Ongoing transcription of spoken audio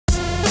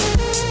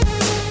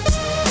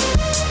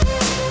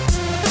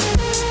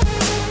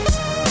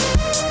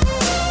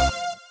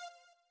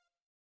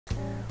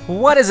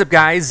What is up,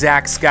 guys?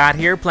 Zack Scott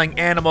here, playing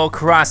Animal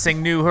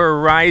Crossing New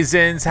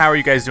Horizons. How are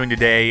you guys doing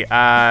today?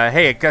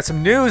 Hey, I got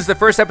some news. The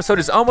first episode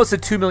is almost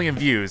at 2 million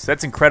views.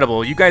 That's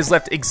incredible. You guys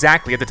left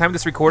exactly, at the time of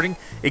this recording,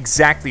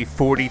 exactly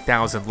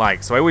 40,000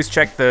 likes. So I always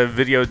check the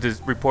video to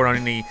report on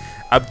any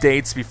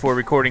updates before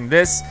recording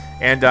this,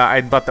 and I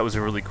thought that was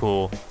a really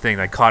cool thing.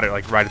 I caught it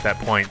like right at that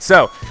point.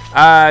 So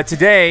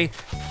today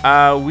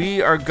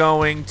we are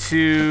going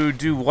to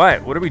do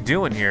what? What are we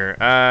doing here?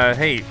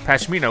 Hey,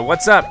 Pashmina,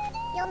 what's up?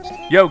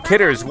 Yo,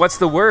 kidders, what's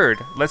the word?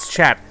 Let's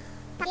chat.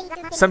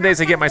 Some days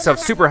I get myself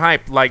super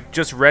hyped, like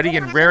just ready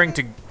and raring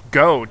to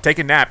go. Take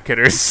a nap,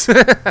 kidders.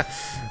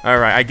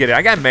 Alright, I get it.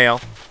 I got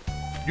mail.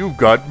 You've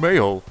got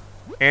mail.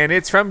 And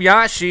it's from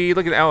Yashi.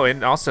 Look at that. Oh,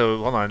 and also,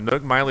 hold on,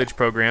 Nook mileage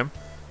program.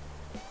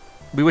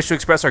 We wish to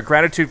express our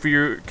gratitude for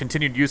your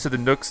continued use of the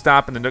Nook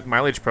Stop and the Nook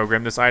mileage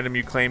program. This item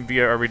you claim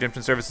via our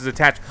redemption service is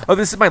attached. Oh,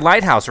 this is my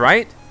lighthouse,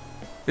 right?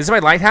 This is my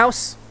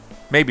lighthouse?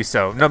 Maybe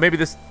so. No, maybe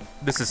this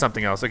is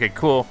something else. Okay,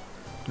 cool.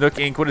 Nook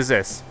Inc., what is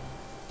this?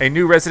 A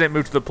new resident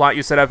moved to the plot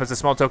you set up as a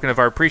small token of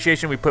our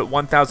appreciation. We put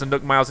 1,000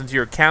 Nook miles into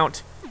your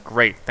account.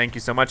 Great, thank you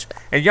so much.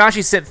 And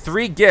Yashi sent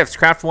 3 gifts.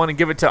 Craft 1 and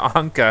give it to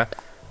Anka.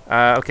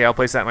 Okay, I'll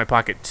place that in my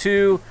pocket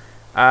too.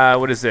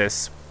 What is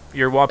this?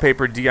 Your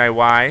wallpaper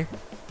DIY.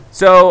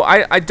 So,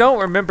 I don't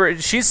remember.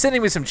 She's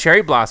sending me some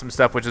cherry blossom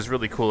stuff, which is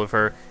really cool of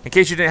her. In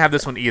case you didn't have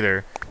this one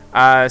either.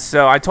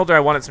 So, I told her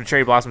I wanted some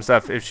cherry blossom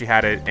stuff if she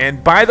had it.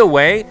 And by the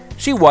way,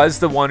 she was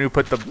the one who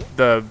put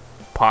the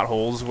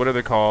potholes, what are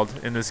they called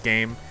in this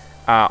game,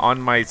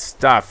 on my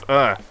stuff.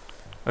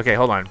 Okay,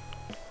 hold on.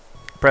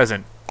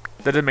 Present.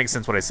 That didn't make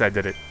sense what I said,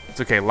 did it?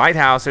 It's okay.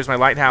 Lighthouse. There's my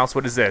lighthouse.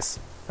 What is this?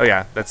 Oh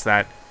yeah, that's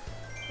that.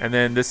 And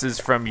then this is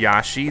from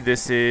Yashi.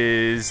 This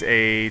is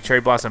a cherry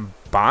blossom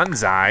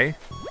bonsai.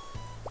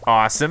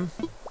 Awesome.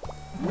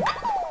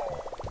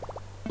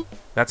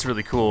 That's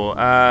really cool.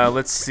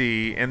 Let's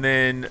see. And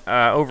then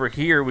over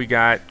here we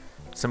got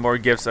some more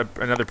gifts.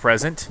 Another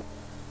present,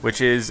 which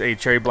is a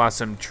cherry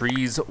blossom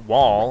trees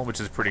wall,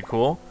 which is pretty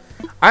cool.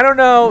 I don't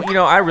know, you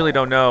know, I really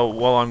don't know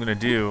what I'm gonna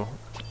do,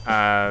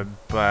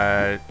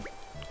 but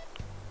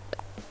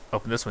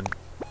open this one.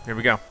 Here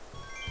we go.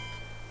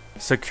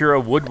 Sakura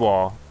wood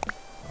wall.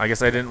 I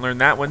guess I didn't learn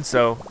that one,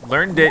 so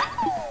learned it.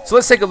 So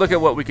let's take a look at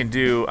what we can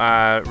do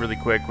really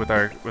quick with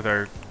our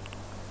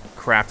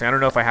crafting. I don't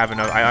know if I have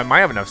enough. I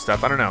might have enough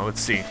stuff. I don't know. Let's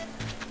see.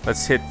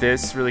 Let's hit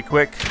this really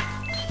quick.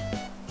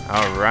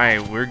 All right,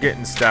 we're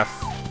getting stuff.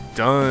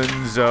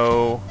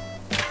 Dunzo.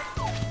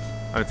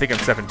 I think I'm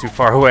stepping too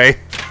far away.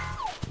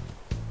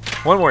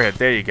 One more hit.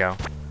 There you go.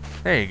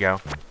 There you go.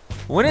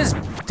 When is...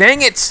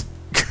 Dang it!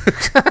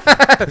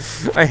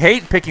 I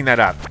hate picking that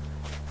up.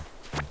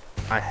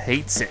 I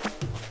hates it.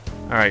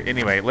 Alright,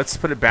 anyway, let's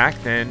put it back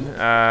then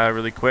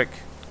really quick.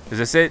 Is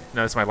this it?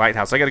 No, it's my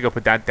lighthouse. I gotta go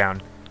put that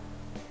down.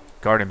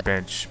 Garden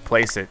bench.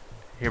 Place it.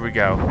 Here we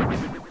go.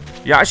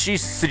 Yeah, she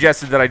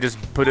suggested that I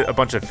just put a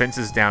bunch of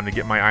fences down to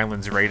get my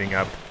island's rating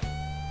up.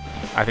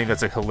 I think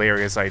that's a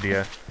hilarious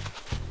idea.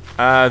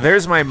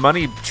 There's my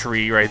money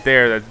tree right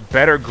there that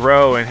better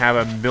grow and have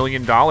 $1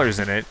 million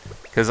in it.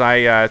 Because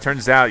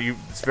turns out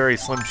it's a very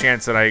slim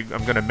chance that I'm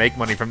going to make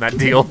money from that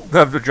deal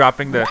of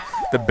dropping the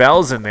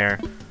bells in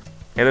there.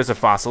 Hey, there's a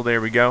fossil. There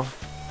we go.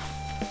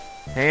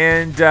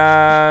 And,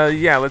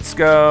 yeah, let's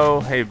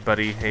go. Hey,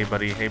 buddy. Hey,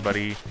 buddy. Hey,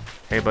 buddy.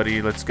 Hey,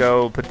 buddy. Let's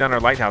go put down our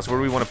lighthouse. Where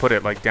do we want to put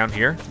it? Like, down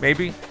here,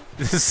 maybe?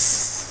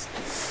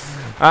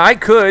 I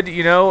could,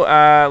 you know,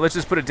 let's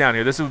just put it down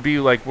here. This would be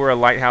like where a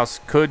lighthouse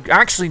could...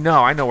 Actually,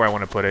 no, I know where I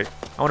want to put it.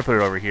 I want to put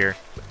it over here.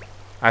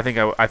 I think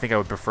I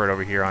would prefer it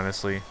over here,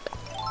 honestly.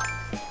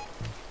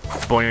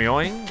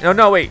 Boing.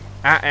 No, wait.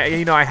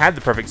 You know, I had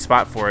the perfect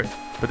spot for it,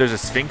 but there's a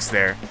Sphinx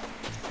there.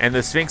 And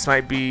the Sphinx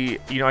might be...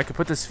 You know, I could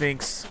put the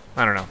Sphinx...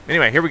 I don't know.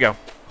 Anyway, here we go.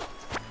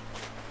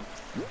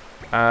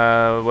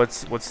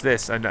 What's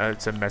this?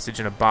 It's a message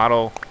in a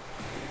bottle.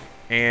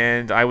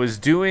 And I was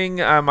doing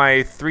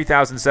my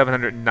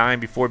 3,709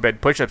 before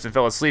bed push-ups and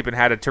fell asleep and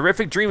had a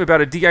terrific dream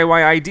about a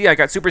DIY idea. I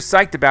got super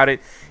psyched about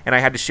it, and I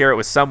had to share it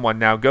with someone.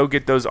 Now go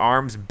get those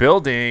arms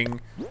building.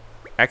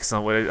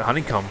 Excellent. With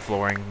honeycomb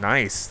flooring.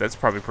 Nice. That's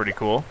probably pretty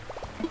cool.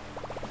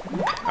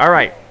 All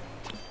right.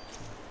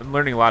 I'm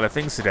learning a lot of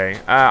things today.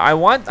 I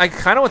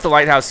kind of want the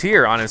lighthouse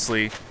here,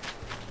 honestly,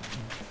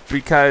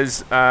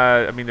 because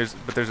I mean,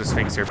 there's a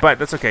Sphinx here, but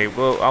that's okay.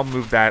 Well, I'll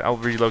move that. I'll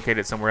relocate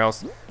it somewhere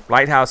else.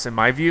 Lighthouse, in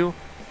my view,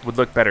 would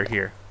look better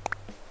here.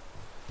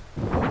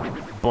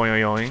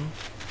 Boing.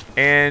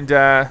 And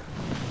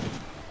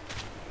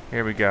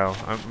here we go.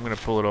 I'm gonna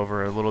pull it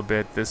over a little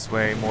bit this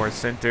way, more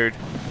centered.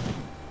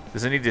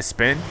 Does it need to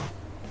spin?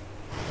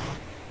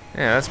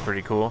 Yeah, that's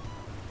pretty cool.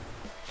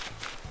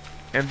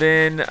 And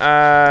then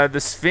the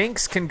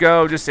Sphinx can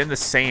go just in the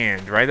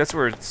sand, right? That's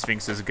where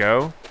Sphinxes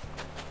go.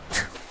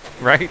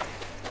 Right?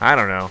 I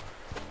don't know.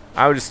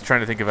 I was just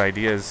trying to think of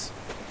ideas.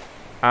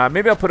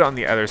 Maybe I'll put it on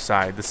the other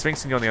side. The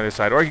Sphinx can go on the other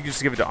side, or I can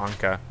just give it to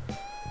Anka.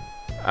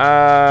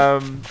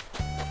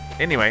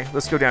 Anyway,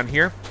 let's go down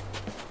here.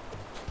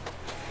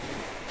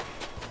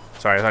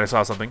 Sorry, I thought I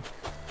saw something.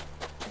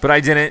 But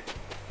I didn't.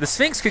 The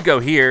Sphinx could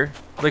go here.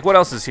 Like, what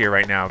else is here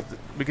right now?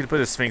 We could put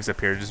a Sphinx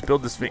up here. Just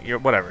build the Sphinx.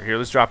 Whatever. Here,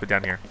 let's drop it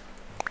down here.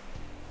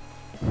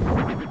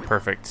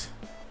 Perfect.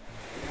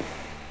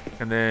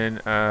 And then,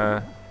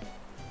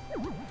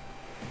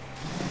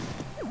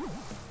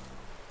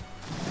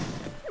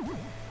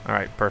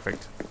 alright,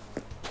 perfect.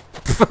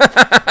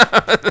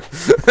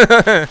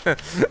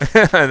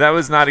 That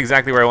was not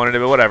exactly where I wanted it,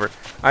 but whatever.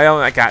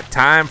 I got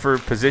time for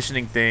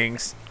positioning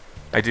things.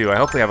 I do. I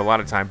hopefully have a lot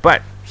of time,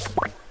 but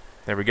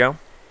there we go.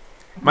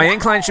 My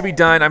incline should be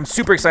done. I'm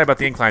super excited about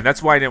the incline.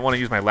 That's why I didn't want to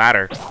use my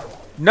ladder.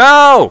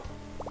 No!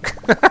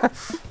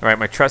 Alright,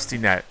 my trusty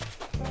net.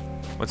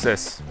 What's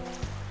this?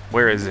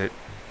 Where is it?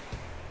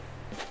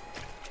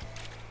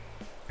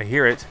 I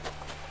hear it.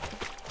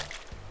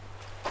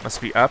 Must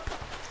be up.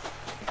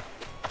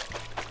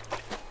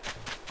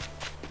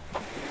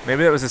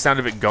 Maybe that was the sound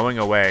of it going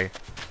away.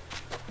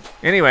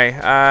 Anyway,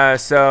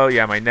 so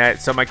yeah, my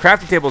net. So my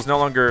crafting table is no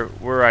longer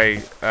where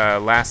I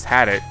last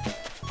had it.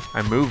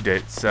 I moved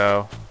it,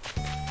 so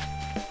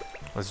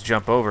let's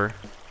jump over.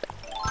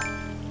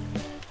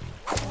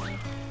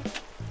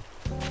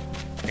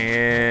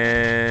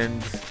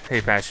 And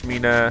hey,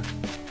 Pashmina.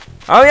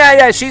 Oh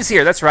yeah, she's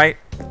here. That's right.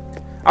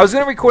 I was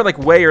gonna record like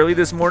way early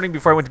this morning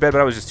before I went to bed,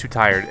 but I was just too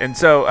tired. And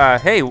so,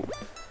 hey,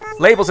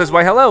 Label says,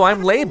 "Why, hello,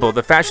 I'm Label,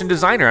 the fashion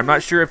designer. I'm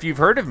not sure if you've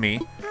heard of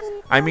me.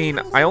 I mean,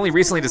 I only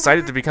recently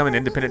decided to become an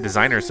independent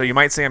designer, so you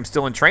might say I'm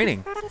still in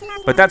training.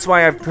 But that's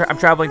why I'm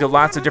traveling to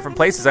lots of different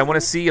places. I want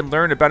to see and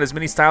learn about as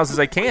many styles as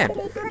I can.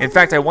 In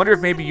fact, I wonder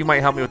if maybe you might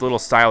help me with a little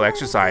style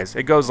exercise.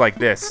 It goes like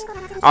this.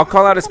 I'll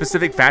call out a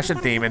specific fashion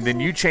theme, and then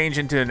you change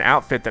into an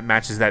outfit that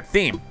matches that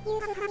theme.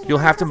 You'll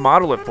have to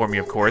model it for me,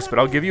 of course, but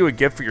I'll give you a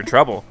gift for your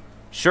trouble.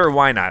 Sure,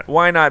 why not?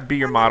 Why not be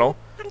your model?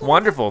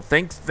 Wonderful.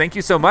 Thank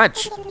you so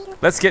much.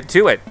 Let's get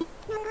to it.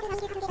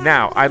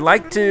 Now, I'd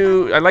like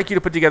you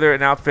to put together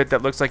an outfit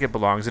that looks like it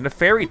belongs in a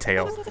fairy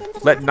tale.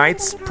 Let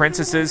knights,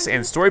 princesses,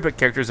 and storybook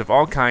characters of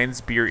all kinds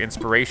be your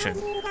inspiration.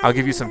 I'll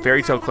give you some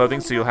fairy tale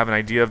clothing so you'll have an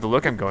idea of the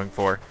look I'm going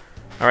for.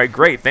 Alright,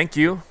 great, thank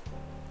you.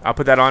 I'll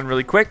put that on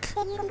really quick.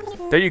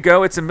 There you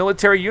go, it's a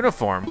military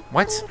uniform.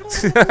 What?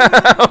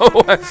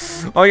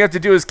 All you have to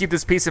do is keep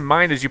this piece in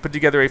mind as you put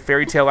together a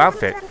fairy tale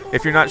outfit.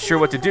 If you're not sure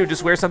what to do,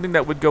 just wear something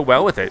that would go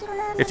well with it.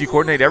 If you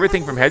coordinate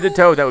everything from head to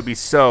toe, that would be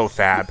so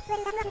fab.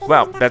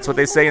 Well, that's what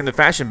they say in the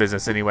fashion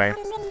business anyway.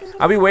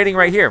 I'll be waiting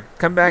right here.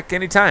 Come back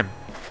anytime.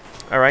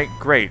 Alright,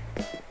 great.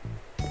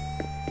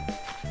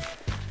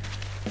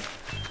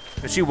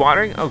 Is she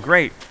watering? Oh,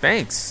 great.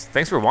 Thanks.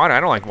 Thanks for watering. I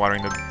don't like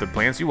watering the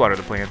plants. You water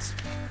the plants.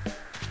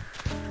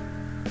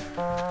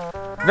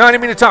 No, I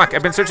didn't mean to talk.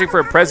 I've been searching for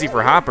a Prezi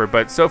for Hopper,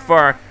 but so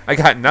far, I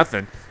got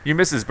nothing. You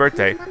missed his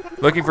birthday.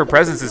 Looking for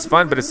presents is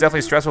fun, but it's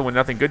definitely stressful when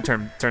nothing good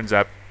turns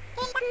up.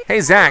 Hey,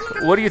 Zack,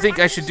 what do you think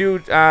I should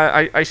do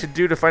I should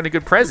do to find a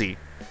good Prezi?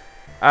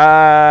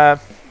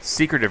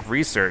 Secretive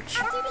research.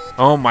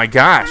 Oh my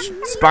gosh,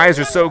 spies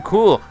are so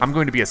cool. I'm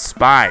going to be a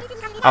spy.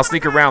 I'll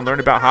sneak around, learn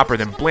about Hopper,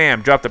 then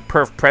blam, drop the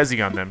perf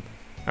Prezi on them.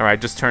 Alright, I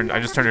just turned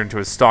her into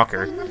a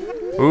stalker.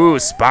 Ooh,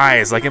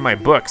 spies, like in my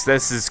books.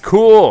 This is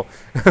cool.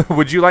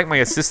 Would you like my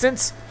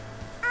assistance?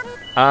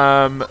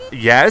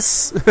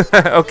 Yes.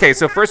 Okay,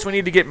 so first we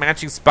need to get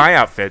matching spy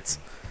outfits.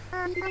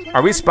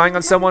 Are we spying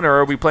on someone or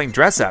are we playing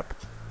dress up?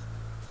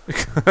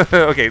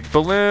 Okay,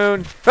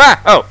 balloon.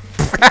 Ah! Oh!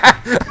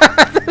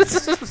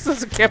 This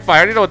is a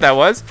campfire. I didn't know what that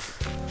was.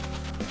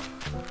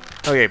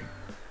 Okay.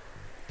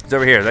 It's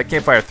over here. That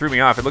campfire threw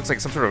me off. It looks like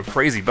some sort of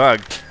crazy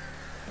bug.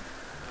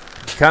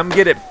 Come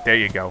get it. There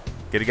you go.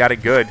 Got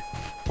it good.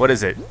 What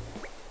is it?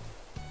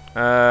 It's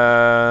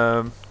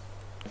a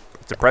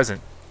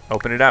present.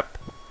 Open it up.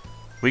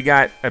 We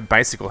got a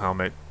bicycle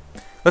helmet.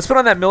 Let's put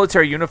on that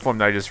military uniform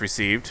that I just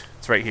received.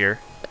 It's right here.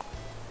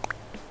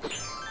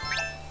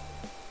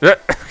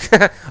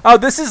 Oh,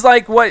 this is what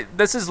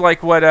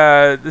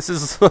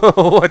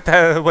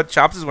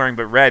Chops is wearing,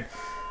 but red.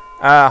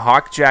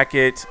 Hawk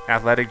jacket,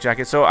 athletic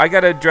jacket. So I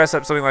gotta dress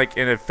up something like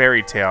in a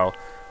fairy tale.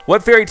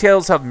 What fairy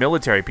tales have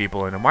military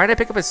people in them? Why did I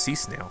pick up a sea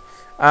snail?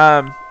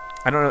 I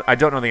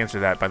don't know the answer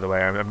to that, by the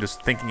way. I'm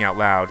just thinking out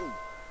loud.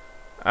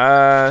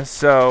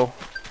 So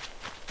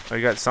I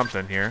got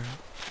something here.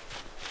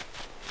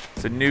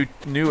 It's a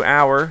new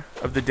hour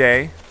of the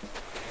day.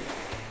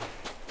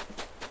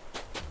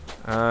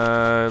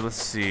 Let's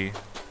see.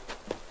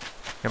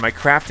 And my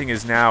crafting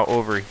is now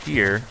over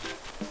here.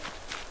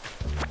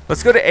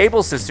 Let's go to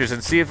Able Sisters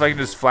and see if I can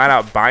just flat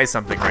out buy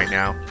something right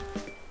now.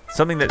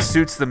 Something that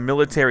suits the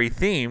military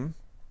theme.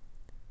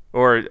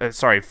 Or,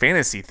 sorry,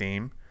 fantasy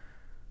theme.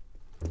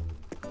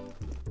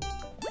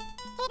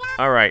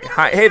 Alright.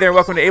 Hi, hey there,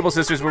 welcome to Able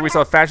Sisters, where we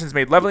sell fashions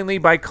made lovingly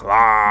by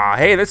Claw.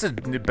 Hey, this is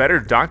a better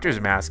doctor's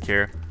mask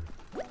here.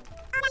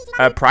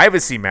 A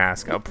privacy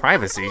mask. Oh,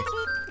 privacy.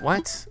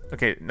 What?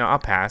 Okay, no, I'll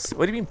pass.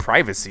 What do you mean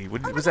privacy?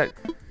 What was that?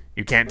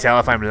 You can't tell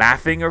if I'm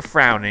laughing or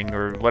frowning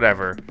or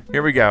whatever.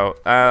 Here we go.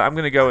 I'm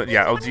gonna go.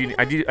 Yeah. Oh,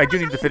 I do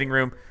need the fitting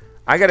room.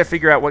 I gotta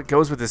figure out what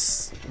goes with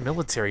this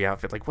military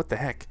outfit. Like, what the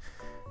heck?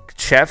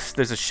 Chefs.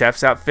 There's a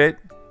chef's outfit.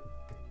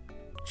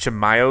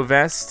 Chimayo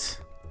vest.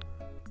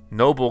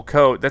 Noble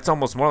coat. That's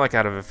almost more like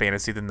out of a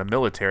fantasy than the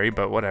military,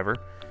 but whatever.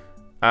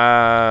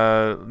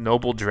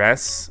 Noble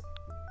dress.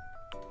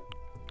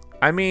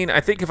 I mean, I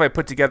think if I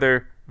put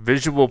together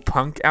visual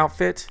punk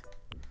outfit,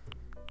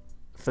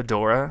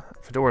 fedora.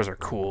 Fedoras are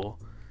cool.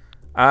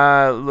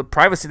 The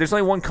privacy. There's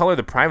only one color,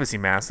 the privacy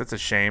mask. That's a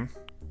shame.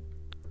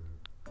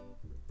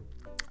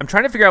 I'm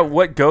trying to figure out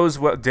what goes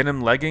what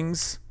denim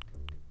leggings.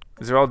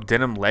 These are all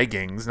denim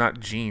leggings,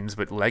 not jeans,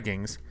 but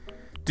leggings.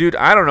 Dude,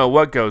 I don't know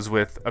what goes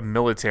with a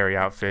military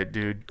outfit,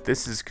 dude.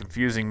 This is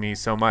confusing me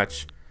so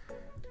much.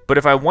 But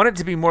if I want it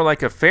to be more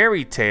like a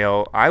fairy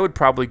tale, I would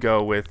probably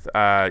go with,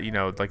 you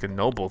know, like a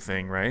noble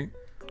thing, right?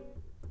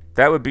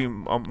 That would be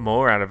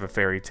more out of a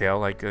fairy tale.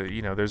 Like,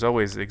 you know, there's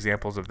always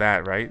examples of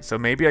that, right? So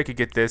maybe I could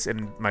get this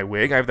in my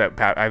wig. I have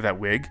that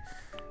wig.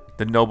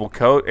 The noble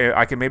coat.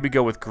 I can maybe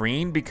go with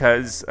green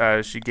because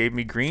she gave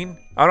me green.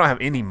 I don't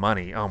have any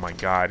money. Oh my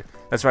god.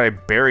 That's right, I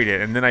buried it.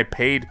 And then I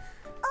paid...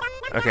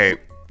 Okay,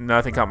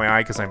 nothing caught my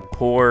eye because I'm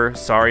poor.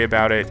 Sorry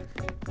about it.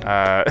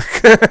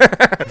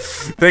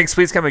 Thanks,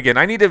 please come again.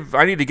 I need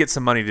to get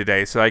some money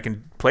today so I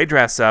can play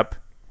dress up,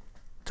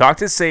 talk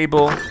to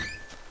Sable.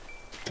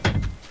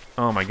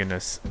 Oh my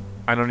goodness,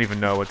 I don't even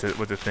know what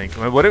to think.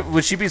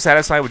 Would she be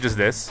satisfied with just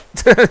this?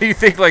 You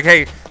think like,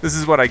 hey, this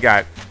is what I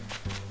got?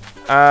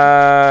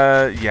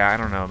 Yeah, I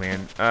don't know,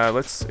 man.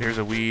 Here's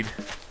a weed.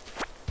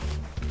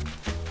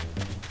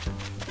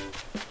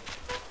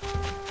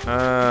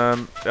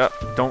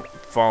 Don't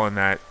fall in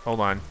that. Hold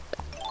on.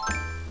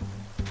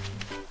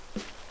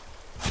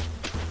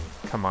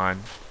 Come on.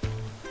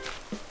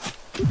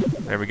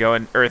 There we go,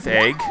 an earth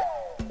egg.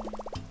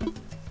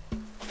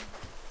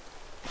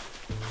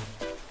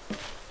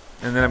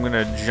 And then I'm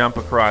gonna jump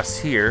across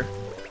here.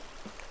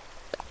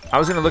 I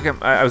was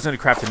gonna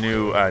craft a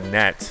new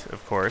net,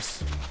 of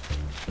course.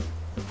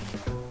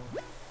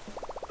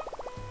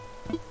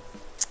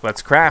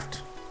 Let's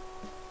craft.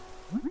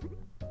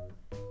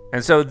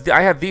 And so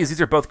I have these.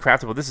 These are both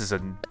craftable. This is a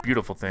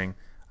beautiful thing.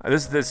 I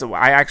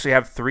actually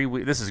have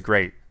 3. This is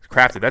great. It's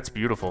crafted. That's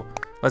beautiful.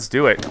 Let's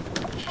do it.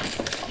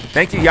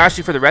 Thank you,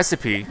 Yashi, for the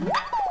recipe.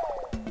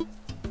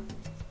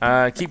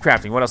 Keep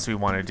crafting. What else do we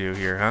want to do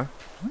here, huh?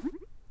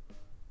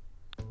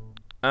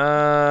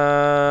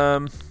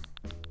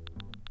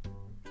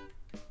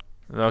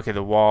 Okay,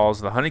 the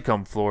walls, the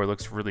honeycomb floor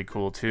looks really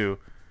cool too.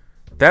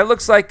 That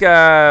looks like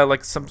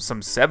some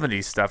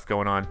 70s stuff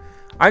going on.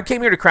 I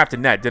came here to craft a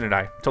net, didn't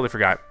I? Totally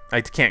forgot.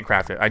 I can't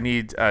craft it. I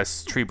need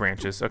tree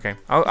branches. Okay,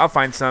 I'll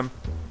find some.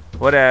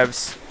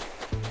 Whatevs.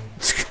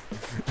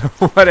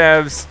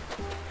 Whatevs.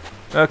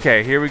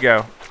 Okay, here we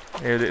go.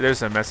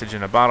 There's a message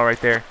in a bottle right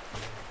there.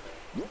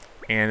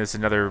 And it's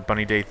another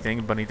Bunny Day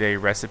thing. Bunny Day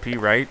recipe,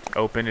 right?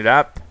 Open it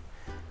up.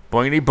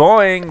 Boingity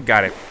boing.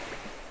 Got it.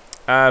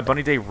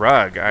 Bunny Day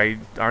rug. I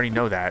already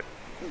know that.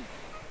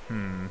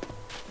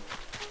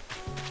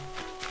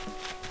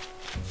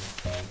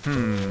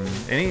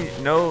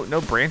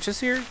 No branches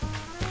here?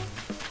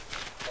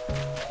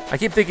 I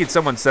keep thinking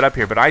someone set up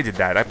here, but I did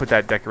that. I put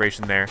that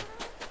decoration there.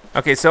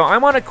 Okay, so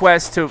I'm on a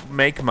quest to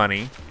make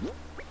money.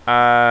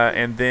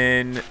 And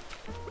then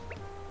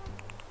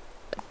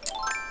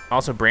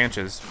also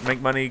branches.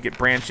 Make money, get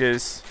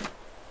branches.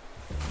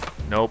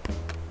 Nope.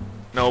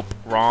 Nope,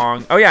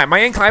 wrong. Oh yeah, my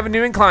incline. I have a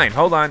new incline.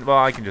 Hold on. Well,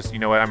 I can just, you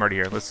know what? I'm already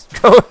here. Let's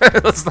go.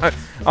 Let's not.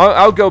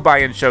 I'll go by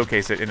and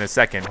showcase it in a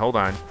second. Hold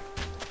on.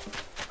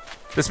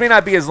 This may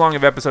not be as long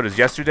of an episode as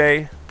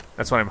yesterday.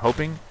 That's what I'm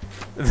hoping.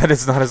 That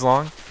it's not as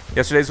long.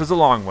 Yesterday's was a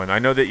long one. I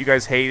know that you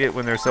guys hate it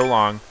when they're so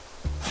long.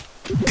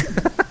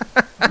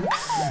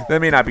 That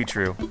may not be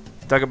true.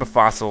 Dug up a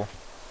fossil.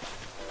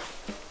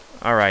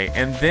 All right,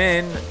 and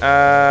then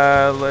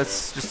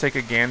let's just take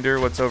a gander.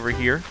 What's over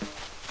here?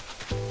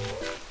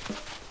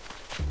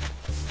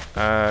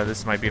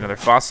 This might be another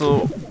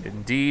fossil,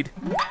 indeed.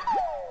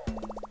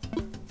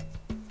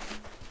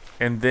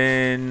 And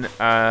then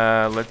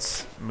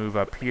let's move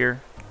up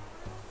here.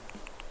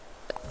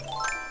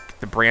 Get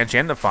the branch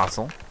and the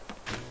fossil.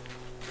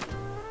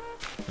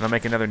 And I'll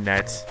make another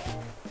net.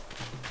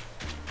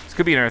 This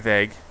could be an earth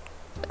egg.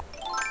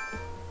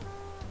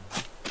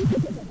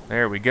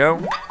 There we go.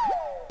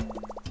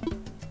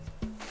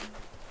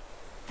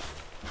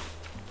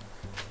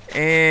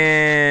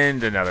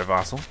 And another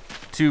fossil.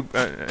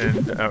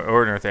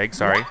 Or an earth egg,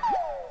 sorry.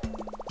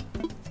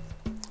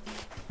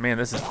 Man,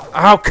 this is...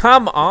 Oh,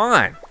 come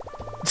on!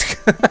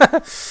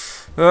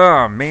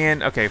 Oh,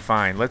 man. Okay,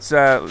 fine. Let's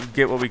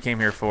get what we came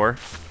here for.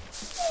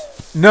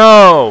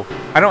 No!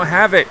 I don't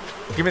have it.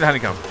 Give me the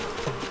honeycomb.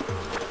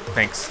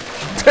 Thanks.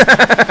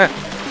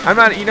 I'm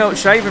not, you know,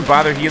 should I even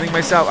bother healing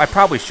myself? I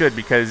probably should,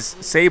 because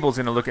Sable's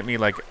gonna look at me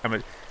like I'm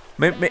a...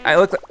 I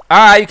look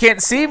like... you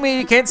can't see me.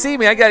 You can't see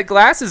me. I got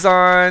glasses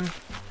on.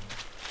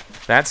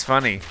 That's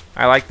funny.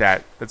 I like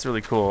that. That's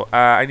really cool.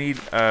 I need...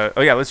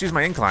 oh, yeah, let's use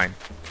my incline.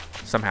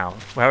 Somehow.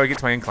 How do I get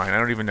to my incline? I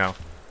don't even know.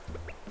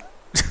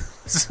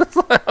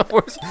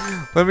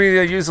 Let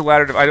me use the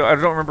ladder. I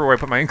don't remember where I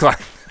put my incline.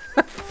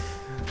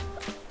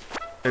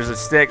 There's a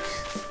stick.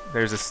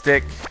 There's a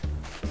stick.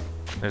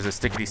 There's a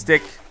stickity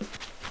stick.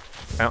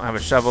 I don't have a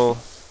shovel.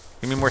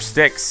 Give me more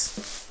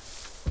sticks.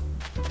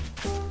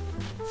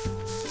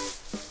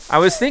 I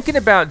was thinking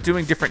about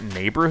doing different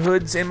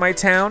neighborhoods in my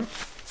town.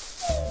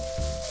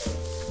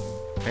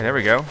 Hey, there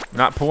we go.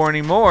 Not poor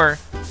anymore.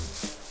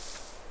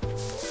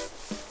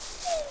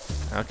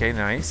 Okay,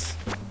 nice.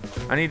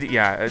 I need to,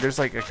 yeah, there's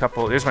like a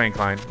couple. There's my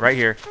incline. Right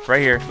here.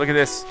 Right here. Look at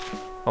this.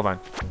 Hold on.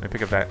 Let me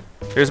pick up that.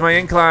 There's my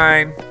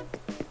incline.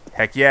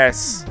 Heck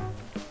yes.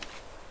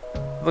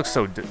 It looks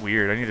so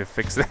weird. I need to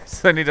fix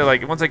this. I need to,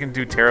 like, once I can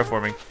do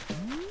terraforming.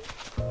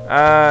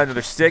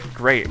 Another stick.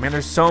 Great. Man,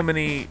 there's so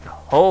many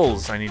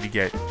holes I need to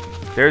get.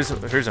 Here's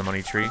a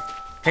money tree.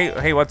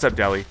 Hey, what's up,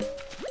 Deli?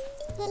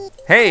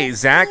 Hey,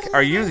 Zack,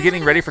 are you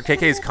getting ready for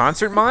KK's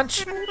concert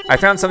munch? I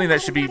found something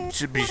that should be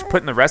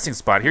put in the resting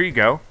spot. Here you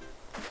go.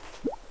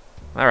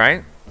 All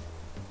right.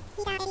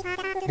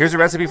 Here's a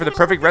recipe for the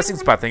perfect resting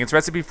spot thing. It's a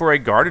recipe for a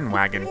garden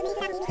wagon.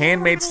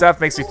 Handmade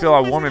stuff makes me feel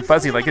all warm and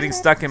fuzzy, like getting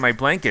stuck in my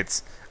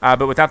blankets,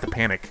 but without the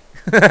panic.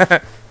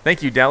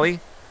 Thank you, Deli.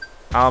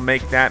 I'll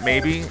make that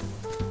maybe.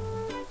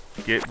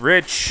 Get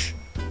rich.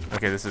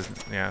 Okay, this is,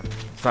 yeah,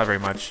 it's not very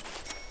much,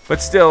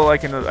 but still, I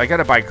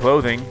gotta buy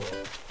clothing.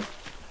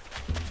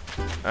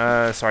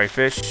 Sorry,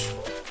 fish.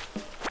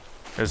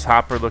 There's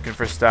Hopper looking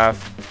for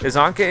stuff. Is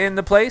Anka in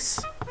the place?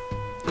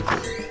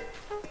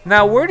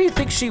 Now, where do you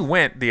think she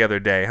went the other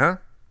day, huh?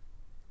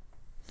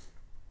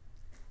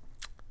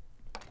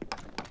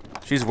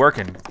 She's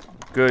working.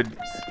 Good.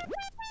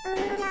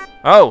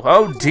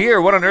 Oh dear,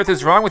 what on earth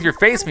is wrong with your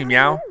face,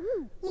 Meow?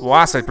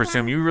 Wasp, I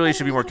presume. You really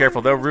should be more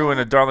careful. They'll ruin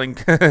a darling,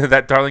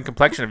 that darling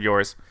complexion of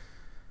yours.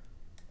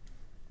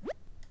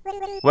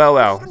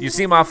 Well, you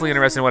seem awfully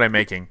interested in what I'm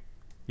making.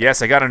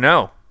 Yes, I gotta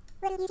know.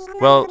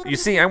 Well, you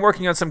see, I'm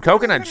working on some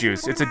coconut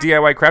juice. It's a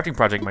DIY crafting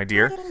project, my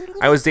dear.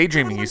 I was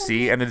daydreaming, you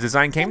see, and the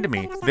design came to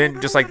me. Then,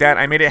 just like that,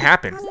 I made it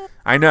happen.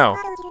 I know.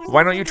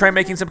 Why don't you try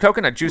making some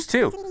coconut juice,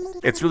 too?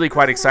 It's really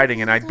quite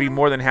exciting, and I'd be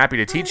more than happy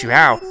to teach you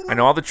how. I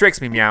know all the tricks,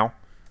 Meow.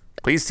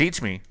 Please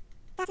teach me.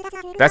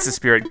 That's the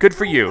spirit. Good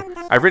for you.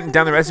 I've written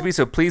down the recipe,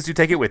 so please do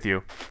take it with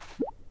you.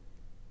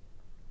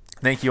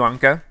 Thank you,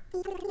 Anka.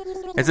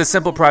 It's a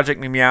simple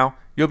project, Meow.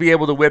 You'll be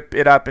able to whip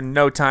it up in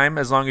no time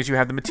as long as you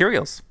have the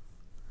materials.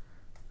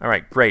 All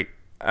right, great.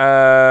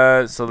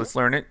 So let's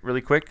learn it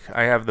really quick.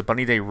 I have the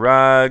Bunny Day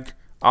rug.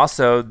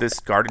 Also, this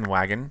garden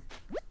wagon.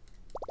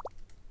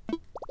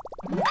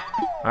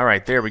 All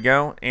right, there we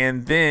go.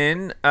 And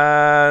then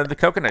the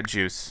coconut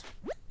juice.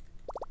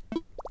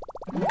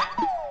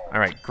 All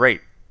right,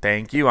 great.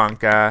 Thank you,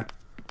 Anka.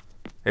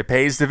 It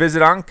pays to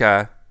visit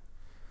Anka.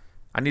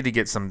 I need to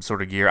get some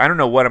sort of gear. I don't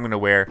know what I'm going to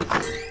wear.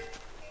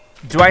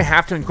 Do I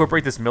have to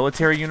incorporate this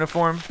military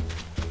uniform?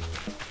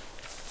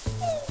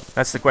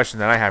 That's the question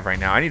that I have right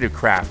now. I need to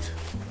craft.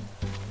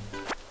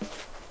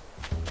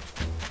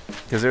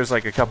 Because there's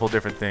like a couple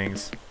different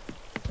things.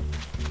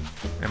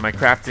 And my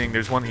crafting,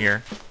 there's one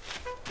here.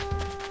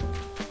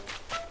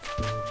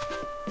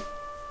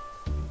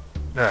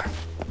 Ugh.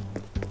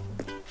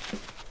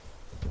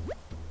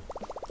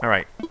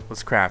 Alright,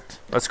 let's craft.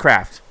 Let's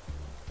craft.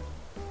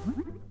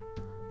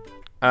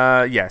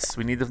 Yes,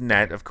 we need the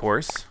net, of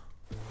course.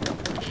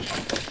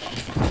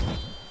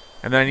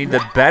 And then I need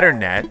the better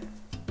net.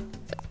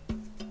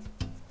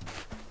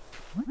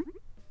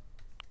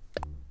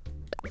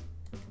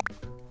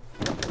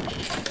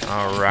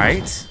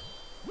 Alright.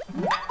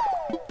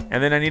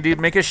 And then I need to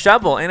make a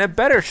shovel and a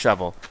better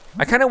shovel.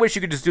 I kind of wish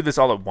you could just do this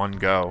all at one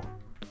go.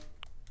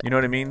 You know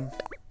what I mean?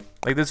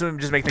 Like, this would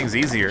just make things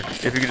easier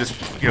if you could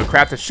just, you know,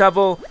 craft a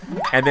shovel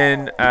and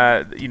then,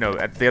 you know,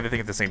 the other thing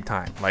at the same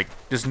time. Like,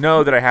 just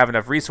know that I have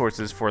enough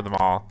resources for them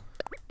all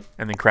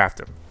and then craft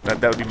them.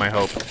 That would be my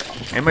hope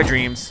and my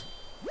dreams.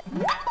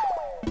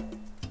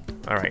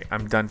 All right,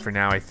 I'm done for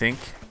now, I think.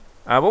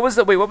 What was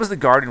the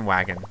garden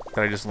wagon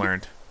that I just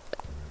learned?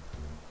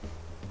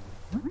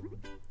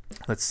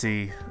 Let's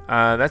see.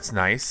 That's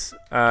nice.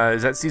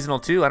 Is that seasonal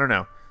too? I don't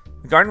know.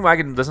 The garden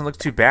wagon doesn't look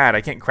too bad.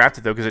 I can't craft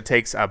it though because it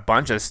takes a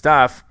bunch of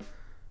stuff.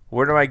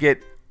 Where do I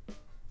get...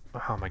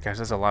 Oh my gosh,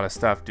 that's a lot of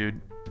stuff,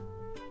 dude.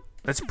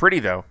 That's pretty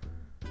though.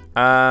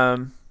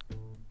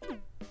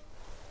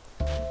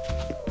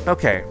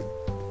 Okay.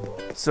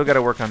 Still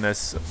gotta work on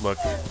this look.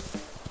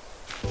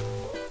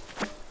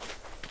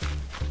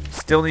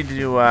 Still need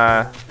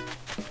to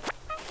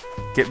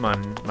get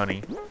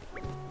money.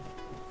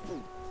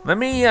 Let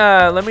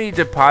me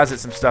deposit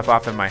some stuff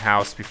off in my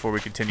house before we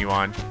continue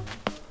on.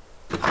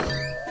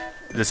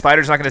 The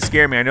spider's not gonna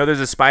scare me. I know there's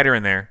a spider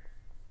in there.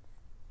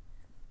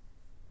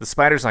 The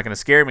spider's not gonna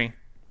scare me.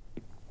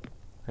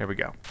 There we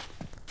go.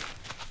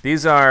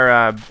 These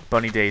are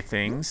Bunny Day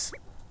things.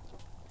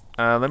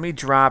 Let me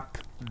drop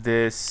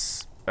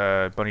this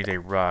Bunny Day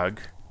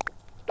rug.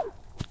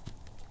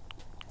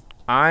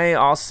 I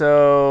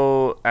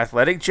also...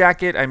 Athletic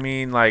jacket? I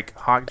mean, like,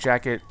 hawk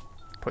jacket.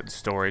 Put in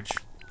storage.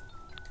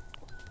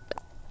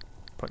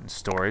 Put in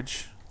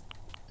storage.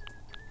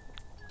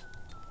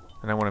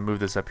 And I want to move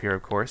this up here,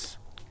 of course.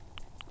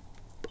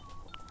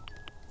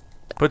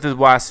 Put the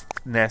wasp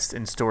nest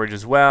in storage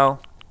as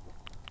well.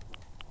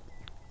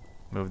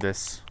 Move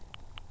this.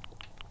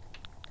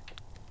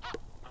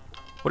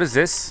 What is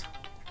this?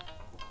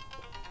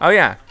 Oh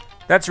yeah,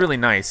 that's really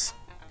nice.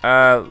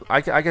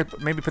 I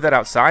could maybe put that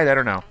outside. I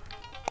don't know.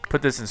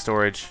 Put this in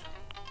storage.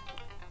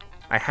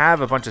 I have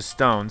a bunch of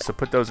stones, so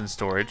put those in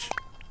storage.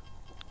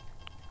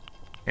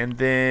 And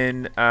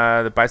then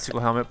the bicycle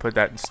helmet, put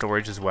that in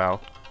storage as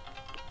well.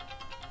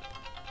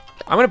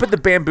 I'm gonna put the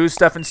bamboo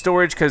stuff in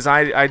storage because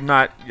I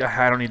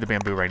don't need the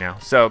bamboo right now.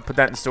 So put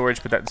that in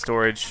storage. Put that in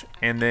storage.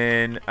 And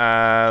then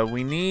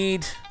we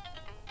need.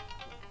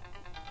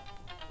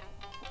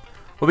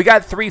 Well, we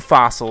got 3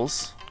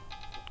 fossils.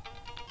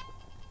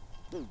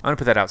 I'm gonna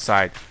put that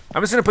outside.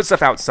 I'm just gonna put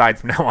stuff outside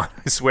from now on.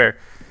 I swear,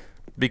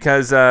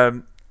 because I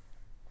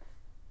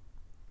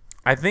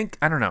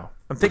don't know.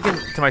 I'm thinking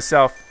to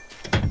myself.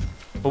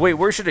 Well, wait,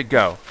 where should it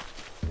go?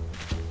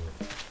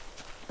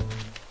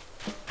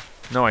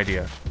 No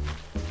idea.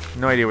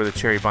 No idea where the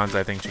cherry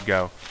bonsai thing should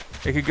go.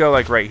 It could go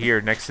like right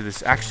here next to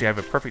this. Actually, I have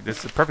a perfect. This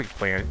is a perfect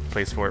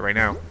place for it right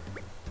now.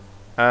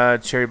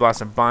 Cherry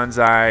blossom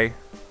bonsai.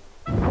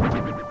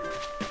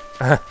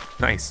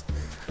 Nice.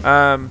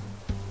 I'm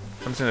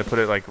just gonna put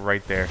it like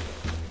right there.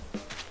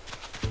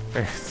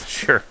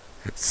 Sure.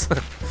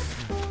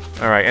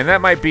 All right, and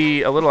that might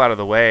be a little out of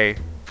the way.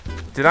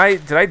 Did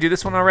I do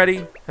this one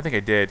already? I think I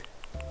did.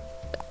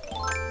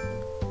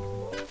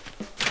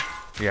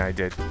 Yeah, I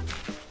did.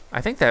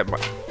 I think that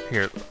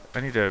here. I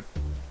need to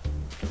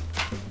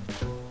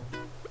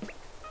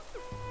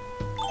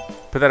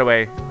put that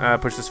away.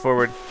 Push this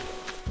forward.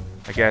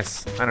 I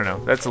guess. I don't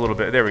know. That's a little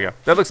bit. There we go.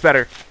 That looks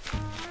better.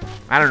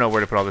 I don't know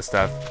where to put all this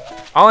stuff.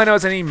 All I know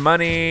is I need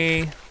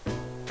money,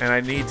 and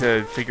I need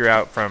to figure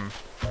out from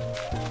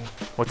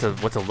what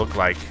to look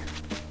like.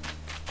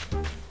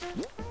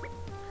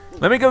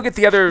 Let me go get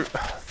the other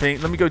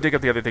thing. Let me go dig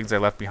up the other things I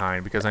left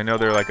behind because I know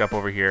they're like up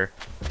over here.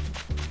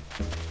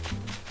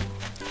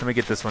 Let me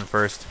get this one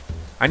first.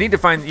 I need to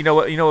find. You know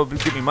what? You know what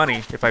would give me money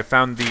if I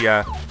found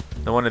the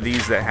one of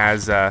these that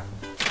has the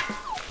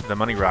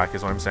money rock.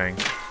 Is what I'm saying.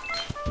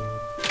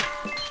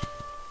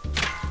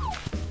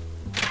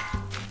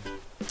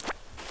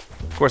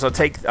 Of course, I'll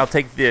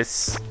take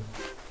this.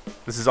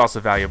 This is also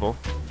valuable.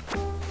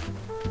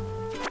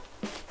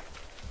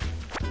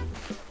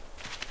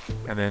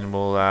 And then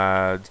we'll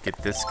get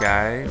this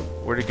guy.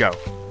 Where'd it go?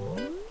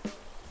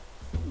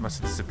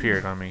 Must have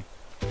disappeared on me.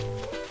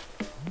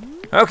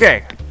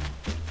 Okay.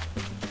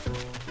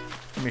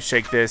 Let me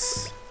shake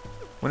this.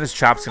 When is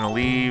Chops gonna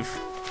leave?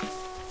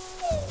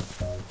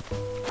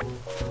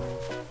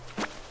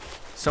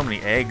 So many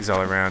eggs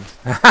all around.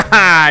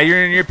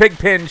 You're in your pig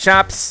pen,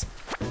 Chops.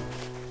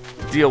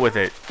 Deal with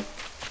it.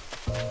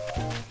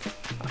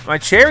 My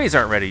cherries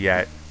aren't ready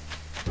yet.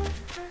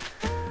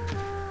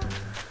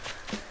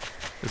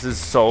 This is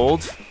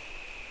sold.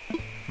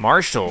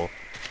 Marshall.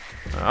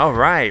 All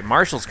right,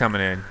 Marshall's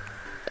coming in.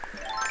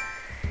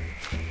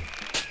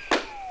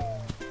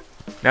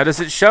 Now, does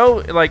it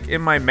show, like,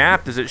 in my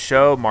map, does it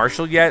show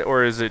Marshall yet?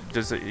 Or does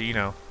it, you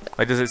know,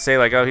 like, does it say,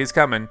 like, oh, he's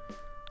coming?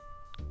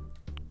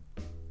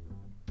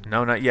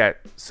 No, not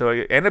yet. So,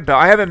 Annabelle,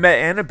 I haven't met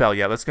Annabelle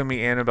yet. Let's go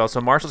meet Annabelle.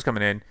 So, Marshall's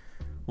coming in.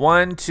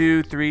 1,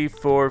 2, 3,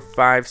 4,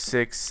 5,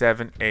 6,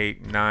 7,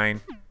 8,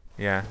 9.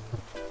 Yeah.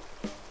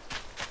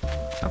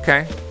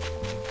 Okay.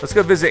 Let's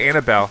go visit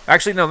Annabelle.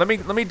 Actually, no, let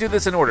me do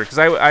this in order, because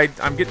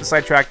I'm getting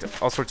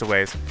sidetracked all sorts of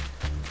ways.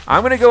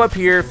 I'm gonna go up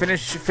here,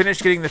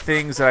 finish getting the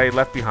things that I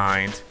left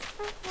behind.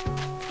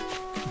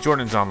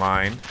 Jordan's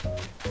online.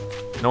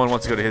 No one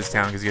wants to go to his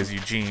town because he has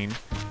Eugene.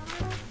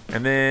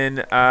 And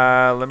then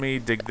let me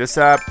dig this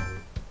up.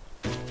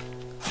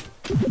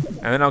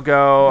 And then I'll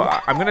go.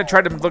 I'm gonna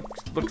try to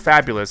look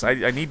fabulous.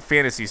 I need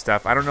fantasy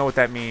stuff. I don't know what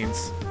that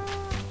means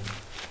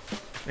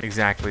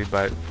exactly,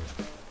 but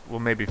we'll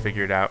maybe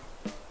figure it out.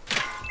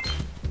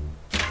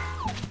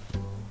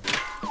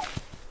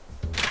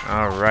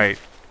 All right.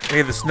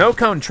 Hey, the snow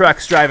cone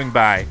truck's driving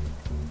by.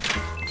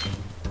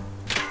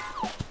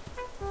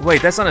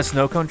 Wait, that's not a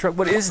snow cone truck.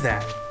 What is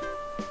that?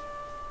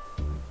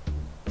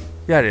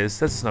 Yeah, it is.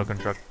 That's a snow cone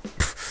truck.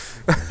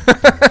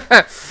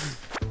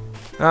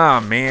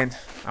 Oh man,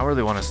 I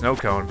really want a snow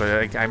cone,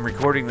 but I'm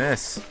recording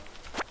this.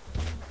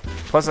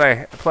 Plus,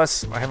 I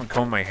haven't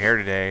combed my hair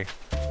today.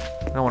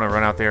 I don't want to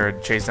run out there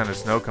and chase down a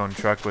snow cone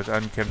truck with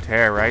unkempt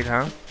hair, right?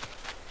 Huh?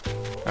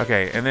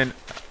 Okay, and then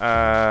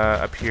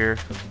up here.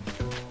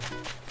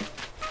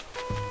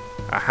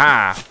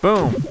 Aha!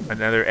 Boom!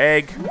 Another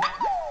egg.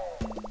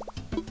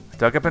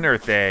 Dug up an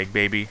earth egg,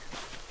 baby.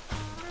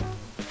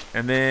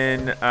 And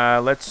then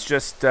let's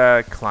just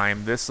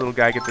climb this little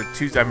guy. Get the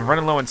two. I'm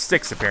running low on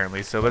sticks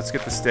apparently, so let's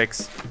get the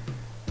sticks.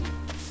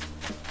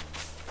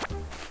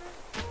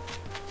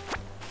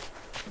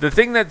 The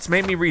thing that's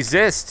made me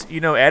resist, you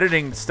know,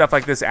 editing stuff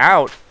like this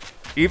out,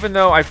 even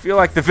though I feel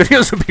like the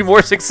videos would be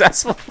more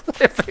successful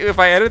if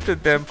I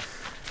edited them,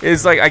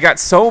 is like I got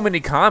so many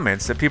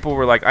comments that people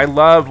were like, I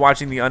love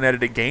watching the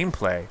unedited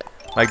gameplay.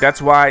 Like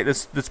that's why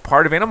that's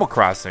part of Animal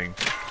Crossing,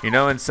 you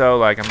know. And so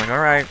like I'm like, all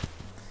right.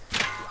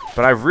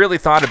 But I've really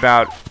thought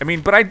about. I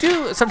mean, but I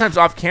do sometimes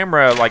off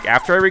camera, like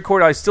after I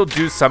record, I still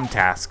do some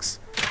tasks.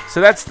 So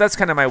that's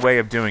kind of my way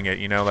of doing it,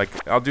 you know, like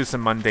I'll do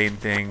some mundane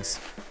things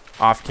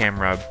off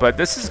camera, but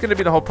this is going to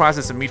be the whole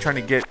process of me trying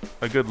to get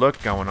a good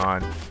look going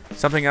on.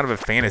 Something out of a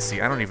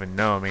fantasy. I don't even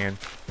know, man.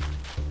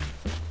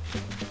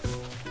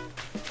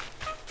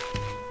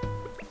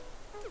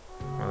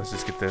 Well, let's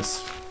just get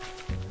this.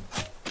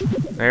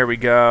 There we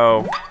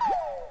go.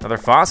 Another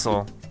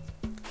fossil.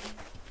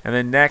 And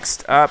then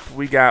next up,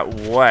 we got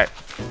what?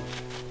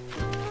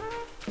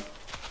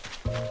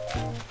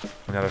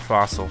 Another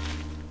fossil.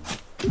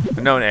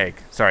 No, an egg.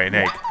 Sorry, an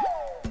egg.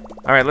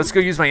 All right, let's go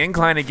use my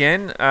incline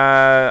again.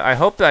 I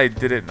hope that I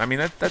did it. I mean,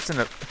 that's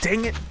enough.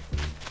 Dang it.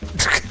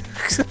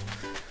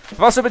 I've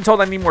also been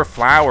told I need more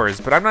flowers,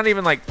 but I'm not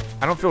even like,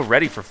 I don't feel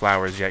ready for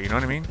flowers yet. You know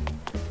what I mean?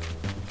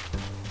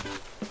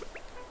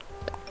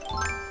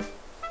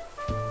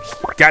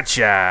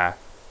 Gotcha.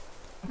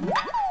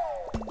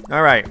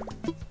 All right.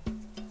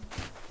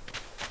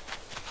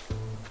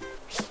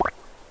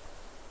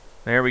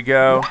 There we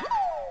go.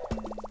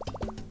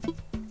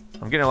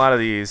 I'm getting a lot of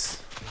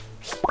these.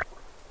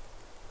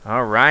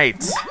 All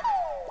right.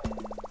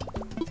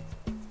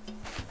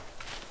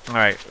 All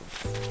right.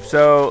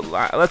 So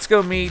let's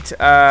go meet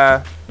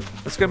our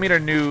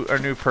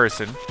new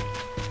person.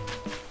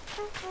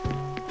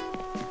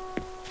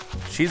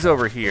 She's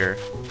over here.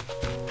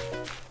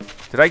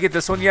 Did I get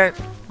this one yet?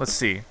 Let's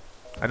see.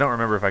 I don't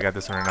remember if I got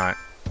this one or not.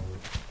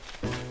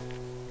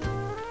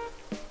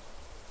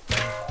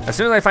 As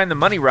soon as I find the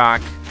money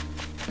rock,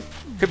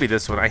 could be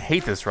this one. I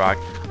hate this rock.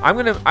 I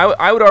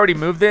would already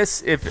move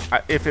this if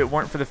it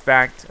weren't for the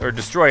fact, or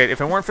destroy it if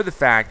it weren't for the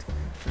fact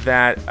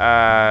that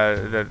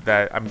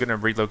that I'm gonna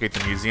relocate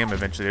the museum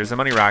eventually. There's a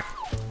money rock,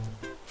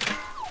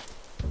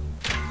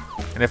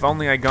 and if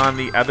only I'd gone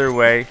the other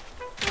way.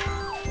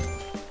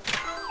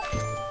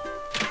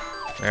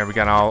 There, we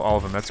got all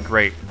of them. That's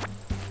great.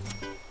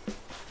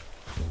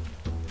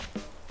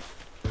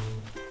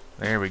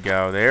 There we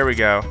go. There we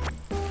go.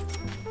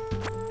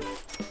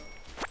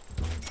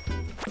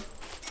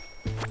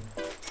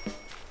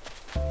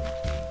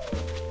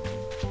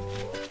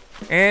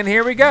 And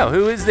here we go.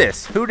 Who is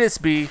this? Who this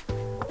be?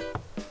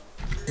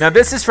 Now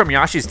this is from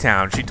Yashi's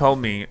town. She told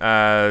me.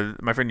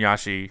 My friend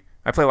Yashi.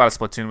 I play a lot of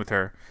Splatoon with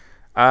her.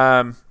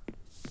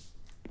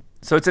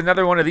 So it's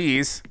another one of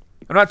these.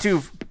 I'm not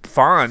too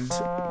fond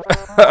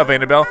of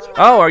Annabelle.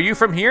 Oh, are you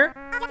from here?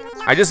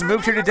 I just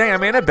moved here today.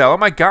 I'm Annabelle. Oh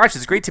my gosh,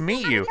 it's great to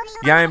meet you.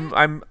 Yeah,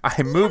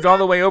 I moved all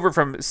the way over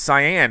from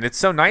Cyan. It's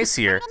so nice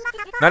here.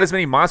 Not as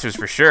many monsters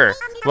for sure.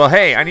 Well,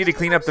 hey, I need to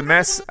clean up the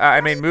mess I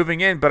made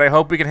moving in, but I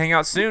hope we can hang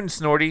out soon,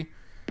 Snorty.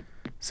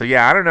 So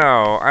yeah, I don't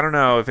know. I don't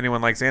know if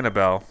anyone likes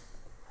Annabelle.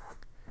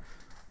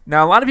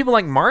 Now, a lot of people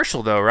like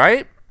Marshall, though,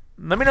 right?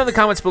 Let me know in the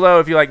comments below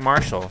if you like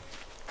Marshall.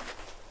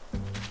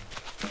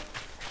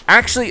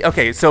 Actually,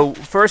 okay, so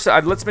first,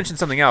 let's mention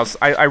something else.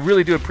 I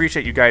really do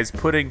appreciate you guys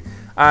putting...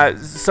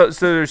 so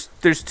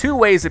there's two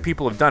ways that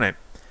people have done it.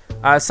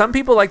 Some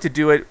people like to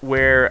do it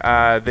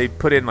where they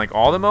put in like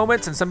all the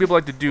moments, and some people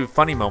like to do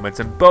funny moments,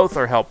 and both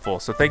are helpful.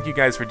 So thank you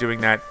guys for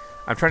doing that.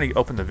 I'm trying to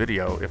open the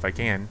video, if I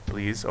can.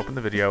 Please, open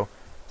the video.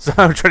 So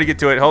I'm trying to get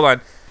to it. Hold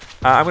on.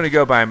 I'm going to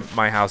go by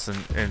my house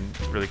and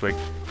really quick.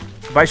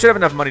 But I should have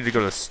enough money to go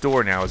to the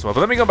store now as well.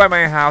 But let me go by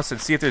my house and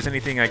see if there's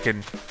anything I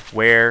can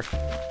wear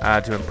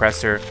to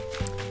impress her.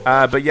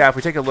 But yeah, if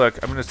we take a look,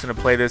 I'm just going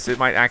to play this. It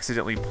might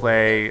accidentally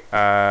play...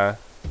 Here,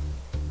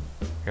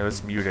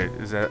 let's mute it.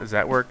 Does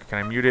that work? Can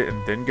I mute it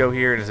and then go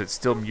here? And is it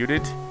still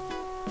muted?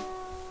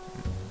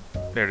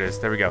 There it is.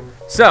 There we go.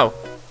 So,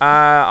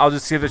 I'll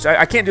just give it...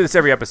 I can't do this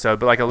every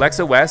episode, but like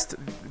Alexa West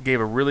gave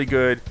a really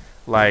good,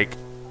 like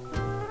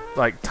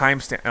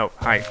timestamp. Oh,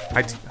 hi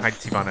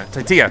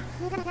Tivana. Tia.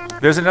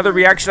 There's another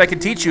reaction I can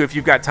teach you if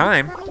you've got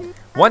time.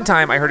 One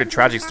time I heard a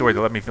tragic story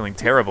that left me feeling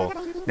terrible.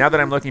 Now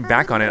that I'm looking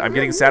back on it, I'm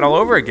getting sad all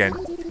over again.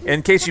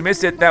 In case you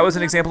missed it, that was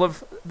an example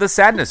of the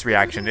sadness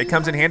reaction. It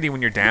comes in handy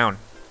when you're down.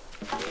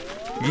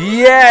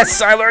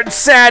 Yes, I learned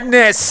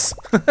sadness.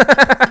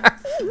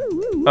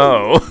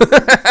 Oh.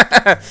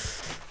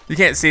 You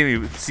can't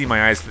see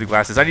my eyes through the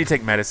glasses. I need to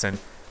take medicine.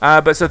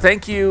 But so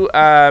thank you,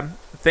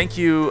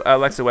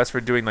 Alexa West,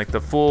 for doing like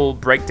the full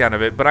breakdown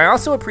of it. But I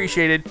also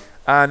appreciated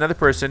another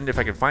person, if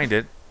I can find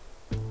it.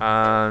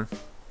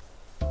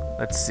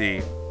 Let's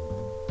see.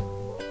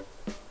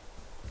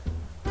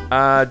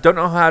 Don't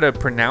know how to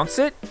pronounce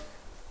it,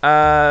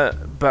 but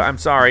I'm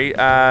sorry.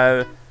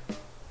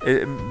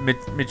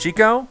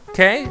 Michiko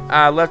K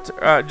left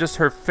just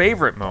her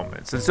favorite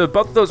moments, and so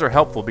both of those are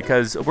helpful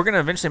because we're gonna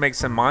eventually make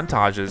some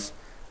montages.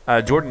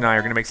 Jordan and I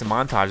are gonna make some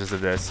montages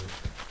of this,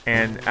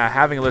 and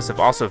having a list of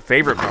also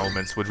favorite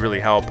moments would really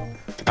help.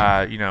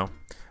 You know,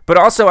 but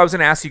also I was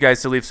gonna ask you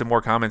guys to leave some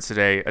more comments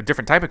today, a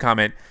different type of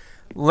comment.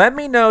 Let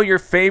me know your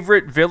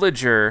favorite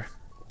villager,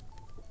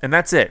 and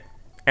that's it.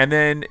 And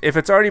then if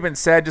it's already been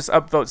said, just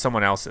upvote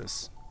someone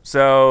else's.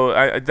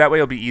 So that way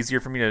it'll be easier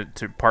for me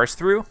to parse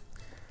through.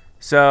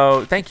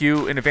 So thank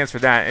you in advance for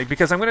that,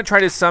 because I'm going to try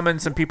to summon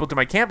some people to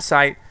my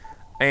campsite,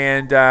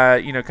 and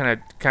you know, kind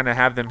of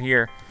have them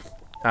here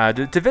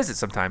to visit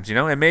sometimes, you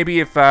know. And maybe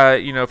if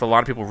you know, if a lot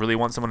of people really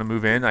want someone to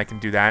move in, I can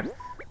do that.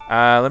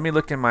 Let me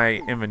look in my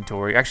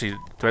inventory. Actually,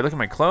 do I look at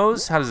my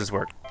clothes? How does this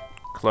work?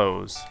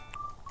 Clothes.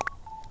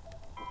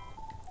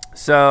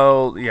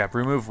 So, yeah,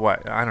 remove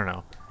what? I don't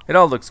know. It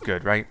all looks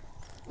good, right?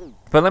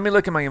 But let me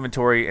look at my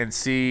inventory and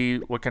see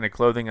what kind of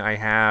clothing I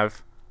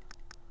have.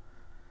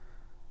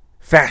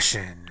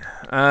 Fashion.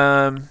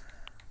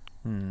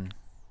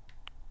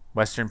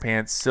 Western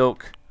pants,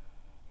 silk,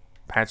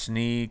 patch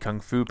knee, kung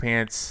fu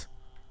pants,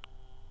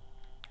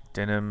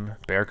 denim,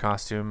 bear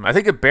costume. I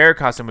think a bear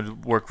costume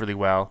would work really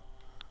well.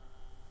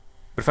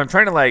 But if I'm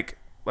trying to like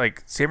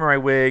samurai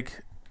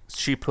wig,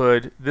 sheep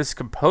hood, this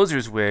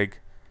composer's wig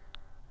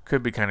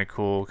could be kind of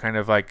cool. Kind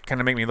of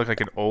make me look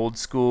like an old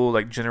school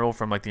like general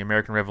from like the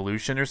American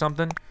Revolution or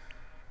something.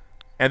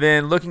 And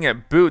then looking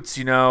at boots,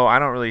 you know, I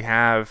don't really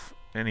have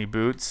any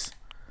boots.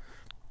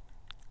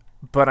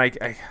 But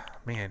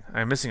man,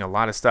 I'm missing a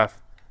lot of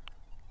stuff.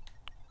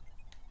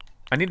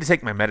 I need to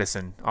take my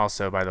medicine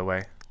also, by the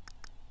way.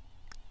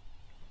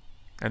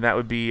 And that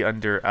would be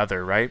under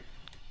other, right?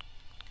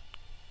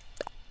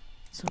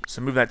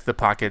 So move that to the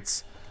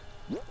pockets.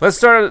 Let's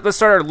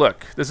start our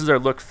look. This is our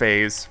look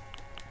phase.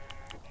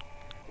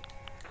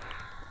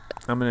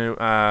 I'm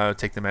gonna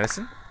take the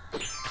medicine.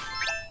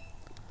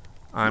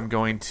 I'm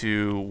going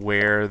to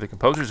wear the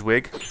composer's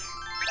wig.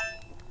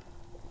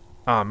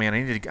 Oh man,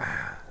 I need to.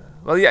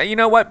 Well, yeah, you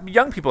know what?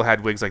 Young people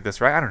had wigs like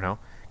this, right? I don't know.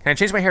 Can I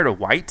change my hair to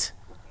white?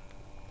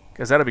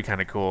 Because that'll be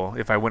kind of cool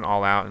if I went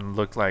all out and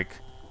looked like...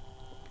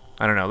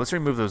 I don't know. Let's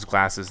remove those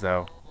glasses,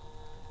 though.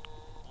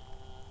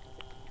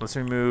 Let's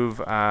remove...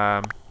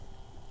 let's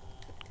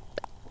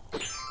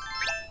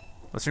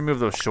remove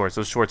those shorts.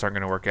 Those shorts aren't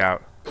going to work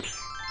out.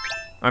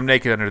 I'm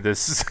naked under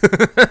this.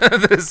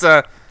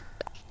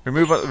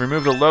 Remove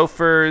the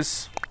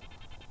loafers.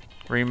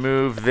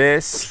 Remove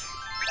this.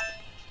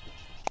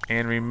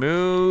 And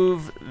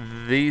remove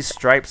these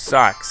striped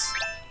socks.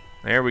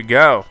 There we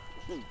go.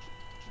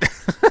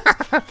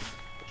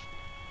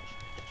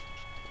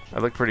 I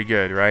look pretty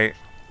good, right?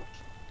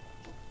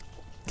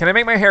 Can I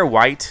make my hair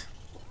white?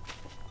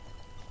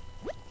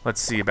 Let's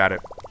see about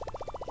it.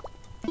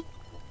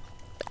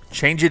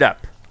 Change it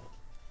up.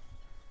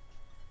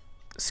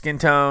 Skin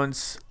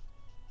tones.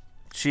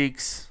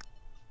 Cheeks.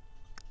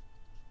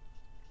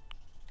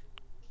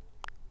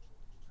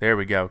 There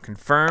we go.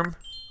 Confirm.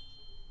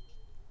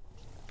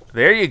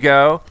 There you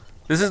go.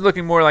 This is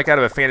looking more like out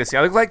of a fantasy.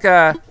 I look like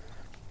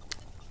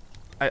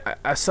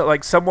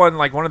like someone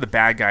like one of the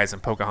bad guys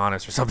in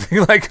Pocahontas or something.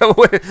 Like I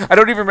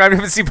don't even I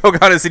haven't seen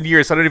Pocahontas in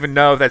years, so I don't even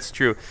know if that's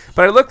true.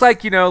 But I look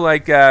like, you know,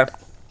 like I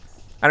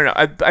don't know.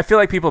 I feel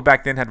like people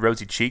back then had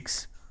rosy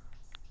cheeks.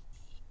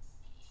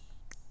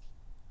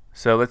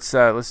 So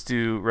let's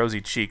do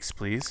rosy cheeks,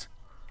 please.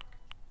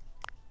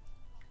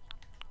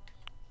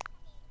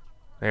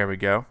 There we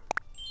go.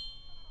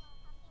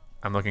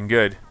 I'm looking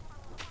good.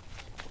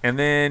 And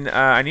then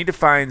I need to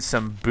find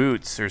some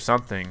boots or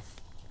something.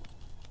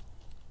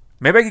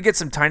 Maybe I could get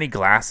some tiny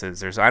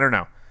glasses. I don't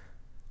know.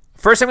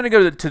 First, I'm gonna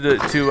go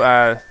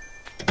to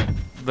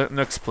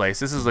Nook's place.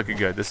 This is looking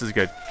good. This is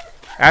good.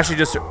 Ashley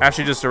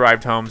just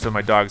arrived home, so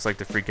my dogs like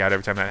to freak out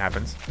every time that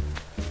happens.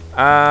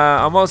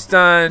 Almost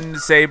done.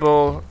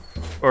 Sable,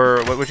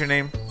 or what's your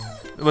name?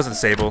 It wasn't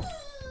Sable.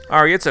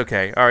 Ari, it's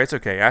okay. Ari, it's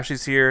okay.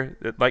 Ashley's here,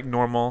 like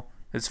normal.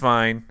 It's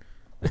fine.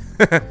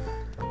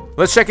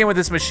 Let's check in with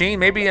this machine.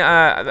 Maybe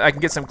I can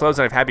get some clothes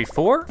that I've had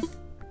before.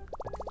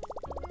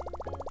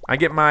 I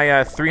get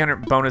my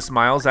 300 bonus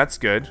miles. That's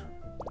good.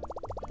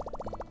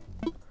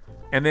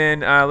 And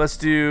then let's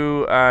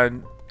do.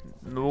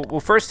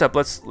 Well, first up,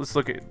 let's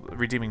look at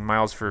redeeming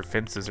miles for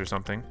fences or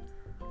something.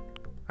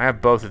 I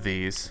have both of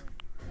these.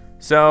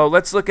 So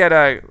let's look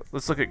at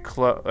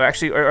clothes.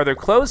 Actually, are there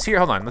clothes here?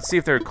 Hold on. Let's see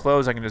if there are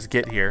clothes I can just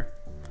get here.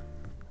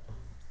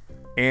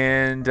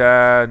 And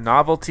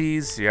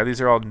novelties. Yeah, these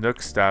are all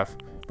Nook stuff.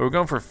 But we're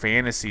going for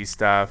fantasy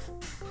stuff.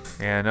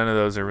 Yeah, none of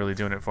those are really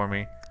doing it for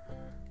me.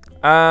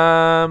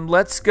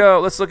 Let's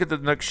look at the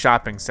Nook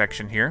shopping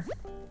section here.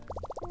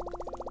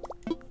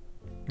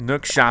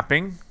 Nook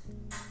shopping.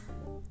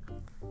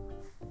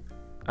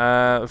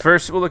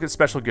 First we'll look at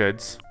special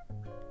goods.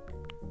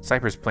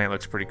 Cypress plant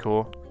looks pretty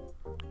cool.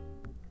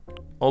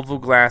 Oval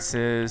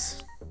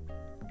glasses.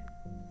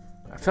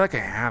 I feel like I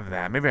have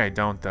that. Maybe I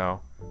don't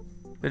though.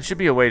 There should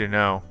be a way to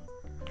know.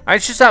 I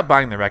should stop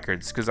buying the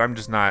records because I'm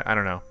just not. I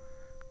don't know.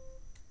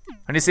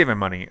 I need to save my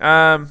money.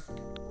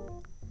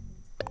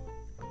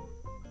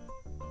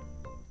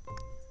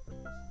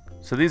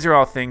 So these are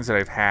all things that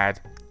I've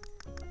had.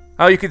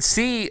 Oh, you can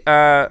see.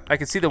 I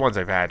can see the ones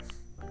I've had.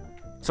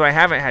 So I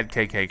haven't had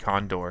KK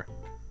Condor.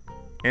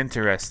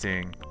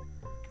 Interesting.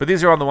 But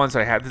these are all the ones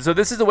I had. So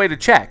this is the way to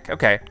check.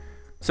 Okay.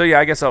 So yeah,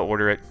 I guess I'll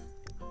order it.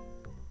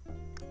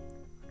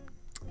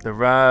 The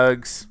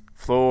rugs,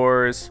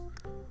 floors,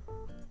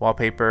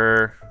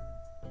 wallpaper.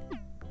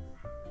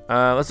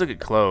 Let's look at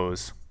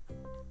clothes.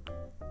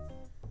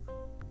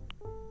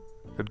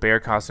 The bear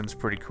costume's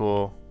pretty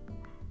cool.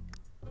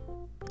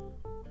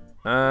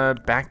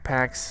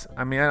 Backpacks.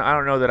 I mean, I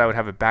don't know that I would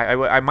have a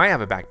I might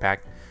have a backpack.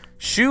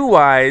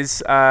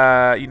 Shoe-wise,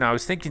 you know, I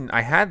was thinking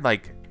I had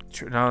like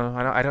No,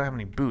 I don't have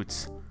any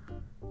boots.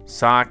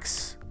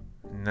 Socks.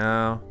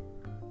 No.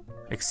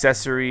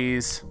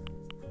 Accessories.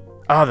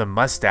 Oh, the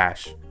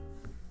mustache.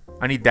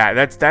 I need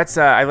that.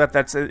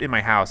 That's in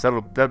my house.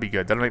 That'll be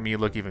good. That'll make me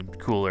look even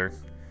cooler.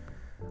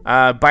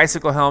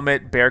 Bicycle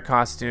helmet, bear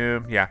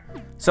costume. Yeah.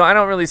 So I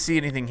don't really see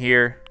anything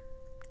here.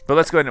 But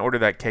let's go ahead and order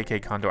that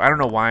KK condo. I don't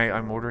know why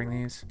I'm ordering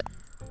these.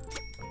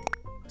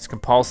 It's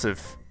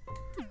compulsive.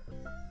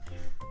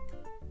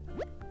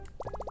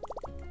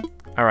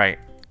 All right.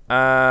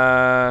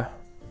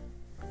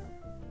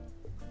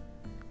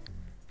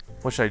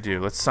 What should I do?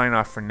 Let's sign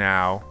off for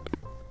now.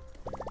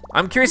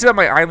 I'm curious about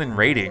my island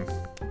rating.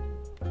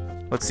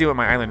 Let's see what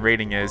my island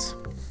rating is.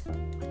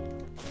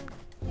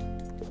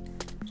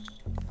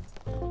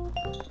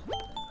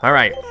 All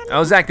right.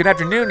 Oh, Zach, good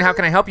afternoon. How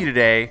can I help you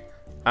today?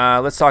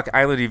 Let's talk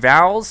island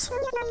evals.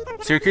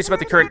 So you're curious about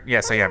the current...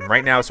 Yes, I am.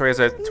 Right now, sorry, as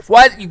a...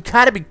 What? You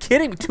gotta be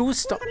kidding me. 2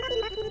 star...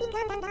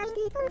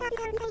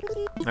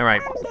 All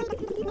right.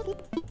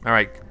 All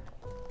right.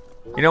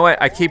 You know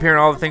what? I keep hearing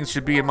all the things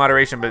should be in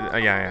moderation,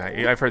 but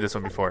yeah, I've heard this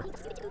one before.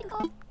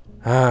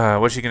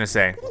 What's she gonna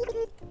say?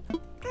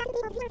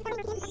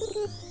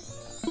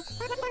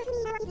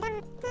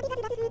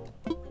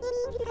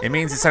 It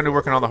means it's time to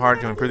work on all the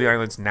hard to improve the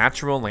island's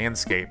natural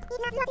landscape.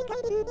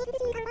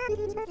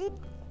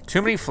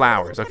 Too many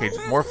flowers. Okay,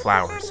 more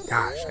flowers.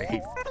 Gosh,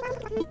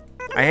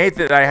 I hate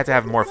that I have to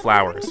have more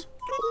flowers.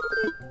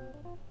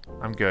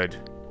 I'm good.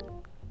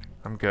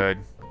 I'm good.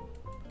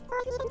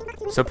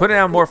 So put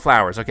down more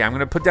flowers. Okay, I'm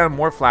gonna put down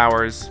more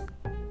flowers.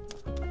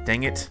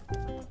 Dang it.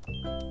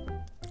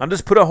 I'll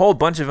just put a whole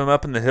bunch of them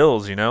up in the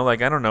hills, you know?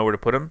 Like, I don't know where to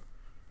put them.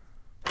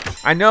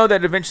 I know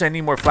that eventually I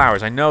need more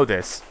flowers. I know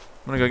this.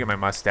 I'm gonna go get my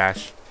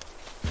mustache.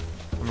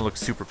 I'm gonna look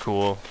super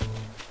cool.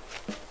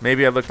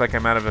 Maybe I look like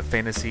I'm out of a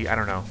fantasy. I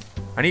don't know.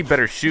 I need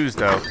better shoes,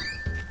 though.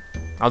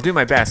 I'll do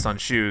my best on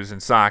shoes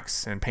and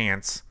socks and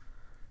pants.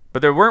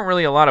 But there weren't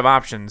really a lot of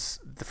options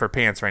for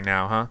pants right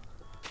now, huh?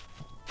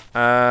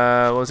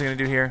 What was I gonna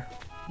do here?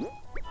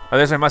 Oh,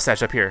 there's my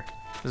mustache up here.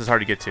 This is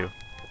hard to get to.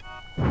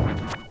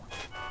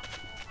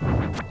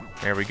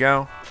 There we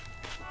go.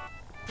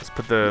 Let's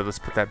put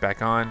that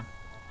back on.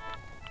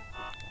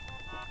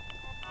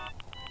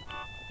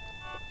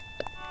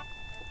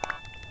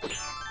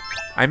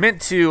 I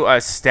meant to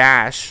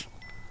stash.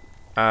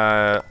 You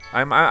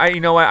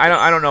know what?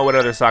 I don't know what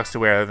other socks to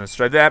wear other than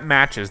striped. That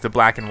matches the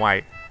black and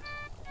white.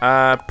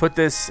 Put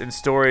this in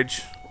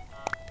storage.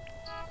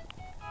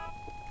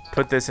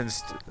 Put this in.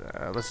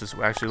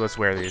 Let's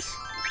wear these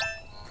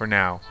for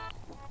now.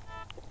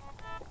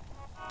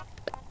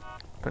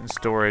 Put in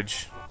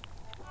storage.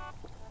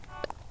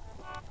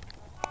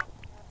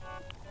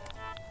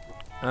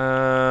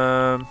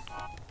 Can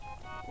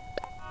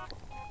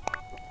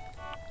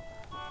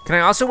I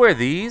also wear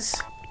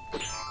these?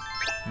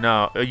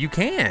 No, you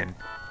can.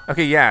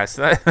 Okay, yeah.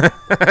 So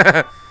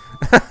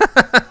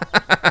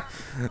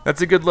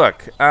that's a good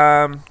look.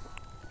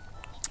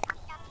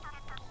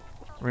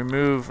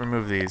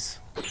 Remove these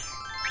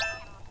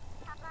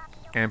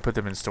and put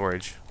them in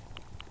storage.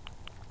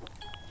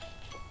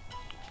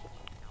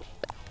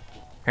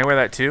 Can I wear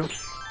that too?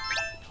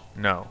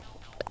 No.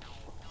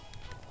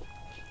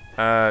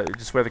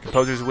 Just wear the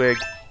composer's wig.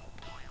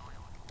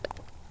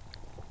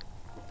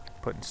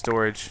 Put in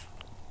storage.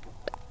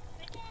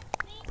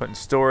 Put in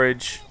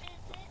storage.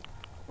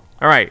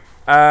 All right.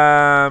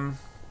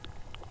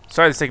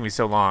 Sorry this is taking me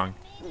so long,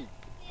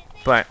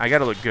 but I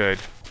gotta look good.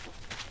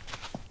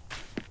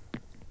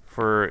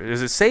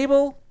 Is it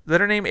Sable? Is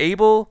that her name?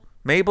 Abel?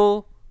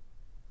 Mabel?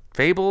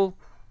 Fable?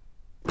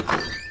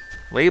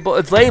 Label?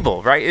 It's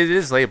Label, right? It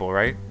is Label,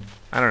 right?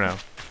 I don't know.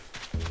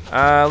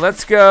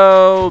 Let's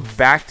go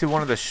back to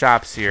one of the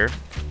shops here.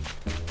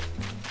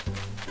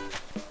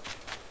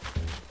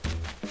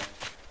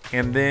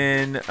 And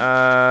then,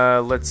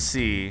 let's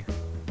see.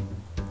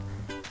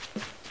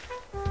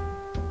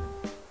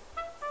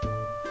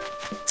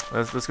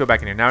 Let's go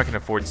back in here. Now I can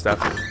afford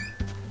stuff.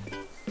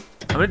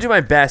 I'm gonna do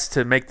my best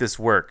to make this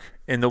work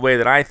in the way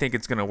that I think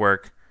it's gonna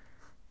work.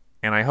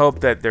 And I hope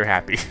that they're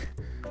happy.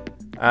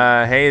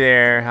 Hey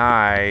there,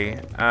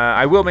 hi.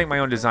 I will make my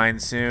own design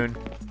soon.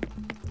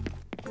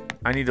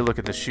 I need to look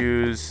at the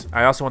shoes.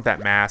 I also want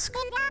that mask.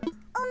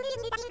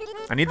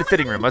 I need the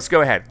fitting room. Let's go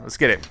ahead. Let's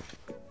get it.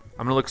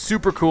 I'm gonna look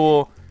super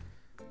cool.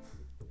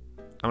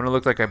 I'm gonna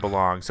look like I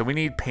belong. So we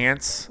need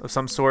pants of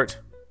some sort.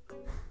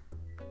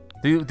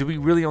 Do we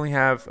really only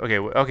have...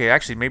 Okay,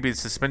 actually, maybe the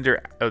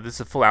suspender... Oh, this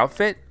is a full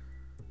outfit?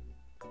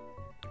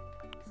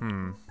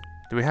 Do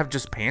we have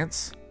just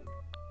pants?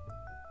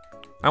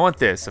 I want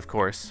this, of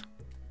course.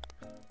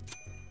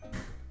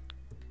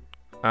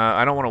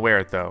 I don't want to wear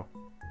it, though.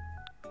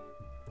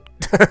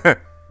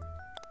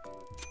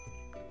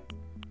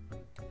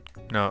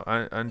 No,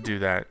 undo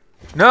that.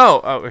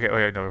 No! Oh,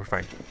 okay, no, we're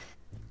fine.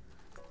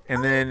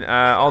 And then,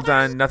 all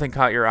done. Nothing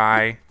caught your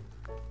eye.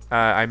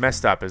 I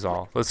messed up is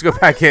all. Let's go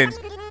back in.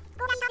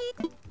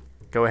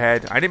 Go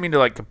ahead. I didn't mean to,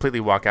 like, completely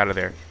walk out of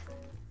there.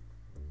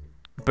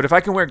 But if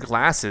I can wear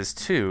glasses,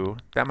 too,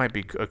 that might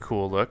be a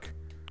cool look.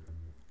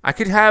 I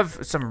could have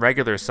some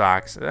regular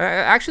socks.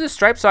 Actually, the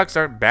striped socks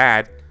aren't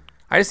bad.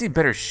 I just need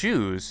better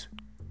shoes.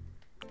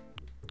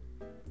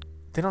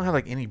 They don't have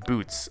like any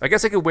boots. I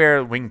guess I could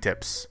wear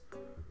wingtips.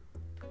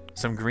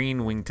 Some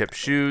green wingtip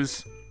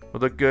shoes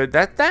would look good.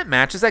 That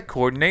matches, that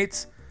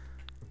coordinates.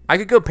 I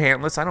could go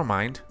pantless, I don't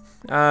mind.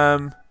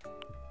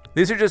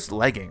 These are just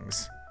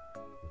leggings.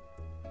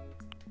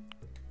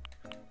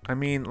 I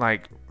mean,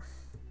 like...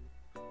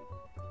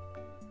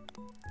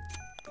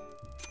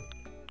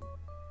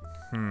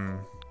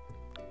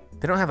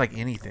 They don't have like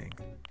anything.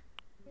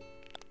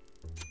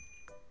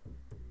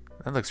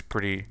 That looks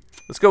pretty...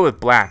 Let's go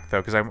with black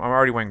though, because I'm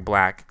already wearing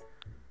black.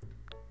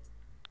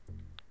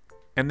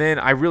 And then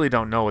I really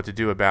don't know what to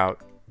do about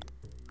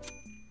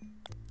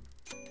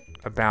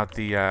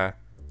the...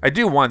 I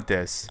do want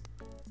this,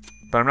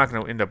 but I'm not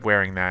going to end up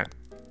wearing that.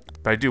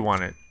 But I do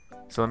want it,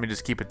 so let me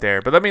just keep it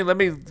there. But let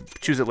me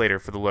choose it later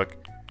for the look.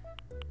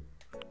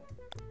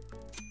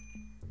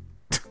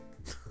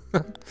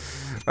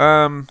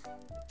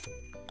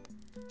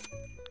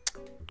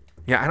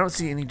 Yeah, I don't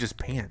see any just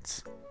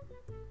pants.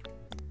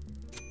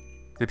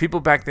 The people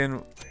back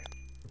then,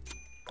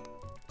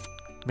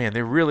 man,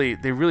 they really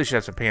should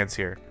have some pants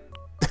here.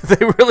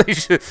 They really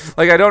should.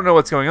 Like, I don't know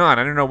what's going on.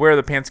 I don't know where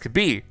the pants could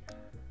be.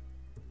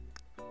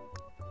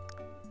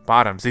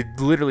 Bottoms. They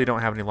literally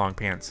don't have any long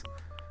pants.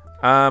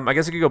 I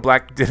guess I could go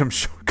black denim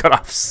short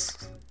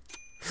cutoffs.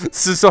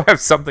 So I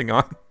have something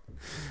on.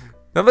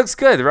 That looks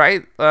good,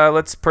 right?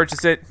 Let's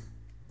purchase it.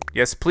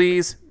 Yes,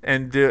 please.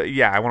 And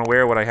yeah, I want to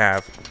wear what I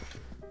have.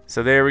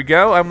 So there we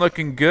go. I'm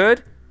looking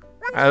good.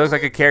 I look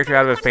like a character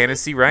out of a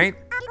fantasy, right?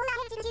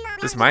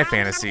 This is my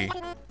fantasy.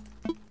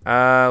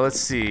 Let's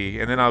see.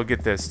 And then I'll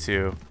get this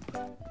too.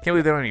 Can't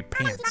believe they don't have any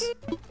pants.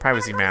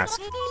 Privacy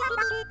mask.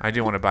 I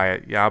do want to buy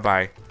it. Yeah, I'll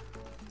buy.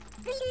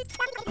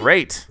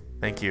 Great.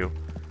 Thank you.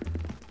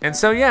 And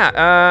so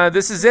yeah,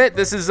 this is it.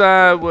 This is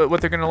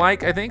what they're gonna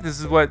like. I think this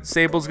is what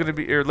Sable's gonna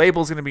be, or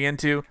Label's gonna be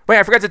into. Wait,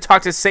 I forgot to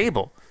talk to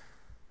Sable.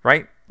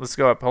 Right? Let's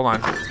go up. Hold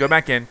on. Let's go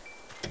back in.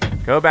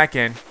 Go back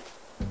in.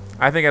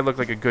 I think I look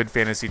like a good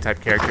fantasy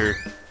type character.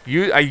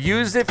 I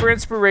used it for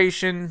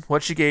inspiration.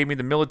 What she gave me,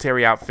 the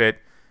military outfit.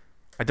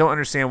 I don't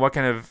understand what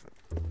kind of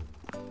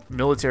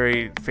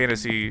military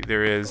fantasy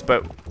there is,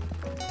 but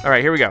all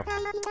right, here we go.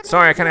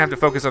 Sorry, I kind of have to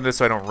focus on this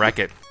so I don't wreck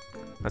it.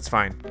 That's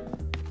fine.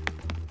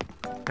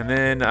 And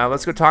then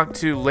let's go talk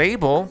to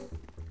Label,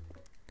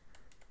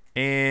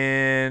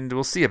 and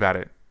we'll see about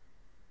it.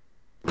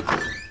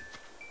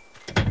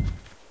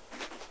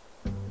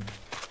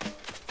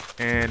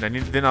 And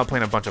then I'll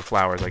plant a bunch of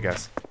flowers, I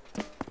guess.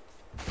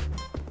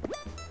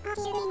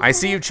 I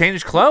see you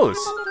changed clothes.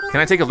 Can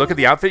I take a look at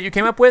the outfit you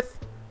came up with?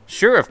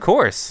 Sure, of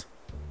course.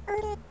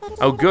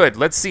 Oh, good.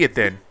 Let's see it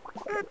then.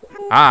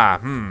 Ah,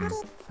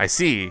 I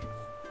see.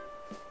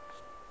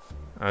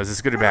 Is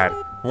this good or bad?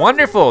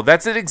 Wonderful.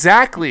 That's it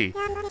exactly.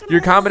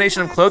 Your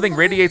combination of clothing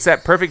radiates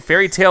that perfect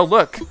fairy tale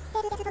look.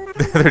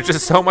 There's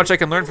just so much I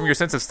can learn from your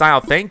sense of style.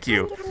 Thank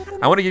you.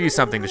 I want to give you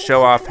something to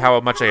show off how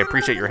much I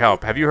appreciate your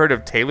help. Have you heard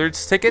of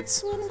tailor's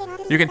tickets?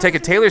 You can take a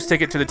tailor's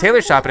ticket to the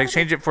tailor shop and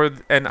exchange it for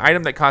an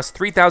item that costs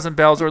 3,000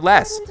 bells or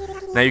less.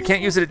 Now, you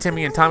can't use it at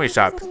Timmy and Tommy's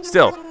shop.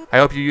 Still, I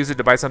hope you use it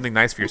to buy something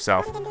nice for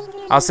yourself.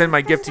 I'll send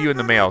my gift to you in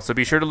the mail, so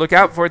be sure to look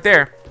out for it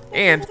there.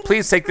 And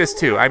please take this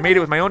too. I made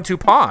it with my own 2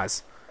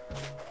 paws.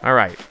 All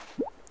right.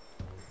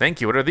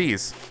 Thank you. What are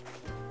these?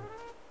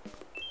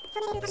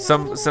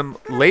 Some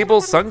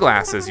Label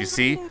sunglasses, you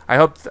see. I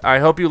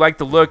hope you like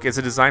the look. It's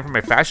a design for my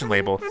fashion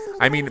label.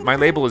 I mean, my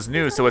label is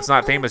new, so it's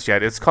not famous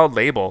yet. It's called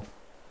Label.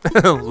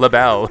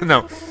 Labelle.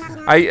 No.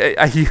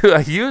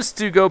 I used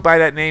to go by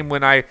that name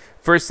when I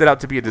first set out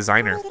to be a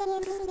designer.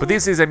 But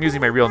these days I'm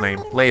using my real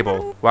name,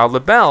 Label, while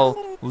Labelle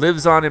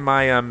lives on in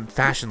my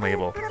fashion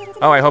label.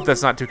 Oh, I hope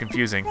that's not too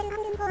confusing.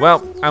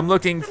 Well, I'm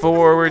looking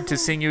forward to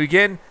seeing you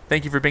again.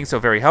 Thank you for being so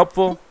very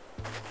helpful.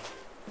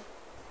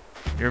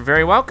 You're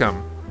very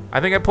welcome. I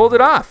think I pulled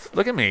it off.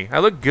 Look at me. I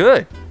look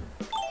good.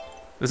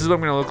 This is what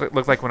I'm going to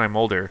look like when I'm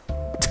older.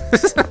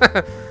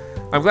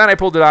 I'm glad I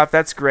pulled it off.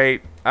 That's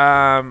great.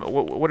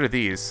 What are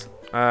these?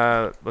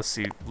 Let's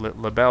see.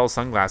 Labelle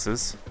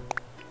sunglasses.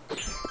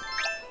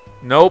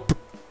 Nope.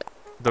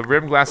 The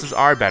rim glasses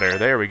are better.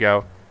 There we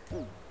go.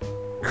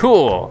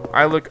 Cool.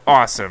 I look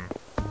awesome.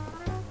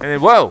 And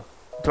then, whoa.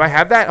 Do I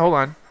have that? Hold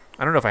on.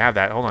 I don't know if I have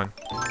that. Hold on.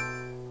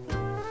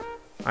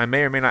 I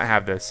may or may not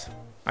have this.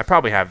 I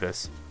probably have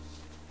this.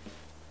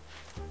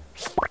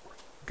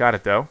 Got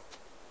it though.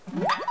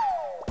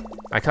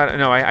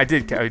 I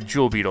did a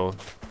jewel beetle.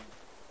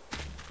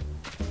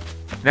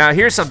 Now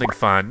here's something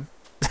fun.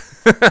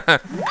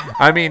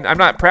 I mean, I'm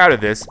not proud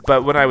of this,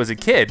 but when I was a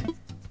kid,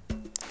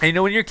 and you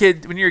know, when you're a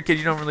kid,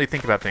 you don't really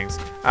think about things.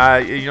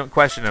 You don't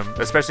question them,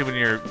 especially when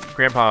your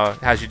grandpa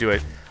has you do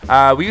it.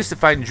 We used to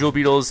find jewel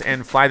beetles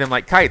and fly them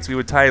like kites. We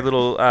would tie a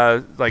little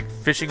like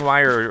fishing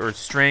wire or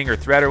string or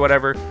thread or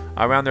whatever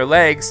around their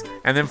legs,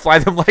 and then fly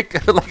them like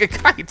a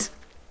kite.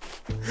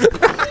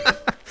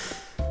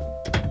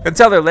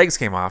 Until their legs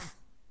came off.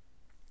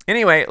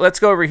 Anyway, let's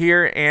go over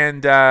here,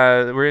 and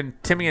we're in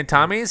Timmy and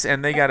Tommy's,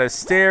 and they got a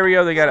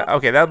stereo. They got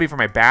okay, that'll be for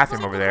my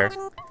bathroom over there.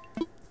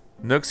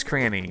 Nook's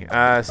Cranny.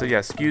 So yeah,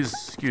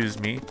 excuse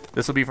me.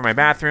 This will be for my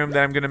bathroom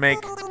that I'm gonna make.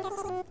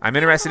 I'm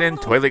interested in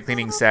toilet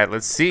cleaning set.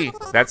 Let's see.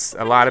 That's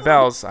a lot of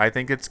bells. I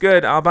think it's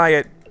good. I'll buy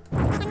it.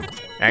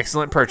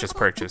 Excellent purchase.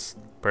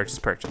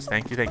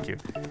 Thank you.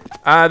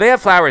 They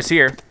have flowers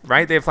here,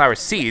 right? They have flower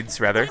seeds,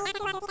 rather.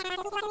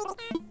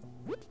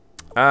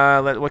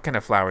 What kind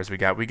of flowers we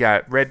got? We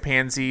got red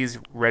pansies,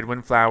 red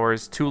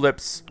windflowers,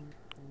 tulips.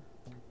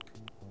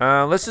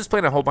 Let's just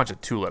plant a whole bunch of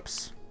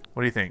tulips.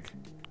 What do you think?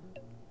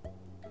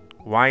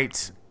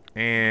 White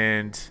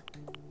and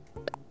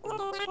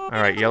all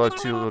right, yellow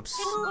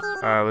tulips.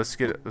 Let's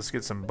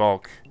get some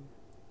bulk.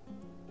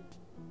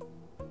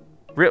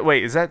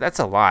 Wait, that's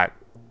a lot.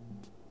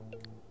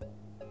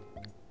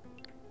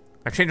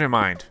 I've changed my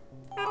mind.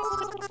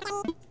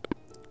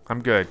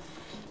 I'm good.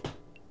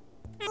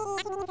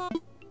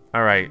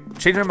 All right,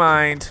 change my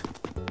mind.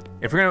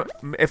 If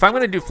I'm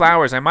gonna do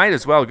flowers, I might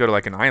as well go to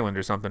like an island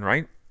or something,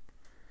 right?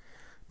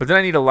 But then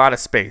I need a lot of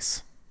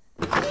space.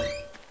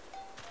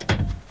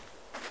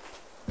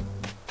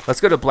 Let's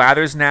go to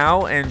Blathers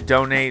now and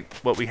donate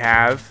what we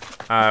have,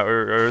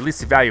 or at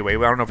least evaluate.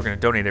 Well, I don't know if we're gonna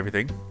donate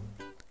everything,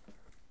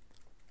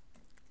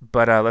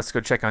 but let's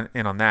go check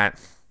in on that.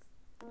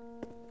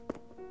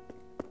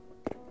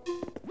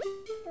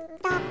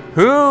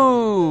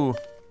 Who?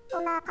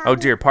 Oh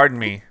dear, pardon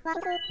me.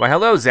 Why,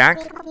 hello, Zack.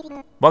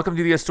 Welcome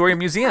to the Astoria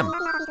Museum.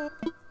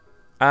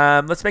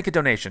 Let's make a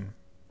donation.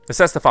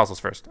 Assess the fossils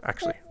first,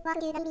 actually.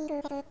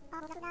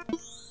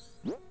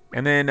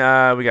 And then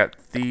we got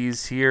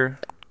these here.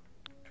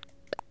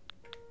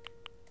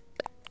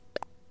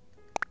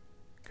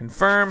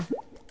 Confirm.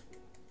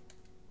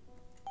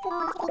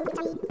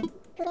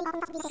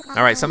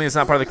 All right, something that's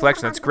not part of the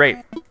collection. That's great.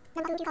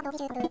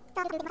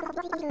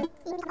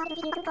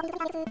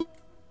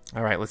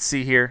 All right, let's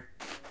see here.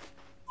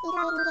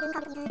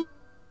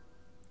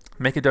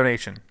 Make a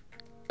donation.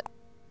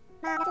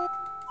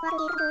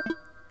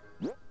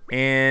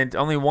 And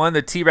only one,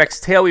 the T-Rex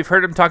tail. We've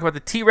heard him talk about the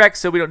T-Rex,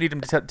 so we don't need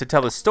him to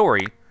tell the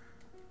story.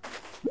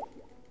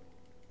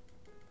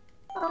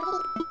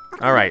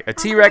 All right, a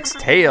T-Rex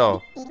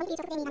tail.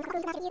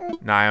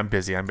 Nah, I'm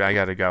busy. I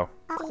gotta go.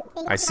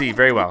 I see,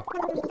 very well.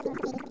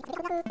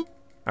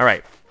 All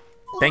right.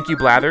 Thank you,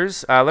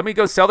 Blathers. Let me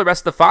go sell the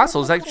rest of the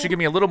fossils. That should give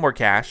me a little more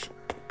cash.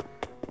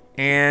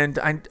 And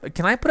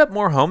can I put up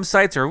more home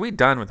sites, or are we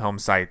done with home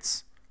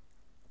sites?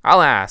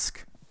 I'll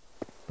ask.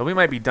 But we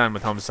might be done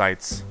with home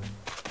sites.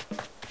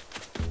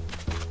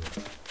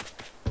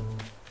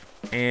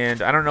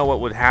 And I don't know what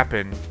would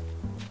happen.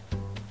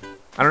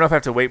 I don't know if I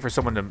have to wait for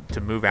someone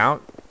to move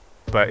out.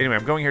 But anyway,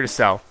 I'm going here to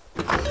sell.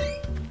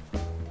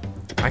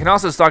 I can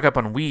also stock up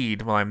on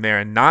weed while I'm there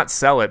and not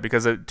sell it,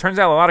 because it turns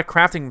out a lot of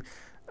crafting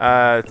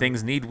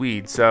things need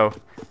weed. So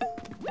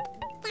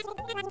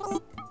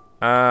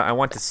I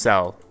want to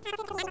sell.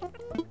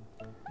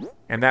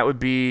 And that would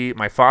be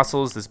my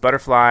fossils, this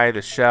butterfly,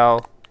 the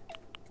shell.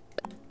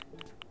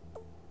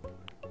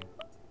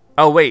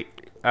 Oh wait,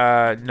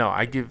 no,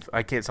 I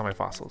can't sell my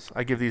fossils.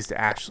 I give these to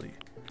Ashley.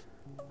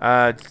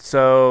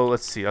 So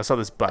let's see, I'll sell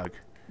this bug.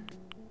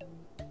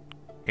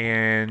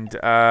 And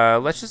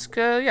let's just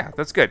yeah,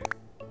 that's good.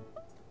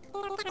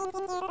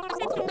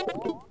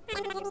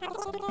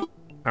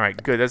 All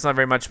right, good. That's not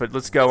very much, but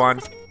let's go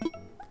on.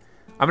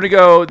 I'm gonna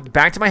go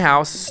back to my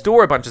house,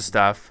 store a bunch of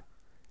stuff,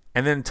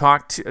 and then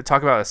talk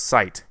about a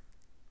site.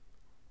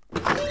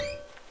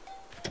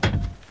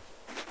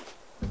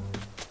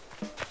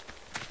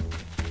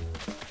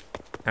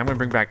 I'm gonna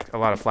bring back a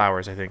lot of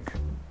flowers, I think,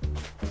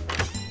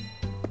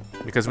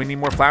 because we need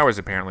more flowers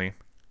apparently.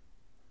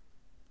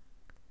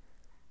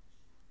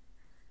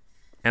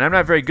 And I'm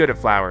not very good at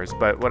flowers,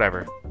 but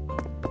whatever.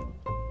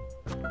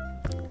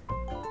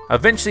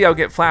 Eventually I'll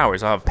get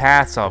flowers. I'll have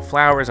paths, I'll have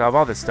flowers, I'll have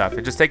all this stuff.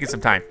 It's just taking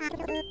some time.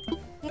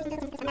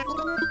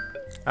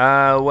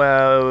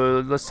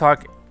 Well, let's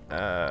talk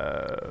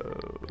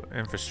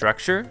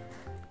infrastructure.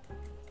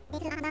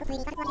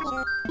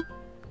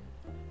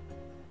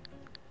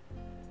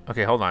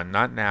 Okay, hold on,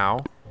 not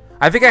now.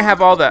 I think I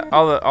have all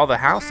the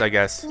house, I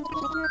guess.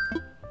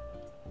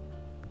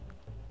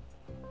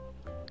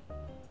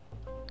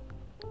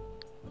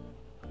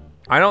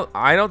 I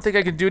don't think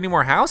I can do any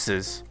more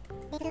houses.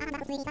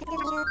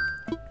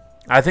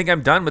 I think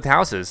I'm done with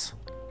houses.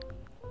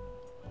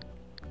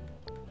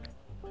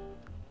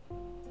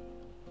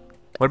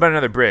 What about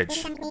another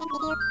bridge?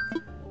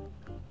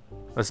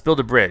 Let's build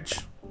a bridge.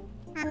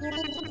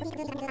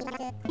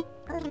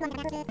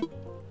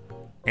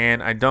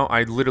 And I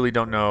literally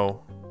don't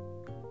know.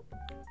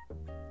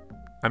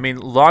 I mean,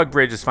 log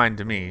bridge is fine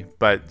to me,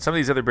 but some of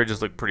these other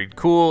bridges look pretty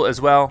cool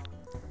as well.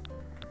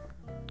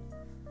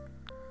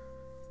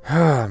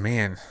 Oh,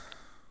 man.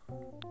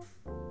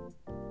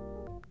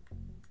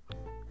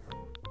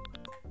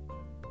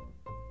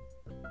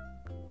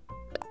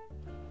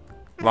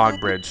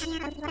 Log bridge.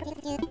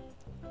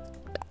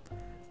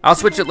 I'll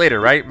switch it later,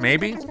 right?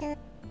 Maybe?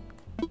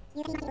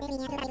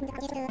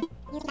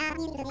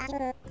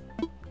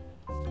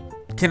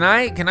 Can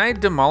I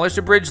demolish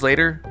a bridge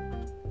later?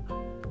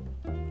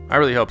 I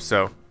really hope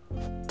so.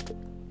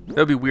 That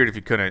would be weird if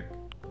you couldn't.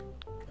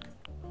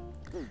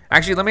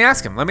 Actually, let me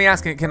ask him. Let me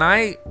ask him. Can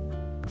I...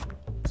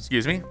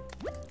 Excuse me?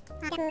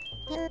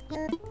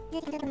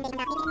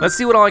 Let's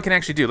see what all I can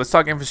actually do. Let's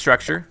talk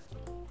infrastructure.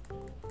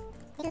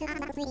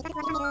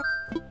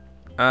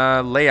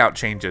 Layout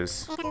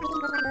changes.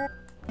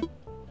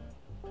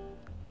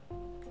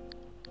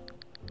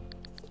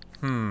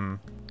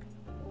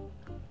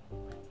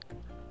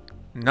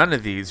 None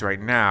of these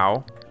right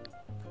now.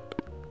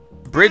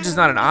 Bridge is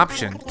not an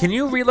option. Can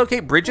you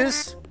relocate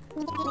bridges?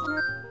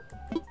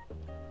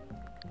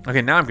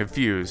 Okay, now I'm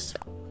confused.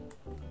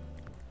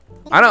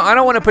 I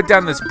don't want to put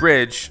down this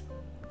bridge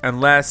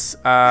unless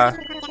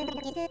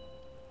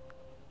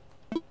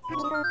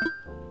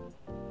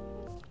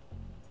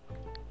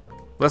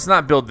let's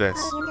not build this.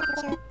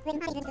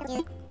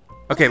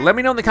 Okay, let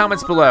me know in the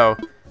comments below.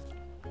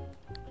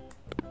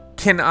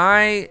 Can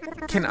I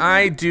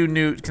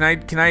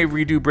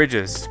redo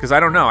bridges? Because I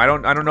don't know. I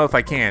don't know if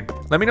I can.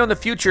 Let me know in the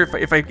future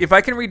if I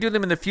can redo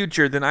them in the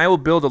future. Then I will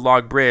build a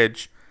log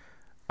bridge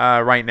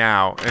right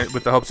now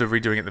with the hopes of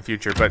redoing it in the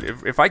future. But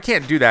if I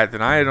can't do that,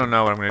 then I don't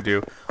know what I'm gonna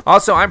do.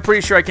 Also, I'm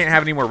pretty sure I can't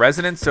have any more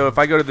residents. So if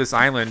I go to this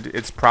island,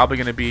 it's probably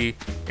gonna be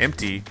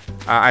empty.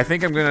 I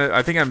think I'm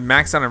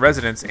maxed out on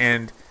residents,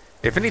 and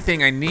if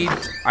anything,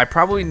 I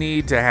probably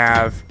need to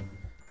have.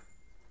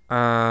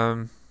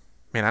 Man,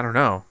 I don't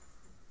know.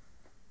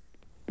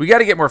 We got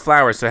to get more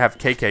flowers to have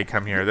KK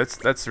come here.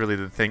 That's really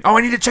the thing. Oh,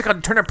 I need to check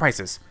on turnip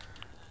prices.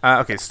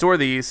 Okay, store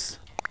these.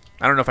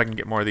 I don't know if I can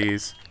get more of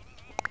these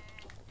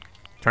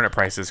turnip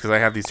prices because I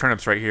have these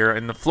turnips right here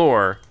in the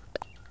floor.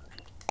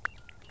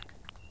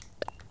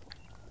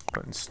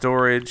 Put in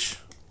storage.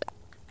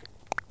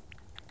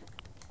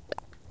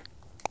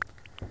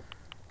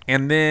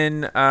 And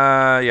then,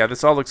 yeah,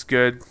 this all looks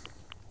good.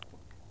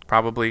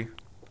 Probably.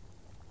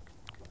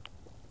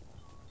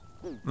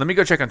 Let me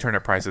go check on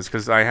turnip prices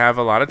because I have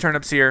a lot of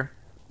turnips here.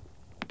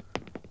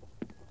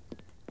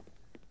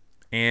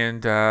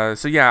 And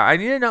so yeah, I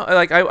need to know,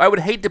 like, I would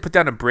hate to put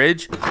down a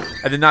bridge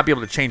and then not be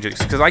able to change it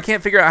because I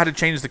can't figure out how to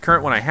change the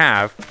current one I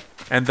have,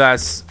 and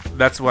thus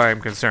that's why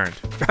I'm concerned.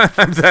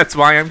 That's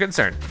why I'm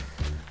concerned.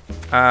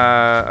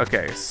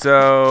 Okay,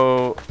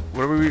 so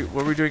what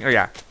are we doing? Oh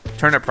yeah,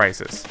 turnip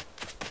prices.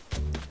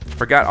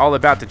 Forgot all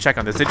about to check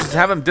on this. They just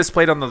have them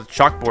displayed on the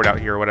chalkboard out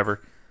here or whatever,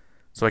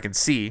 so I can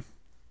see.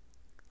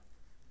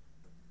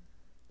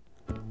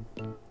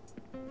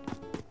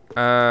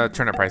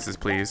 Turnip prices,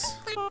 please.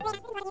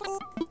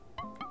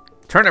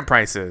 Turnip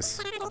prices.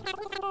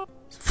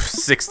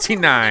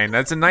 69.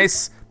 That's a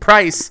nice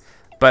price,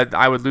 but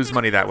I would lose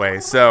money that way.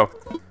 So,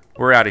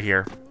 we're out of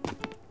here.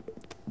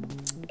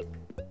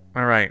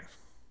 All right.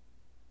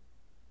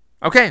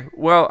 Okay,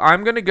 well,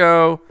 I'm going to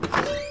go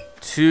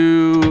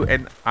to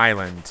an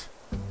island.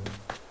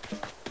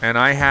 And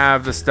I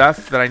have the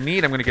stuff that I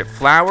need. I'm going to get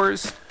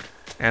flowers,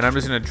 and I'm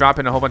just going to drop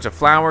in a whole bunch of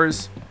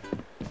flowers.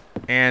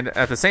 And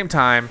at the same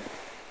time,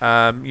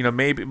 you know,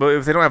 maybe, but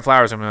if they don't have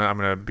flowers, I'm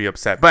gonna be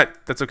upset.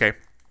 But that's okay.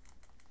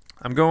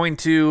 I'm going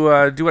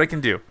to do what I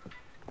can do.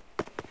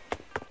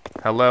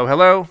 Hello,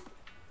 hello.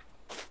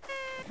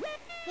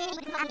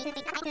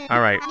 All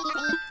right.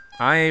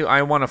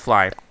 I want to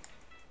fly.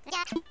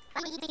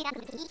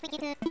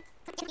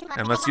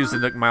 And let's use the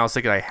Nook Miles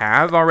ticket I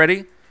have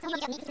already.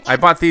 I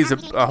bought these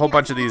a whole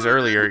bunch of these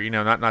earlier. You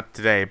know, not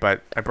today,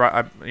 but I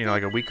brought you know,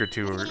 like a week or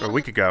two or a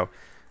week ago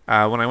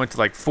when I went to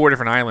like 4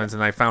 different islands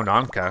and I found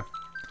Anka.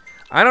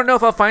 I don't know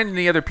if I'll find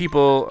any other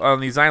people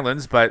on these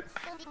islands, but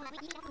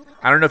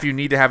I don't know if you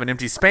need to have an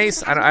empty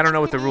space. I don't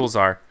know what the rules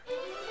are.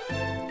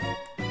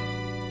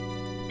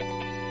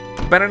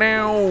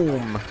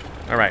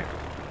 All right.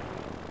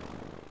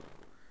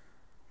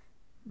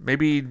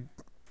 Maybe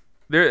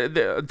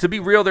to be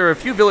real, there are a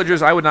few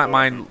villagers I would not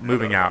mind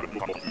moving out,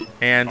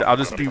 and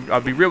I'll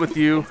be real with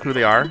you who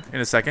they are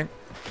in a second.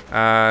 Can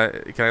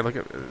I look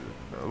at?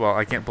 Well,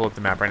 I can't pull up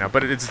the map right now,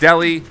 but it's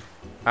Delhi.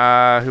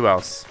 Who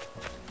else?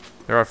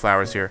 There are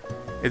flowers here.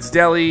 It's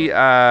Deli,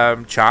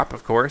 Chop,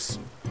 of course,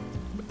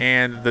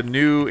 and the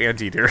new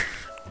anteater.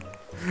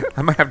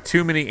 I might have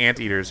too many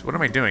anteaters. What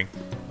am I doing?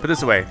 Put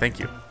this away. Thank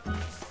you.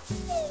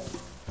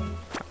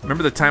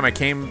 Remember the time I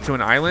came to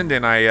an island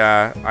and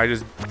I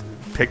just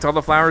picked all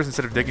the flowers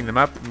instead of digging them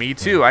up? Me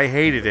too. I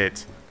hated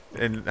it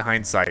in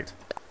hindsight.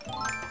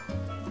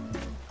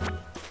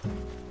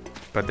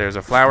 But there's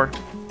a flower.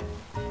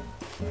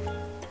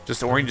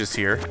 Just oranges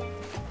here.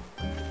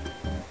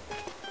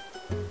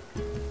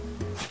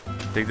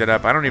 Dig that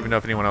up. I don't even know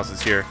if anyone else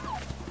is here.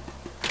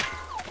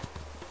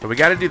 But we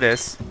gotta do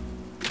this.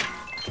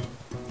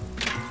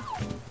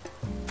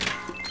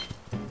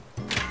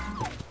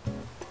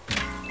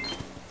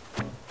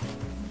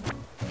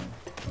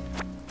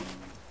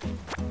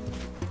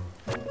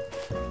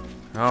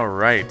 All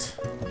right.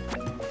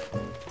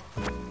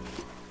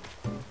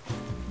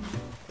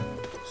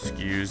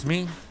 Excuse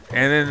me.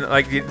 And then,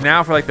 like,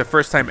 now for like the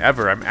first time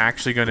ever, I'm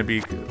actually going to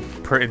be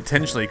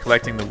intentionally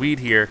collecting the weed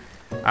here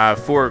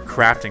for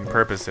crafting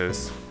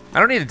purposes. I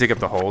don't need to dig up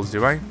the holes,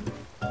 do I?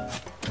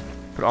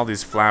 put all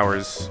these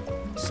flowers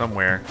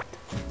somewhere.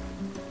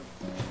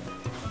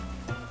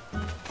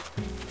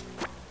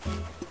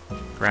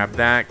 Grab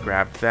that,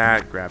 grab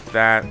that, grab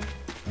that.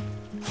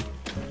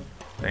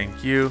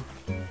 Thank you.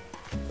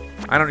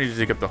 I don't need to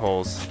dig up the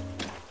holes.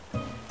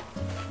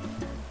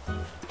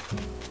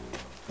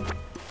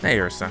 Hey,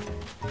 Ursa.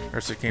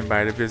 Ursa came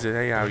by to visit.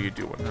 Hey, how you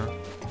doing, huh?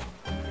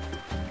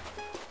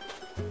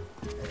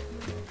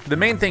 The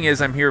main thing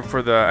is I'm here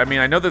for the... I mean,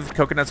 I know that the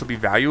coconuts will be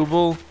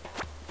valuable,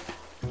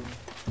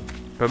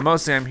 but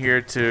mostly I'm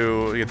here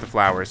to get the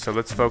flowers, so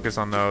let's focus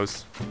on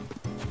those.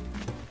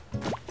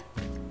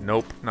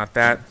 Nope, not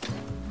that.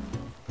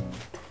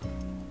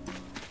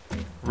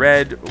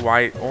 Red,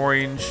 white,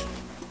 orange,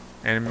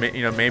 and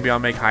you know, maybe I'll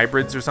make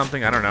hybrids or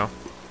something. I don't know.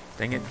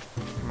 Dang it.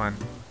 Come on.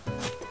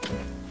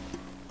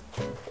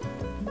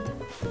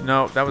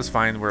 No, that was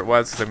fine where it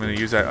was, because I'm going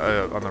to use that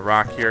on the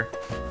rock here.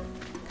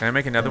 Can I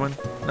make another one?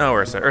 No,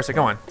 Ursa. Ursa,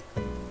 come on.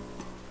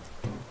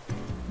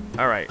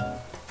 Alright.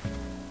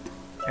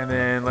 And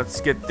then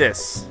let's get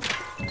this.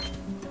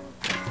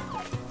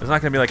 There's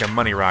not going to be like a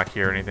money rock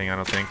here or anything, I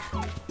don't think.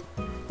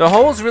 The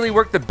holes really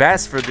work the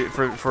best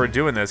for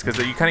doing this,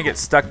 because you kind of get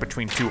stuck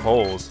between two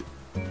holes.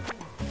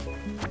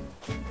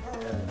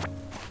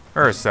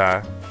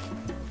 Ursa.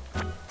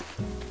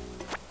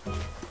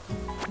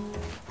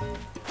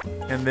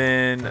 And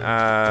then,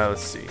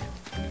 let's see.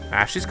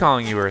 Ashley's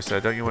calling you,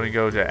 Ursa. Don't you want to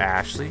go to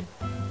Ashley?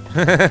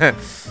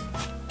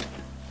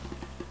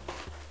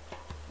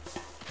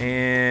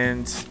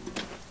 And,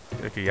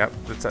 okay, yep.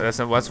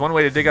 That's one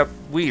way to dig up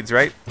weeds,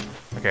 right?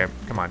 Okay,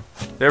 come on.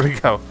 There we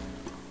go.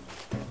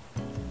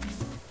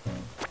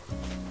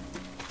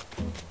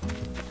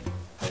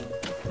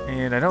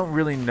 And I don't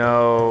really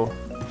know.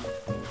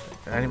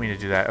 I didn't mean to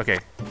do that. Okay.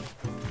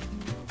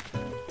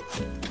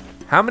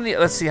 How many?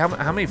 Let's see.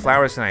 How many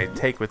flowers can I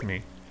take with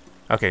me?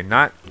 Okay,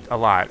 not a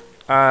lot.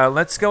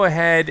 Let's go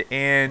ahead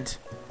and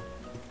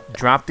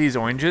drop these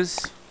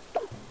oranges.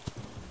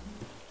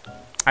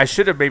 I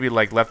should have maybe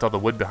like left all the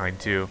wood behind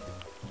too,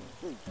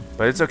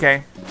 but it's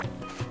okay.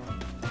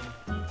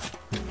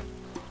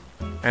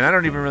 And I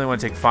don't even really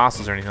want to take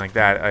fossils or anything like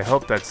that. I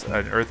hope that's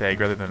an earth egg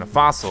rather than a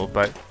fossil,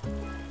 but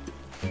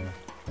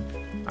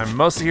I'm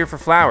mostly here for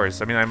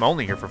flowers. I mean, I'm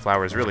only here for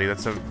flowers, really.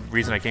 That's the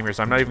reason I came here.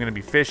 So I'm not even going to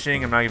be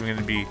fishing. I'm not even going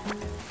to be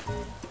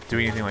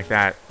doing anything like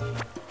that.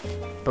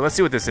 But let's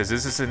see what this is.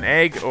 Is this an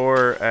egg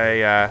or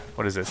a,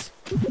 what is this?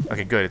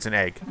 Okay, good. It's an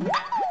egg.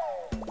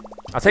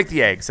 I'll take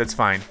the eggs. That's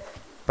fine.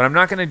 But I'm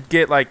not going to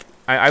get, like,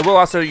 I will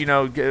also, you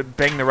know,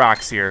 bang the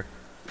rocks here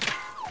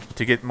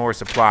to get more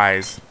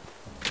supplies.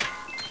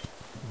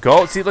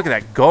 Gold? See, look at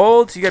that.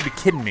 Gold? You got to be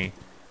kidding me.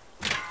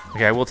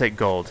 Okay, I will take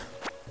gold.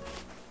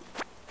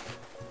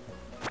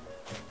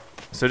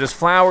 So just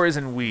flowers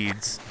and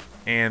weeds,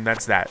 and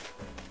that's that.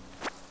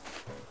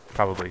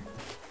 Probably.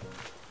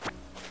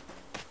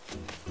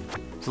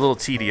 It's a little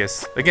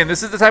tedious. Again,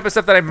 this is the type of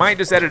stuff that I might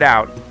just edit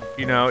out,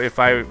 you know, if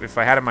I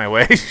had it my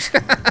way.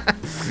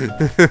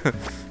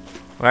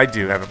 Well, I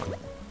do have it.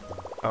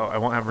 Oh, I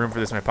won't have room for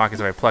this in my pockets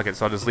if I pluck it,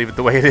 so I'll just leave it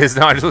the way it is.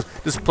 No, I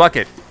just pluck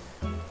it.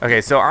 Okay,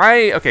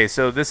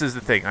 so this is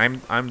the thing.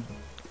 I'm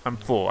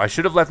full. I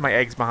should have left my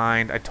eggs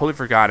behind. I totally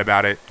forgot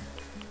about it.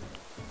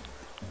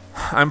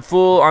 I'm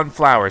full on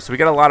flowers, so we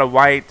got a lot of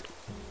white.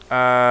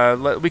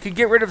 We could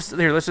get rid of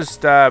here. Let's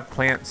just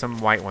plant some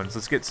white ones.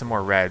 Let's get some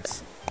more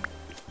reds,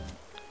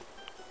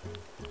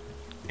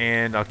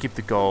 and I'll keep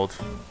the gold.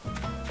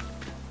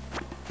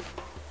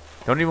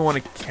 Don't even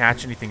want to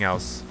catch anything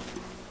else.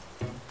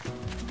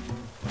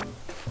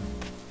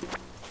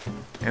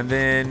 And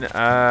then,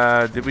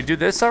 did we do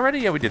this already?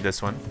 Yeah, we did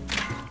this one.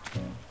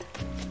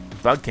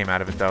 Bug came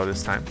out of it though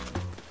this time.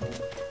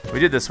 We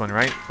did this one,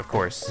 right? Of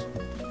course.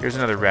 Here's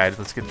another red.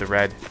 Let's get the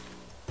red.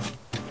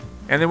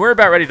 And then we're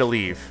about ready to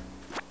leave,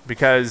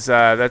 because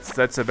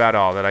that's about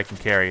all that I can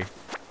carry,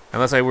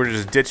 unless I were to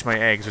just ditch my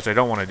eggs, which I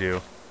don't want to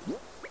do.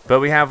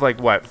 But we have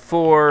like what,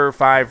 4 or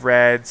 5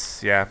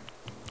 reds? Yeah.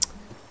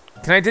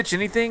 Can I ditch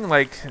anything?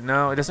 Like,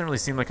 no, it doesn't really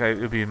seem like it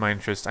would be in my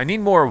interest. I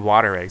need more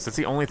water eggs. That's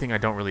the only thing I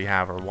don't really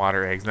have, are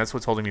water eggs, and that's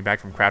what's holding me back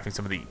from crafting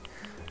some of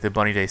the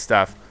bunny day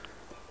stuff.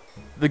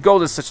 The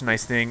gold is such a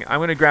nice thing. I'm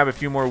gonna grab a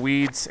few more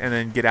weeds and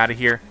then get out of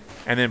here.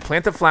 And then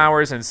plant the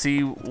flowers and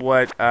see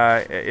what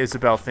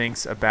Isabelle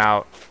thinks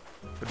about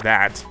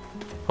that.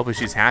 Hopefully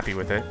she's happy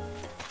with it.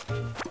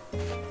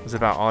 That's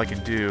about all I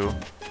can do.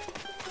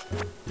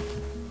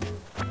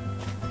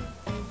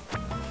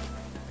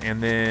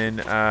 And then,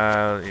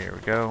 here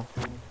we go.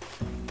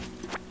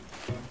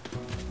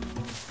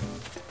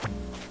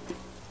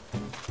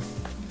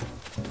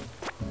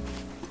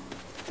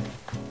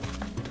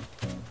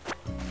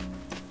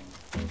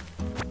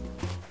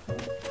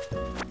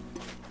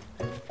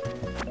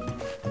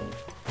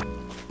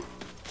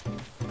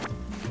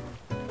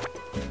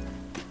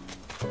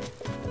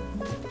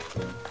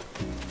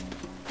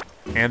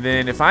 And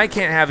then if I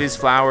can't have these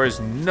flowers,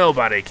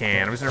 nobody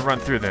can. I'm just gonna run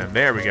through them.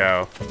 There we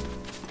go.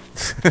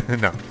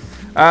 No.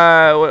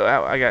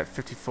 I got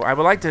 54. I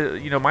would like to,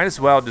 you know, might as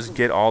well just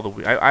get all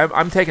the.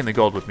 I'm taking the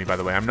gold with me, by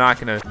the way. I'm not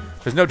gonna.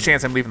 There's no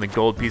chance I'm leaving the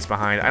gold piece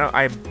behind.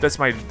 That's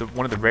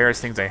one of the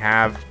rarest things I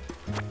have.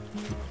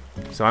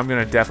 So I'm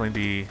gonna definitely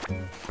be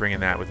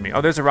bringing that with me.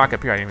 Oh, there's a rock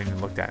up here I didn't even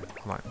look at.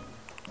 Hold on.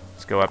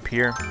 Let's go up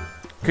here.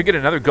 Could get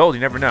another gold.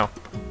 You never know.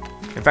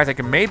 In fact, I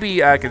can maybe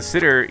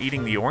consider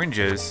eating the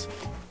oranges,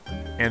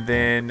 and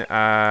then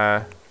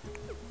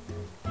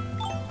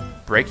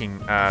breaking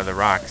the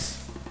rocks.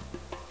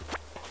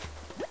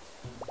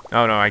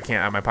 Oh no, I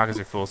can't. My pockets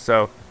are full.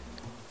 So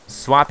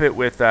swap it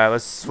with.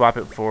 Let's swap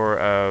it for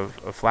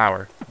a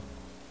flower.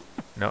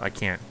 No, I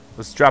can't.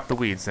 Let's drop the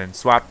weeds then.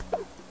 Swap.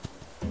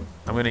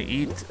 I'm gonna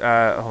eat. Hold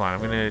on.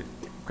 I'm gonna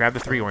grab the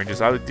 3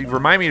 oranges.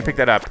 Remind me to pick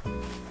that up.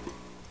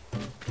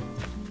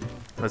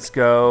 Let's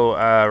go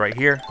right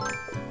here.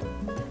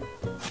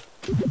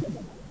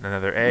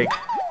 Another egg.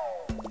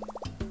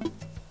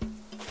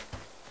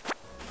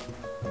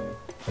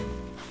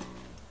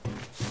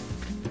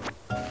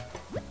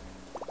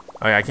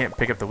 Oh yeah, I can't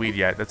pick up the weed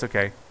yet. That's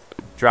okay.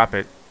 Drop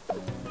it.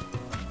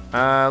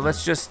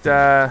 Let's just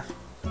hit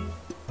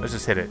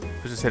it.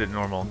 Let's just hit it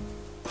normal.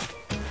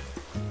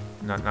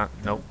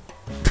 Nope.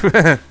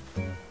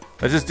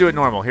 Let's just do it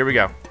normal. Here we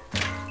go.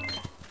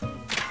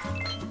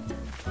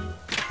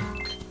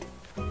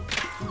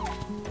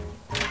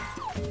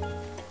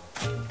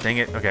 Dang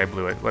it. Okay, I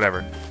blew it.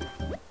 Whatever.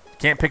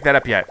 Can't pick that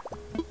up yet.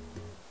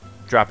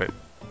 Drop it.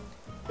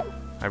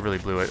 I really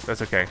blew it.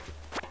 That's okay.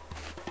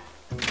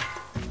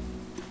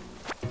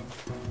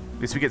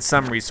 At least we get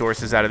some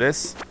resources out of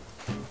this.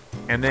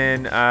 And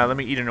then let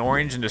me eat an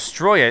orange and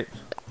destroy it.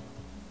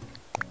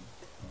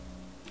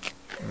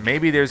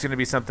 Maybe there's going to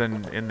be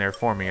something in there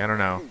for me. I don't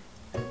know.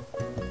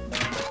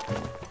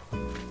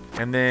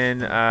 And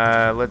then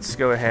let's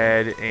go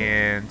ahead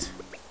and...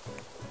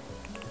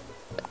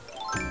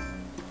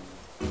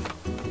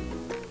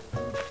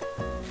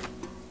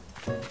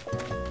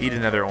 eat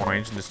another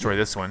orange and destroy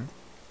this one.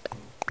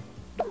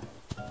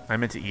 I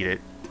meant to eat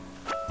it.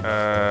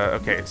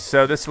 Okay,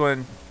 so this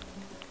one...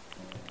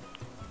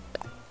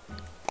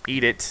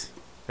 eat it.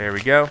 There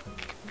we go.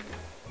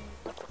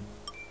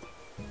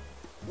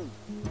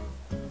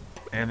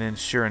 And then,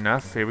 sure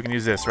enough, here we can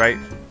use this, right?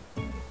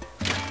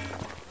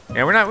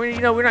 Yeah, we're not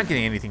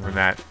getting anything from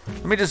that.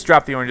 Let me just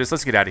drop the oranges.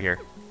 Let's get out of here.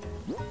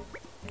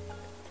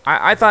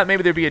 I thought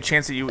maybe there'd be a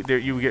chance that you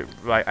would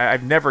get. Like,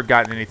 I've never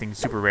gotten anything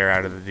super rare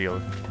out of the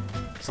deal.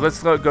 So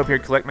let's go up here,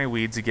 collect my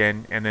weeds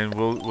again, and then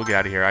we'll get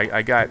out of here.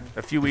 I got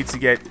a few weeds to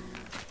get.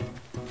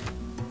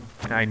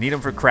 And I need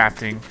them for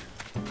crafting,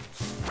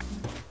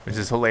 which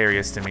is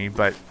hilarious to me,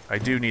 but I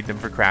do need them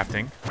for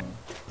crafting.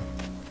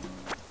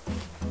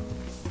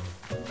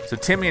 So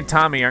Timmy and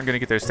Tommy aren't going to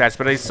get their stats,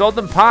 but I sold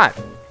them pot.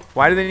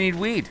 Why do they need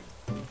weed?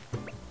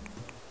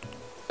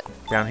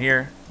 Down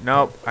here.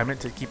 Nope, I meant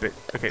to keep it.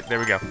 Okay, there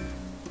we go.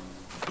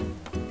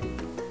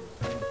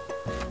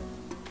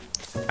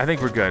 I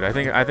think we're good. I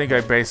think I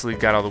basically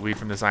got all the weed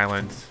from this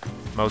island.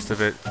 Most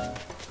of it.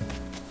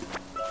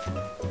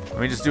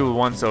 Let me just do a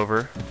once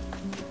over.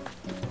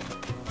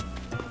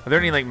 Are there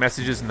any like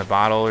messages in the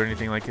bottle or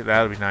anything like that?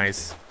 That would be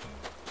nice.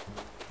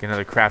 Get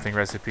another crafting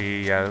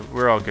recipe. Yeah,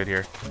 we're all good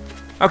here.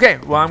 Okay,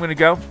 well I'm gonna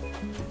go.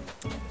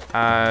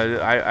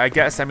 I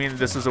guess, I mean,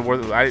 this is a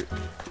worth. I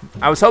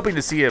was hoping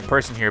to see a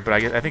person here, but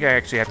I think I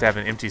actually have to have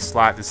an empty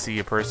slot to see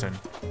a person.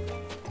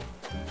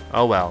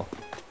 Oh well.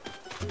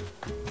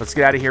 Let's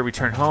get out of here,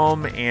 return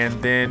home,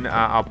 and then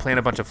I'll plant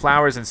a bunch of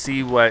flowers and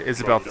see what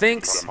Isabelle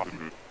thinks.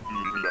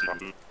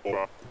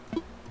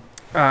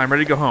 I'm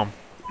ready to go home.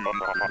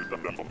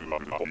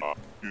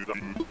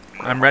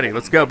 I'm ready.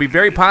 Let's go. Be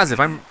very positive.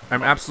 I'm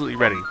absolutely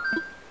ready.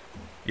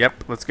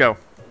 Yep, let's go.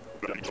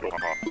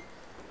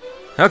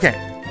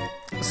 Okay.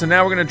 So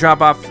now we're going to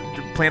drop off,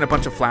 plant a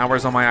bunch of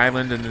flowers on my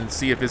island, and then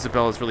see if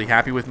Isabelle is really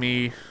happy with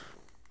me.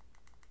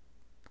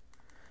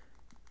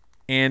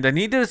 And I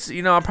need to,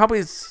 you know, I'll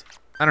probably,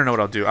 I don't know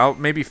what I'll do. I'll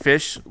maybe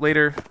fish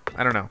later.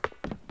 I don't know.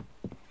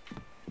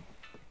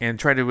 And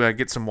try to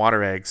get some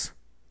water eggs.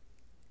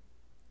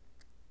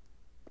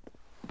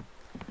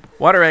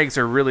 Water eggs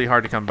are really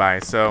hard to come by,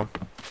 so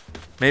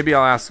maybe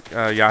I'll ask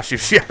Yashi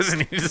if she has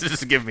any just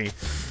to give me.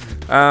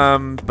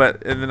 And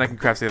then I can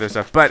craft the other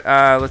stuff. But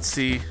let's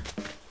see.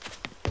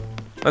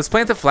 Let's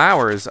plant the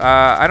flowers.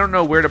 I don't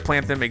know where to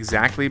plant them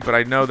exactly, but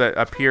I know that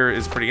up here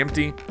is pretty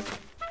empty.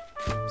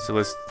 So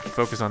let's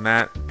focus on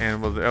that.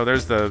 And we'll, oh,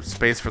 there's the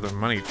space for the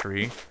money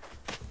tree.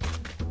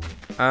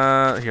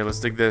 Here, let's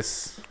dig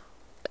this.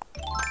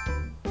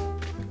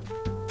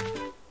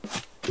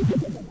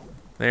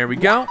 There we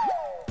go.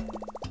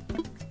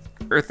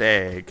 Earth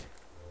egg.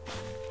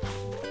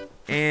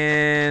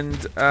 And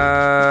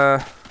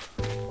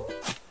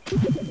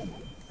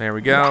there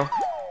we go.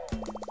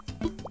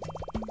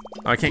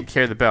 Oh, I can't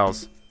carry the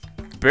bells.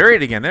 Bury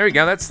it again. There we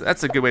go.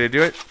 That's a good way to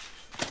do it.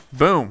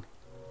 Boom.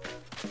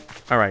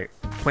 All right.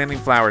 Planting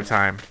flower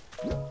time.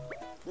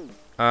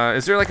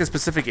 Is there like a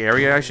specific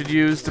area I should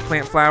use to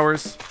plant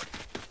flowers?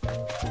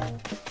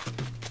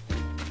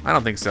 I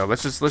don't think so.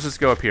 Let's just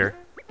go up here.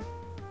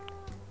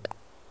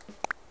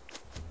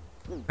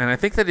 And I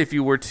think that if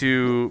you were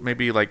to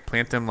maybe like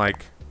plant them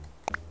like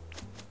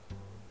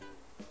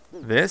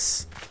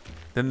this,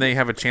 then they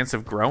have a chance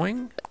of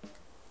growing.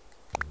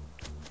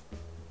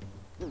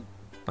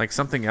 Like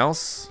something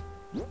else.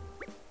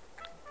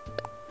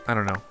 I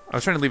don't know. I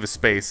was trying to leave a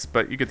space,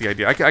 but you get the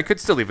idea. I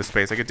could still leave a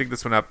space. I could dig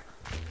this one up.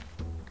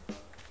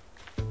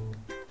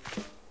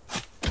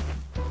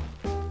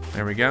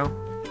 There we go.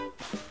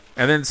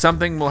 And then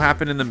something will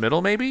happen in the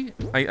middle, maybe?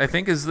 I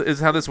think is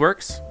how this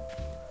works.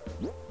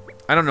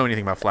 I don't know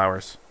anything about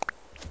flowers.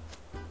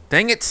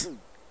 Dang it!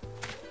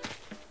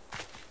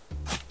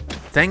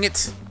 Dang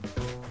it!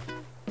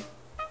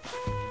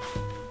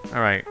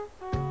 Alright.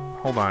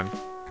 Hold on.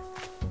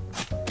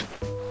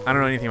 I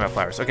don't know anything about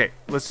flowers. Okay,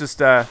 let's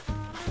just I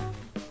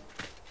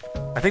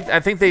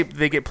think they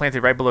get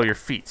planted right below your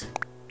feet.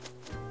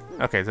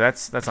 Okay, so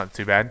that's not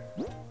too bad.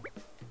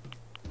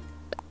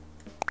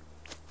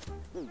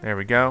 There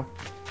we go.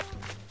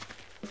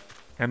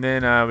 And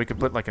then we could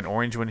put like an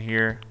orange one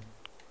here.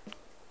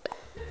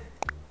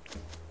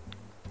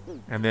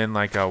 And then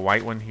like a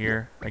white one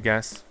here, I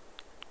guess.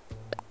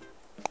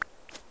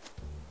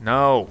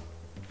 No.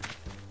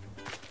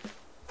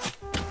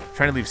 I'm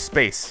trying to leave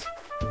space.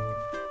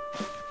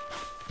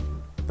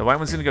 The white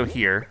one's gonna go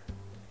here.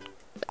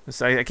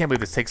 I can't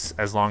believe this takes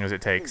as long as it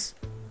takes.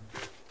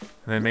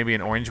 And then maybe an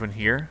orange one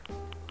here.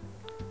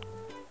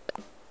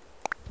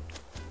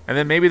 And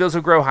then maybe those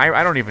will grow higher.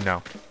 I don't even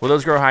know. Will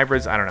those grow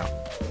hybrids? I don't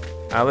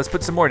know. Let's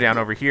put some more down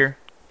over here.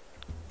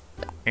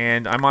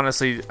 And I'm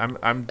honestly,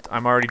 I'm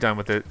already done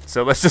with it.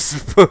 So let's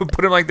just put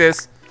them like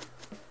this.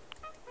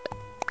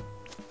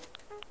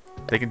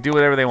 They can do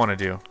whatever they want to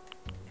do.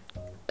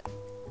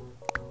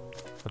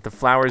 Let the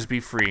flowers be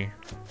free.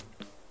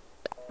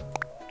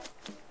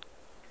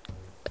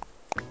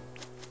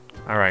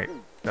 All right,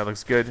 that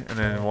looks good. And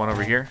then one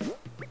over here.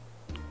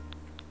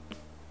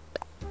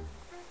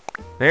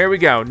 There we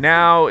go.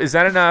 Now, is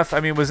that enough?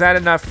 I mean, was that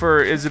enough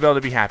for Isabelle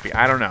to be happy?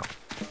 I don't know.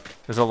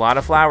 There's a lot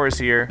of flowers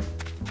here.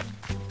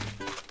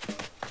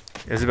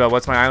 Isabelle,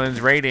 what's my island's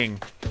rating?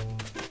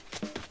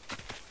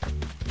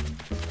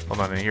 Hold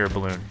on, I hear a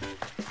balloon.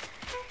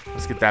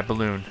 Let's get that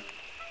balloon.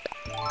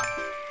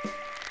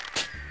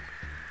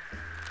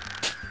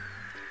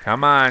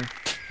 Come on.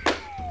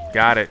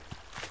 Got it.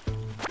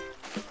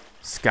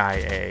 Sky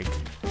egg.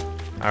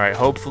 All right,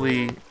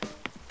 hopefully,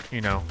 you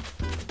know,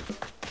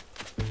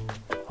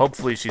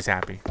 hopefully she's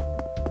happy.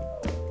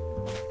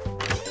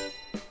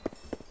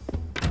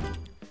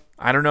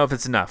 I don't know if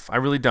it's enough. I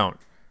really don't.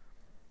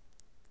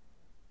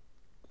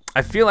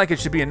 I feel like it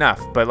should be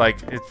enough, but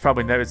like it's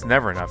probably it's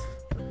never enough.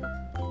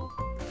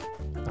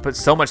 I put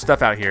so much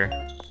stuff out here.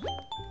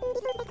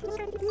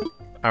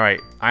 All right,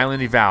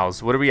 island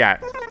evals. What are we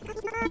at?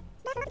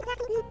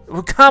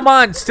 Well, come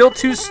on, still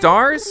 2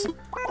 stars?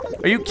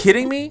 Are you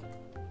kidding me?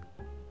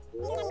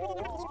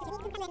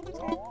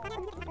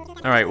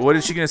 All right, what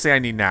is she gonna say I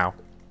need now?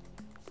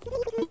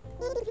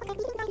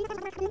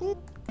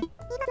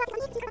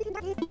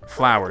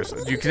 Flowers.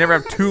 You can never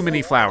have too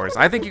many flowers.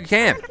 I think you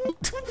can.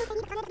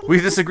 We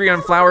disagree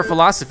on flower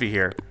philosophy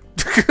here.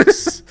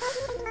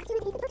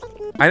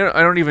 I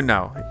don't even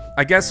know.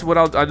 I guess what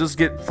I'll just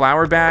get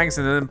flower bags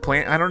and then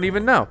plant. I don't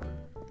even know.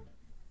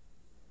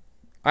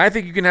 I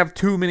think you can have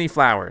too many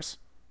flowers.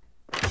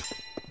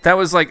 That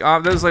was like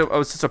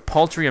such a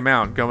paltry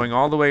amount going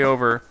all the way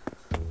over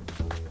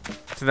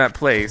to that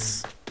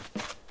place.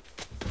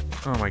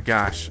 Oh my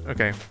gosh.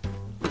 Okay,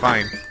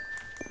 fine.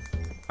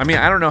 I mean,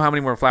 I don't know how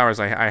many more flowers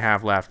I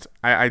have left.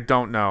 I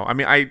don't know. I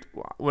mean,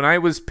 when I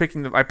was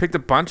picking I picked a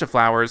bunch of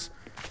flowers,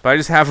 but I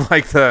just have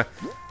like the,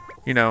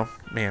 you know,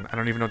 man, I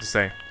don't even know what to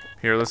say.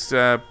 Here, let's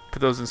put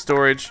those in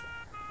storage.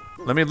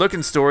 Let me look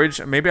in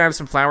storage. Maybe I have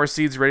some flower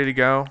seeds ready to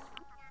go.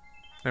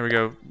 There we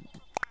go.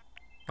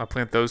 I'll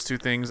plant those 2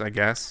 things, I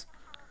guess.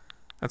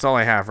 That's all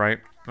I have, right?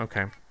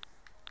 Okay.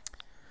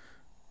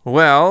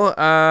 Well,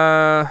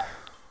 I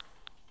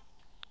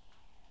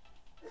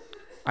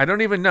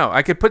don't even know.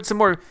 I could put some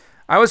more.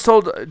 I was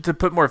told to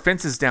put more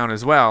fences down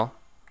as well.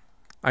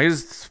 I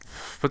just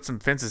put some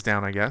fences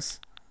down, I guess.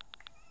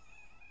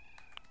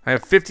 I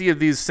have 50 of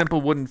these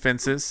simple wooden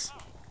fences.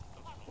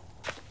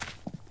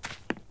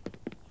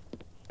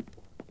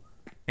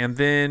 And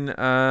then,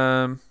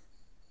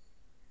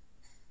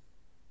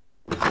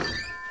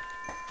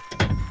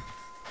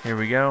 here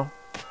we go.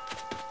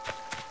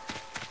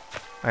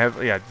 I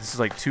have, yeah, this is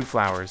like 2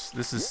 flowers.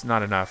 This is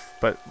not enough,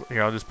 but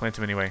here, I'll just plant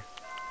them anyway.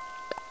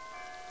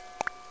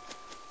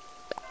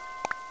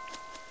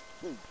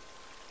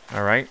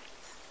 All right.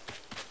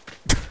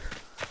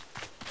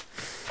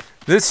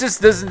 This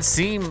just doesn't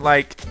seem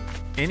like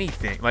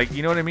anything. Like,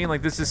 you know what I mean?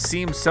 Like, this just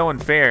seems so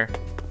unfair.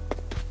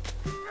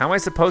 How am I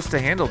supposed to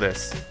handle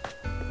this?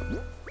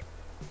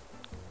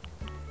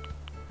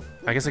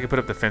 I guess I could put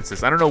up the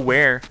fences. I don't know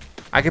where.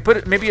 I could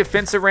put maybe a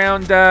fence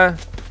around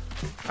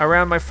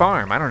around my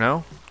farm. I don't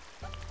know.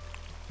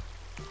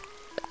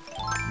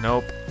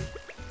 Nope.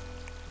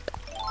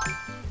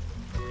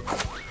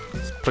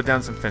 Let's put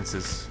down some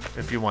fences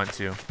if you want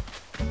to.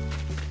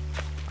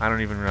 I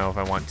don't even know if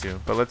I want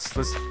to, but let's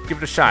give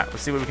it a shot.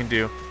 Let's see what we can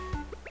do.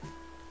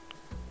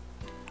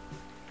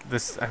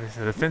 this, I mean,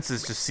 the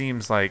fences just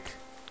seems like...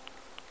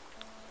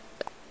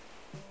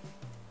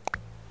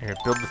 Here,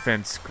 build the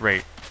fence.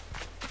 Great.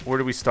 Where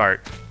do we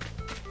start?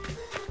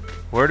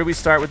 Where do we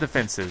start with the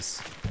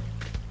fences?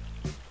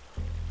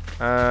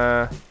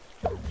 Yep.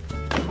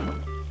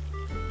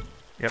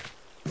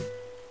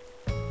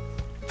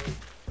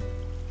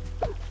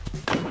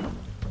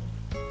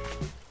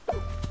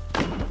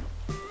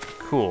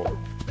 Cool.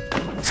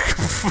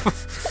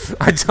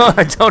 I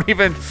don't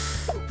even,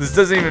 this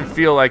doesn't even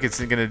feel like it's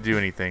gonna do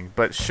anything,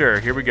 but sure,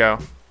 here we go.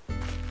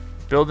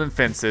 Building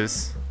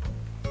fences.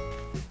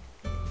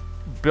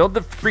 Build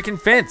the freaking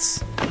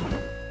fence.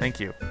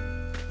 Thank you.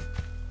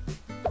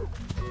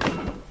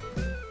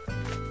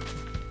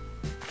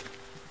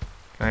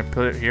 Can I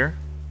put it here?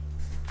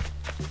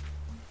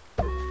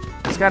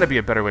 There's gotta be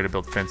a better way to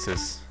build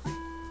fences.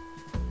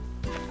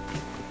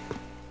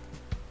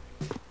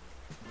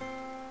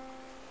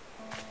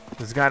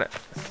 There's gotta...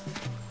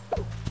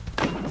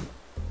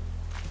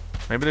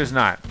 Maybe there's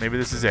not. Maybe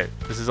this is it.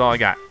 This is all I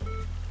got.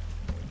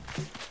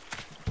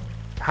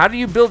 How do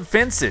you build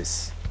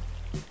fences?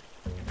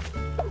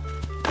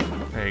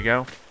 There you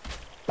go.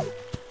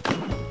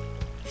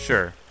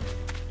 Sure.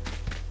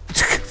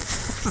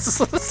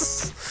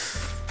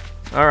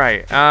 All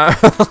right.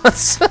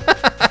 Let's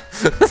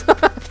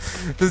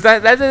Does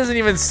that doesn't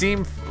even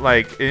seem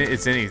like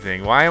it's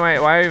anything. Why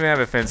even have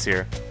a fence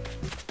here?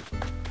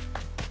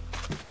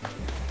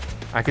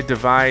 I could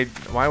divide.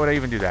 Why would I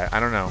even do that? I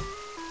don't know.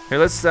 Here,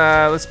 let's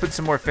put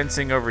some more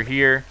fencing over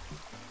here.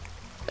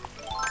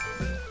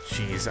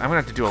 Jeez, I'm gonna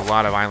have to do a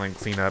lot of island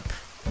cleanup.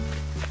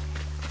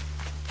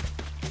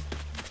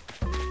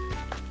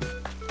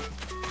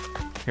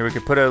 Here, we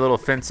could put a little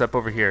fence up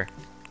over here.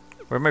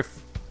 Where am I?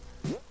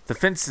 The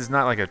fence is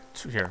not like a...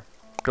 Here,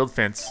 build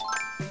fence.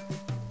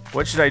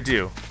 What should I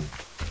do?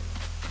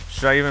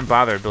 Should I even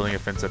bother building a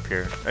fence up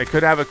here? I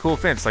could have a cool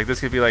fence. Like, this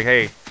could be like,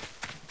 hey,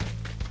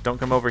 don't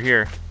come over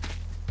here.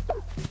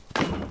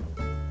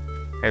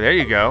 Hey, there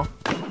you go.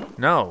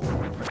 No.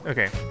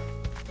 Okay.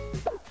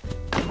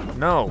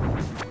 No.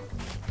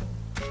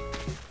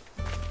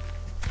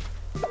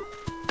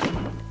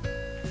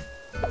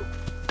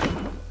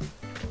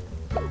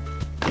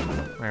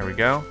 There we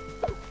go.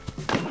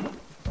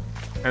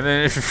 And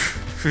then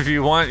if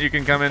you want, you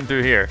can come in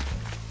through here.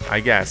 I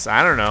guess.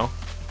 I don't know.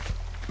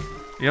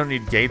 You don't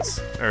need gates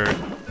or...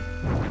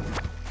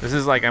 This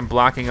is like I'm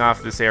blocking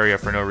off this area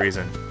for no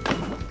reason.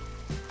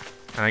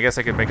 And I guess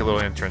I could make a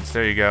little entrance.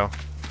 There you go.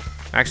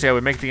 Actually, I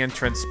would make the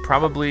entrance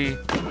probably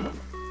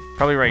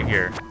right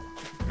here.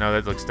 No,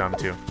 that looks dumb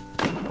too.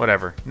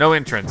 Whatever. No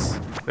entrance.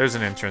 There's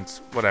an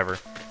entrance. Whatever.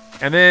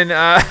 And then,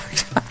 I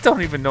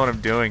don't even know what I'm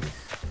doing.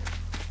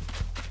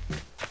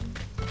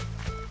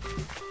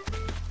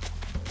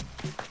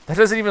 That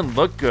doesn't even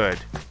look good.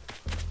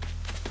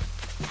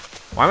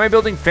 Why am I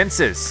building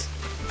fences?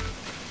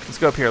 Let's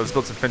go up here. Let's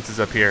build some fences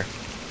up here.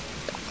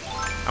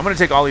 I'm going to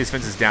take all these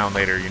fences down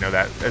later. You know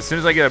that. As soon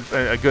as I get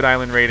a good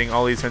island rating,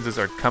 all these fences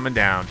are coming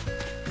down.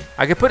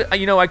 I could put,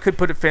 you know, I could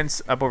put a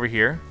fence up over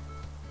here.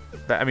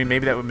 I mean,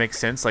 maybe that would make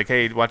sense. Like,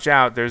 hey, watch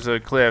out. There's a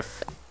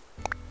cliff.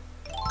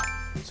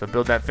 So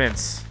build that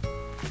fence.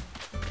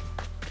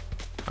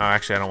 Oh,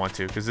 actually, I don't want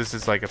to, because this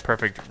is like a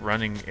perfect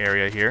running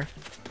area here.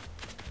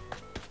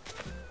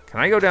 Can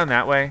I go down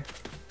that way?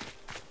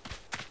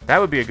 That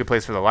would be a good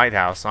place for the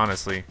lighthouse,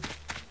 honestly.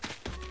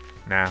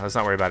 Nah, let's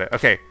not worry about it.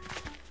 Okay.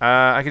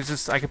 I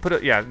could put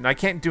it, yeah, I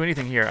can't do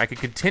anything here. I could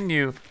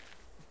continue.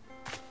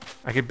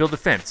 I could build a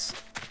fence,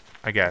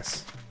 I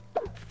guess.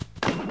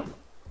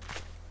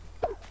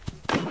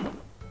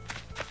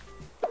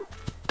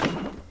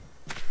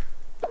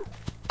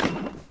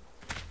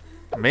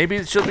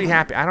 Maybe she'll be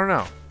happy. I don't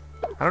know.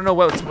 I don't know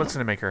what's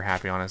gonna make her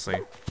happy, honestly.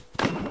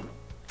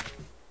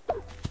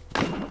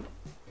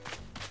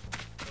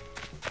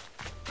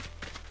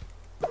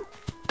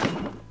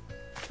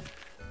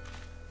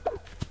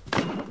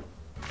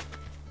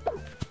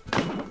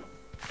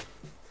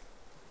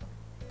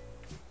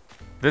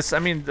 This, I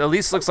mean, at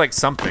least looks like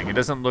something. It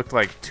doesn't look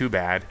like too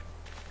bad.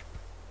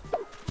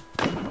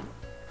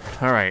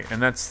 All right,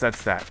 and that's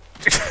that.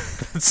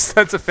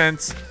 that's a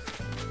fence.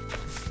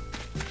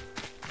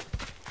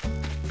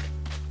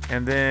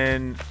 And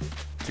then,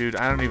 dude,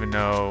 I don't even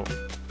know.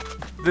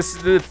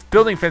 The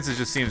building fences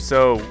just seem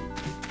so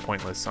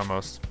pointless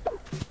almost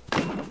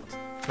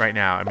right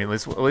now. I mean, at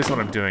least what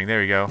I'm doing. There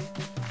we go.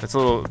 That's a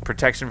little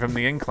protection from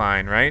the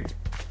incline, right?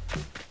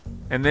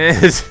 And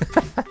this,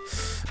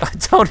 I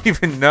don't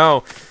even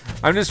know.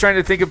 I'm just trying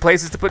to think of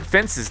places to put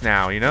fences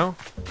now, you know?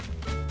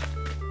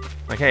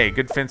 Like, hey,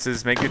 good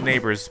fences, make good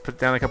neighbors. Put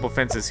down a couple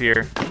fences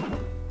here.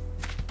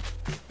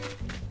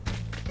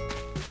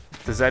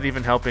 Does that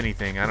even help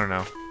anything? I don't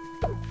know.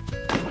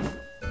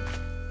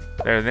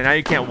 There, then now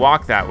you can't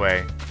walk that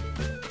way.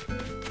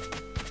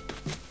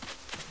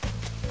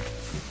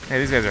 Hey,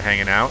 these guys are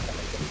hanging out.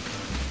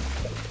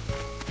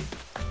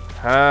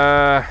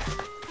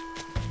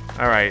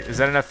 Alright, is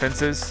that enough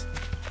fences?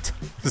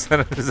 Is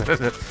that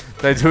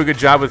enough? Did I do a good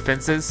job with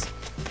fences?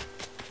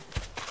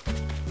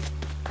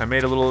 I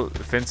made a little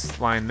fence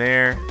line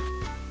there.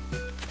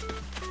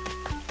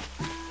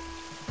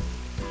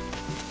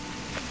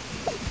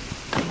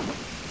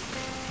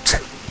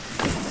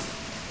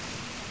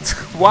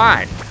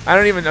 Why? I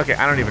don't even know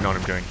what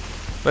I'm doing.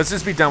 Let's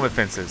just be done with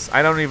fences.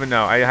 I don't even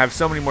know. I have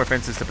so many more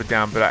fences to put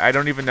down, but I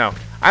don't even know.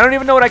 I don't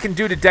even know what I can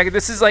do to deck it.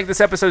 This is like,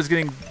 this episode is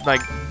getting,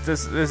 like,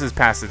 this is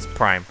past its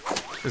prime,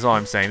 is all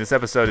I'm saying. This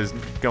episode is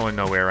going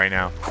nowhere right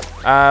now.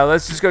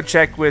 Let's just go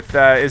check with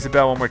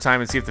Isabelle one more time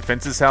and see if the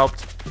fences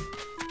helped.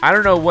 I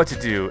don't know what to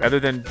do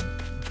other than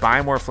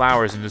buy more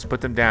flowers and just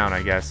put them down,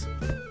 I guess.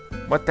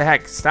 What the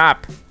heck?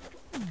 Stop.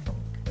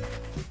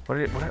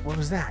 What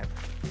was that?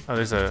 Oh,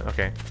 there's a,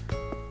 okay.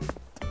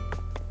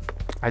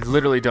 I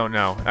literally don't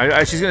know.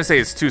 She's gonna say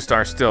it's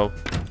 2-star still.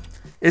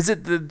 Is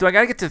it do I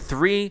gotta get to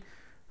 3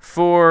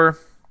 for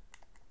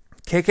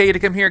KK to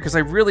come here? Because I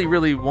really,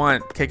 really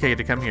want KK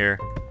to come here.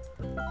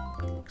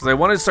 Because I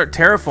want to start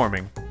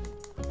terraforming.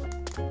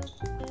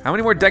 How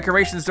many more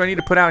decorations do I need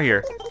to put out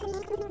here?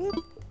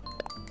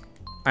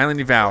 Island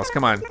evals,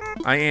 come on.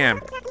 I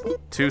am.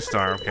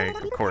 2-star, okay,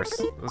 of course.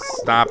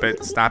 Let's stop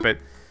it, stop it.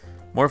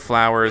 More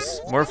flowers,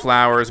 more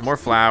flowers, more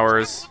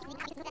flowers.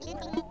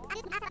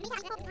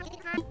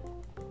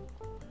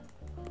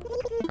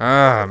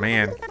 Ah,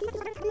 man.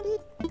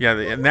 Yeah,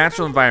 the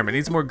natural environment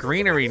needs more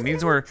greenery,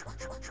 needs more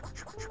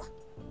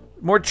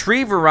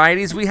tree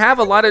varieties. We have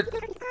a lot of...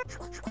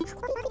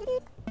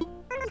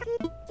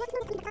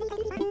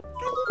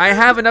 I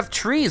have enough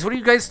trees. What are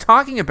you guys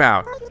talking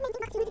about?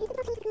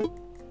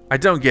 I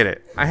don't get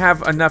it. I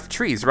have enough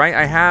trees, right?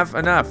 I have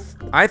enough.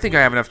 I think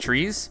I have enough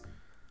trees.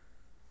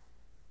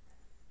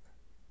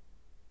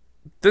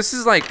 This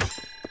is like...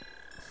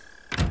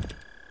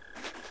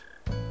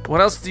 What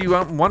else do you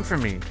want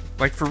from me?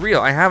 Like, for real,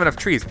 I have enough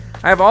trees.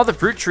 I have all the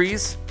fruit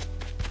trees.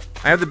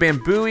 I have the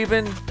bamboo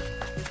even.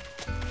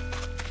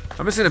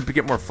 I'm just gonna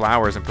get more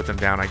flowers and put them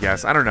down, I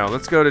guess. I don't know.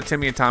 Let's go to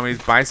Timmy and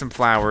Tommy's, buy some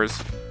flowers,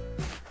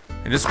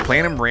 and just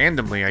plant them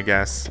randomly, I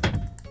guess.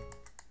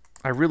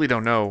 I really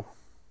don't know.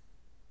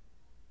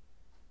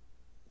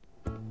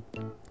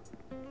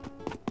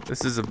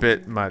 This is a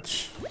bit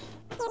much.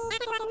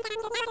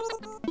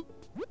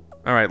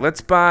 All right,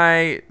 let's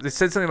buy, they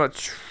said something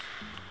about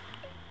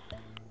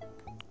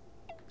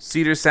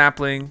cedar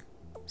sapling,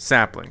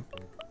 sapling.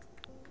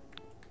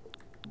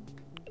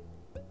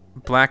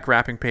 Black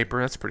wrapping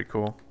paper, that's pretty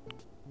cool.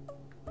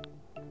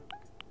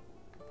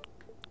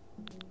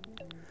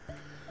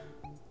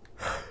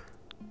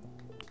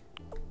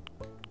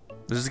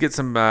 Let's get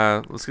some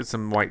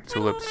white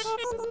tulips.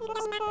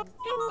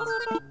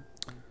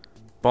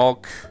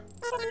 Bulk.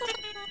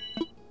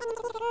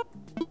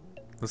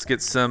 Let's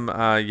get some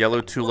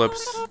yellow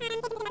tulips.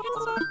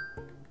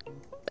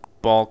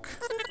 Bulk.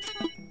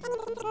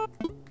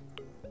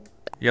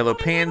 Yellow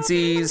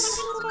pansies.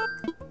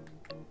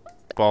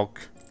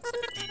 Bulk.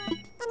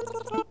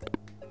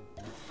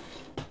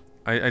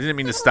 I didn't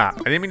mean to stop.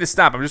 I didn't mean to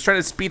stop. I'm just trying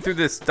to speed through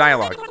this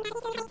dialogue.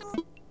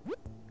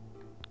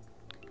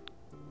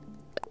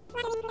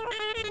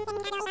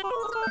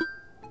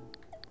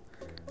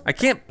 I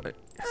can't...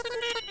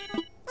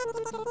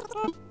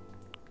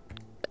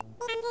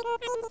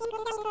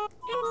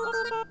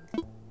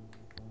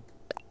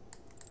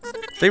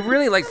 They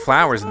really like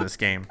flowers in this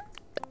game.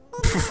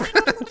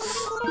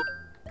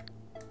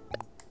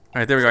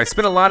 Alright, there we go. I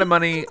spent a lot of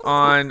money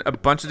on a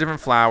bunch of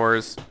different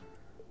flowers.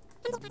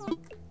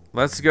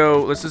 Let's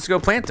just go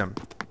plant them,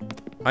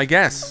 I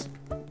guess.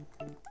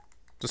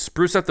 To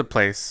spruce up the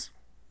place.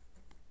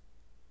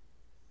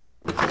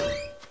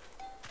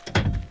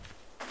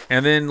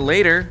 And then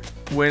later,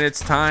 when it's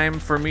time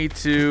for me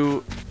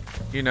to,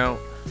 you know...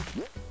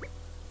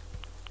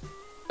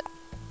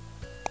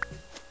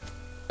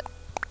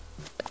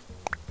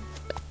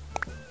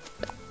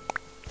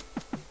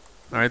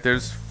 Alright,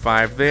 there's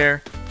 5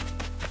 there.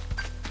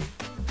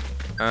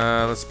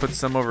 Let's put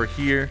some over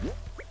here.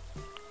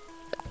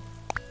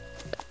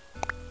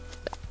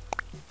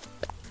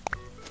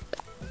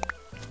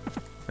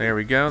 There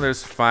we go,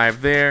 there's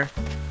 5 there.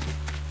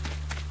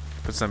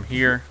 Put some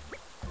here.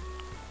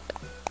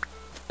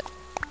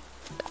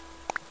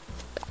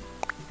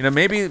 You know,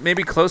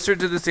 maybe closer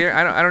to this area.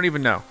 I don't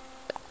even know.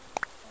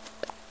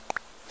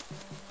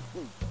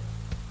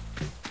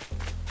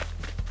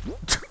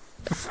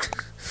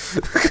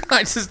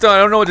 I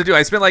don't know what to do.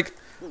 I spent like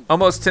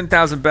almost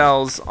 10,000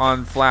 bells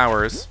on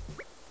flowers.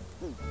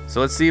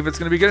 So let's see if it's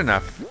gonna be good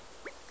enough.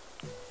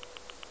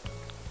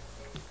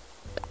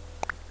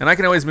 And I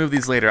can always move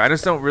these later. I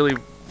just don't really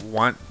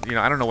want, you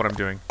know, I don't know what I'm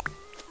doing.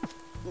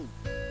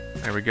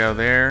 There we go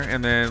there,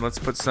 and then let's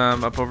put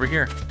some up over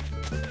here.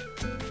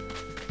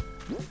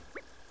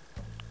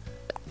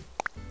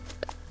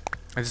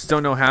 I just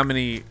don't know how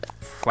many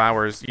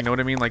flowers, you know what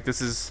I mean? Like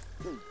this is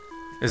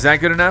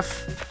that good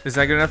enough? Is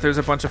that good enough? There's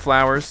a bunch of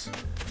flowers.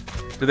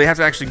 Do they have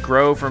to actually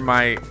grow for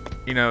my,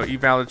 you know,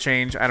 eval to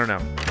change? I don't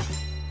know.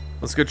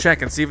 Let's go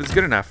check and see if it's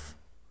good enough.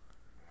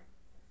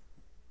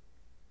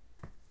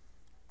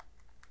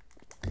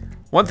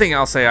 One thing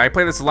I'll say, I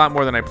play this a lot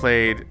more than I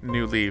played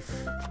New Leaf.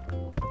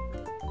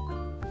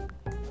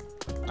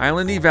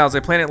 Island evals, I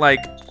planted like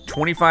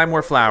 25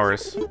 more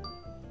flowers.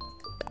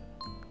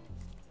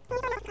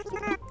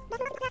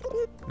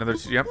 Another,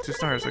 yep, 2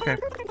 stars, okay.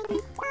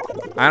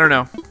 I don't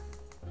know.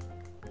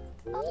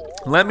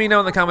 Let me know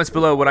in the comments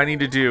below what I need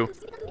to do.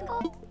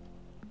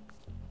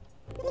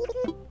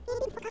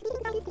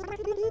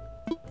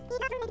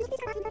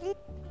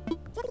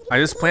 I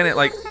just planted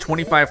like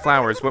 25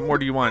 flowers. What more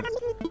do you want?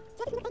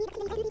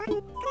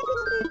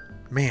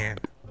 Man.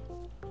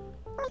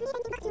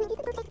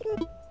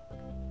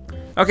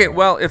 Okay,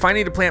 well, if I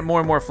need to plant more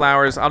and more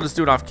flowers, I'll just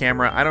do it off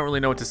camera. I don't really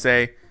know what to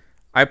say.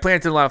 I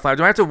planted a lot of flowers.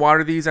 Do I have to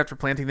water these after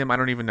planting them? I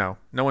don't even know.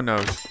 No one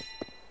knows.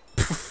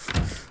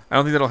 I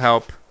don't think that'll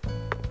help.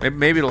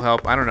 Maybe it'll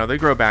help. I don't know. They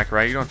grow back,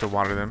 right? You don't have to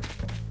water them.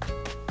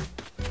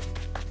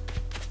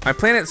 I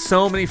planted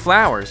so many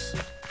flowers.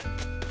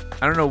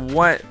 I don't know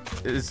what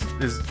is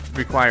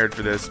required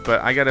for this,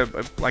 but I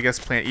gotta, I guess,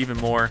 plant even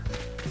more.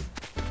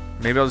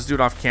 Maybe I'll just do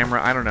it off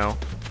camera. I don't know.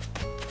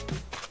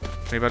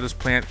 Maybe I'll just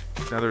plant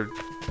another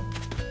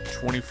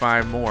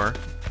 25 more.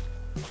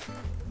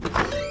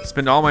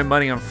 Spend all my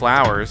money on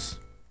flowers.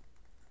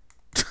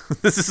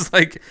 This is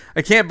like,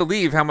 I can't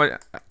believe how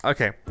much.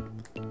 Okay.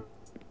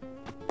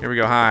 Here we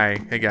go. Hi.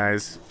 Hey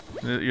guys.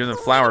 You're in the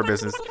flower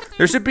business.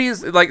 There should be,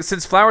 like,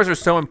 since flowers are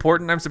so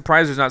important, I'm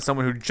surprised there's not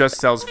someone who just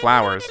sells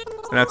flowers.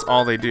 And that's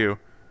all they do.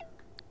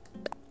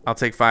 I'll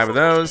take 5 of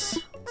those.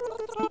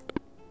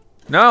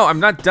 No, I'm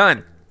not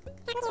done.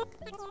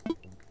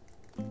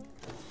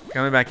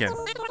 Coming back in.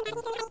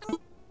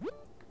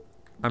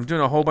 I'm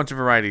doing a whole bunch of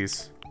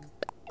varieties.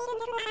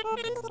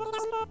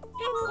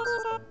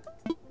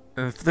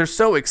 They're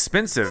so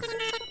expensive.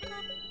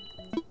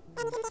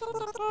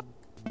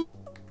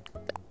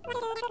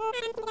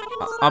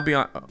 I'll be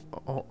on.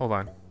 Hold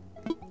on.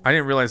 I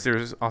didn't realize there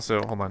was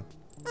also. Hold on.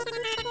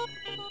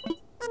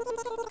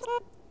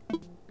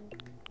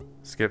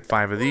 Let's get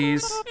 5 of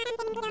these.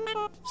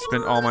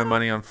 Spend all my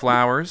money on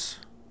flowers.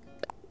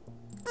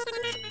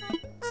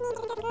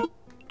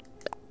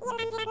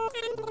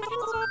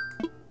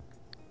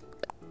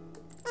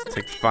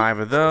 Take 5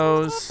 of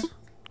those.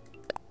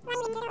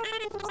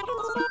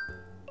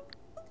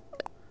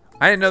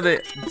 I didn't know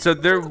that. So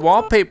their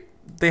wallpaper,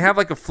 they have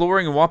like a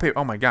flooring and wallpaper.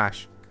 Oh my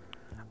gosh.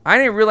 I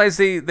didn't realize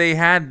they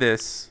had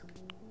this.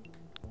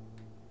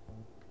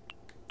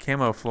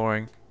 Camo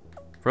flooring.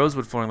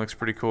 Rosewood flooring looks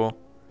pretty cool.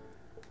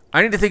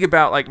 I need to think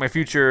about like my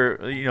future,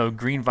 you know,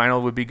 green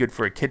vinyl would be good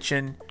for a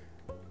kitchen.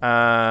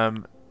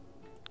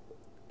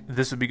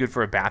 This would be good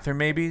for a bathroom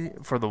maybe,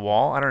 for the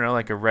wall. I don't know,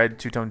 like a red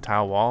two-tone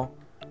tile wall.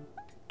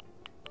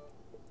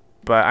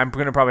 But I'm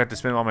gonna probably have to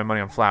spend all my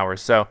money on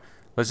flowers. So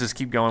let's just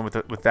keep going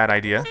with that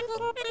idea.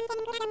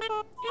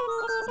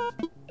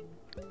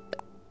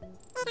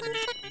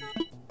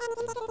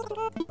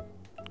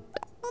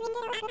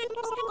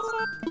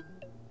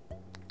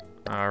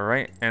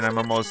 Alright, and I'm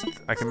almost,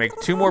 I can make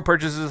 2 more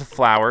purchases of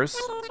flowers.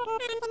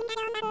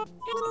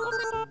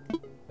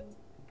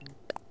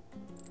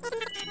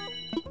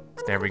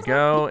 There we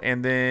go,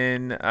 and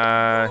then,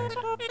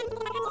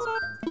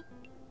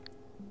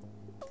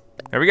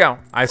 there we go.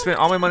 I spent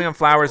all my money on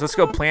flowers. Let's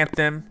go plant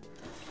them.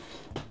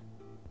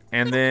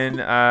 And then,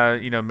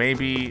 you know,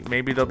 maybe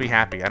they'll be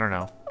happy. I don't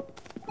know.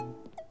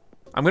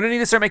 I'm gonna need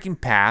to start making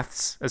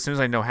paths as soon as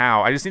I know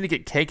how. I just need to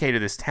get KK to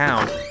this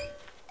town.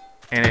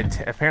 And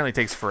it apparently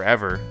takes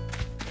forever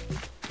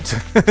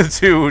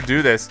to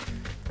do this.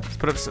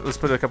 Let's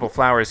put a couple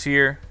flowers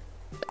here.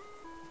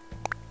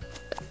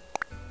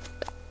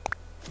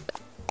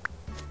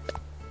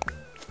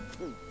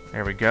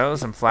 There we go.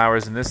 Some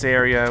flowers in this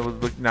area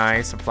would look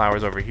nice. Some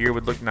flowers over here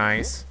would look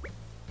nice.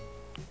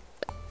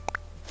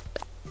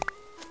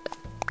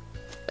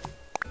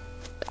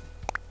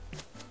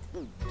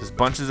 Just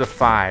bunches of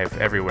 5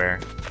 everywhere.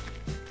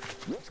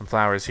 Some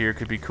flowers here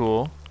could be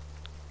cool.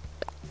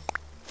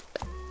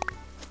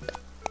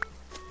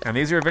 And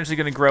these are eventually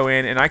going to grow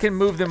in, and I can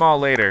move them all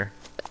later.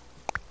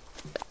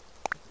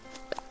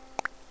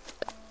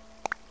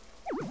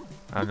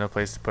 No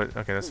place to put.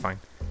 Okay, that's fine.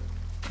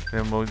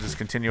 Then we'll just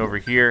continue over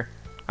here.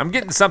 I'm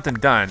getting something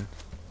done.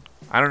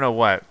 I don't know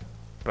what,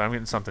 but I'm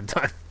getting something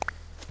done.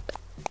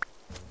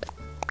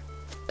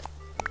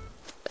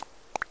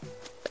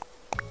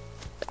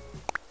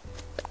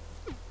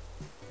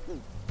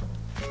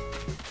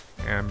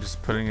 And I'm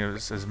just putting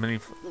as many.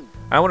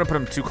 I don't want to put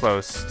them too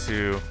close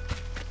to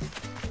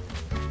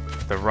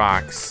the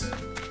rocks.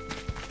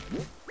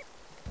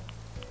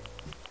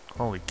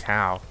 Holy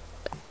cow.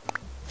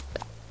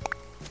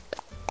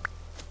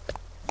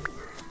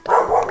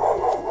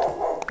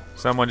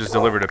 Someone just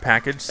delivered a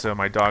package, so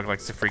my dog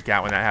likes to freak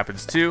out when that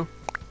happens too.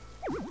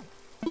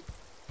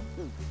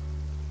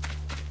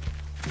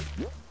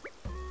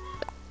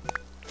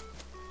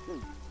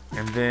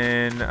 And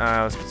then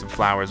let's put some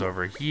flowers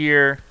over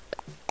here.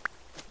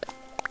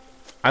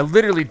 I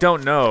literally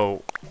don't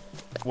know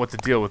what to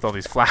deal with all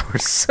these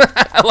flowers.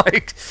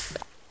 Like,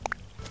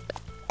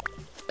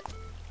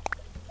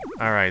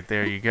 all right,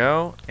 there you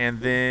go. And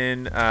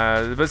then,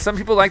 but some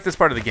people like this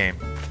part of the game,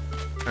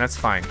 and that's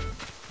fine.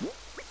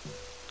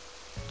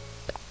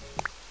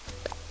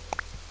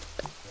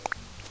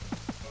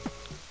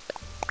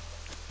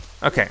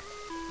 Okay,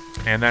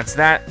 and that's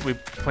that. We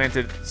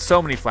planted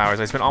so many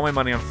flowers. I spent all my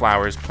money on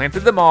flowers,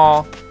 planted them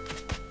all.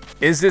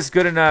 Is this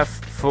good enough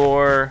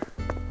for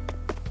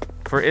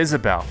for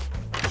Isabelle.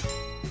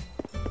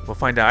 We'll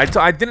find out.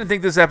 I didn't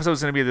think this episode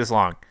was going to be this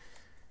long.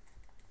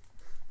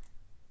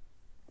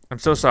 I'm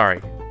so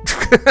sorry.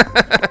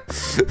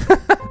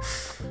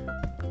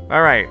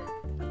 All right.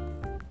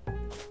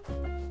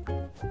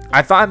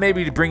 I thought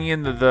maybe bringing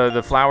in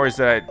the flowers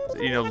that,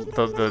 you know,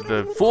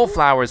 the full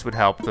flowers would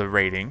help the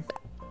rating.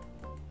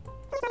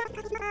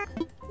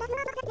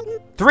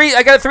 3.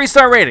 I got a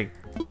 3-star rating.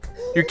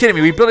 You're kidding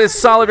me. We built a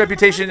solid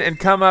reputation and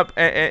come up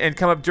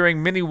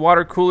during mini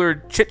water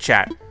cooler chit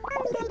chat.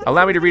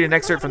 Allow me to read an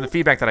excerpt from the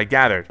feedback that I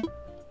gathered.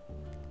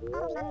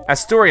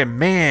 Astoria,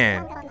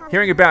 man,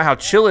 hearing about how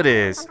chill it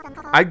is.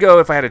 I'd go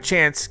if I had a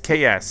chance.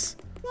 KS.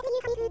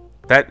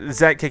 Is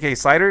that KK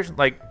Slider?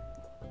 Like,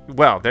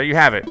 well, there you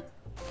have it.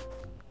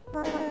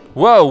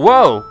 Whoa,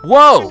 whoa,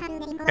 whoa!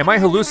 Am I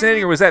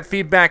hallucinating, or was that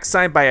feedback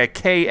signed by a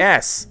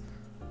KS?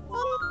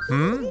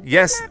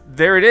 Yes,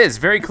 there it is,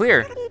 very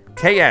clear.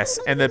 KS,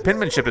 and the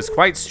penmanship is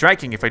quite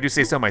striking, if I do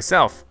say so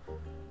myself.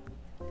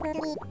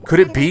 Could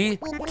it be?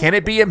 Can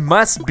it be? It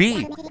must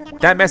be.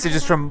 That message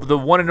is from the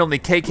one and only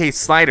KK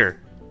Slider.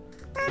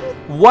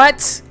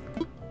 What?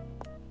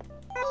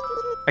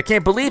 I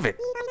can't believe it.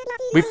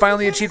 We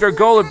finally achieved our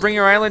goal of bringing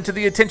our island to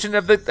the attention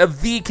of the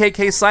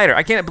KK Slider.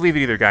 I can't believe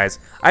it either, guys.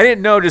 I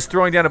didn't know just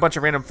throwing down a bunch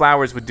of random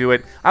flowers would do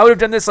it. I would have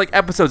done this like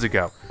episodes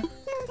ago.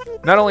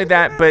 Not only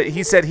that, but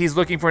he said he's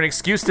looking for an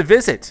excuse to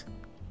visit.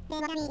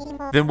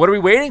 Then what are we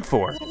waiting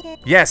for?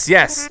 Yes,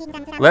 yes.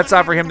 Let's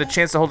offer him the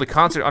chance to hold a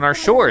concert on our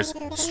shores.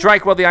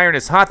 Strike while the iron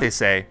is hot, they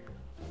say.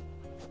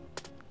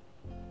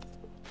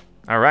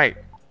 All right.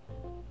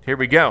 Here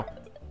we go.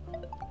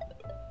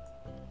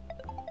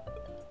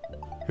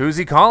 Who's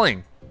he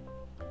calling?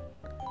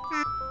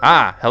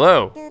 Ah,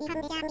 hello.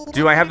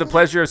 Do I have the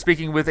pleasure of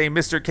speaking with a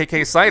Mr.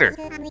 KK Slider?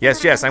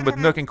 Yes, yes, I'm with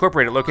Nook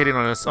Incorporated, located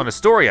on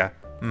Astoria.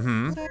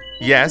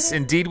 Yes,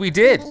 indeed we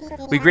did.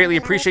 We greatly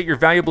appreciate your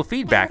valuable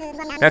feedback.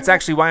 That's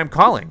actually why I'm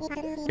calling.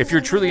 If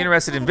you're truly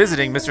interested in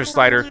visiting, Mr.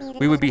 Slider,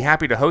 we would be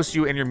happy to host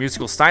you and your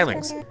musical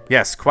stylings.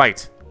 Yes,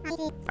 quite.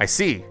 I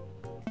see.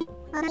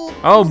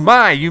 Oh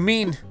my, you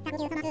mean...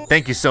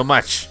 Thank you so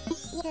much.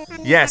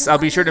 Yes, I'll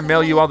be sure to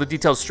mail you all the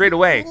details straight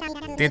away.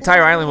 The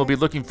entire island will be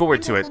looking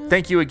forward to it.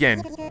 Thank you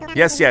again.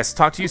 Yes, yes,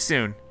 talk to you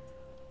soon.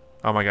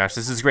 Oh my gosh,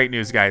 this is great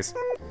news, guys.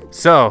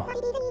 So,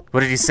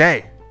 what did he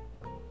say?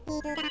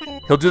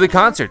 He'll do the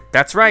concert.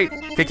 That's right.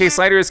 KK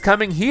Slider is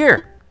coming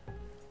here.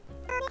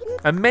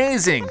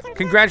 Amazing.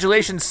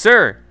 Congratulations,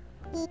 sir.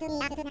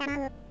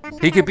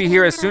 He could be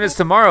here as soon as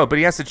tomorrow, but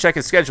he has to check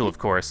his schedule, of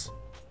course.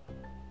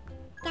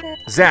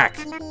 Zack,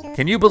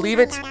 can you believe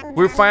it?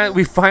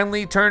 We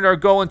finally turned our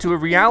goal into a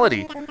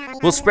reality.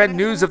 We'll spread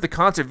news of the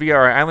concert via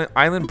our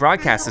island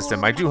broadcast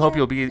system. I do hope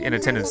you'll be in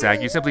attendance,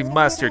 Zack. You simply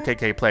must hear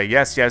KK play.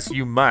 Yes, yes,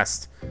 you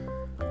must.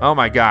 Oh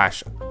my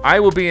gosh. I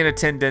will be in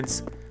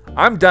attendance.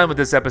 I'm done with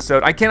this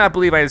episode. I cannot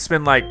believe I had to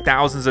spend like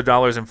thousands of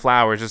dollars in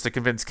flowers just to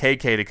convince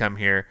KK to come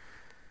here.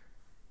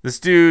 This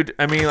dude,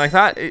 I mean, I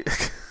thought...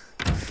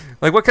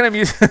 like, what kind of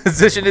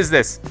musician is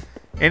this?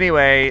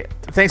 Anyway,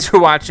 thanks for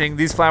watching.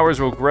 These flowers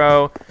will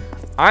grow.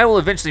 I will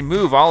eventually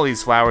move all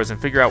these flowers and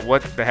figure out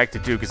what the heck to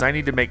do, because I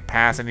need to make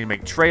paths, I need to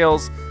make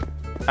trails.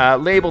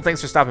 Label,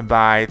 thanks for stopping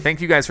by. Thank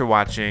you guys for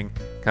watching.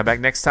 Come back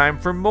next time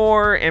for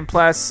more, and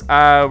plus,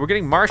 we're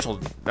getting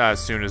marshaled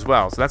soon as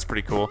well, so that's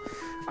pretty cool.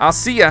 I'll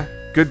see ya.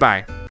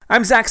 Goodbye.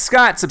 I'm Zack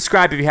Scott.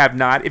 Subscribe if you have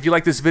not. If you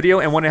like this video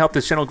and want to help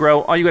this channel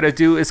grow, all you gotta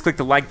do is click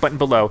the like button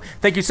below.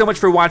 Thank you so much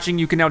for watching.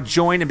 You can now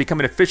join and become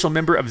an official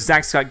member of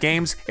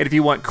ZackScottGames. And if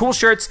you want cool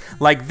shirts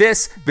like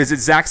this, visit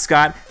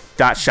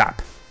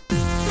ZackScott.shop.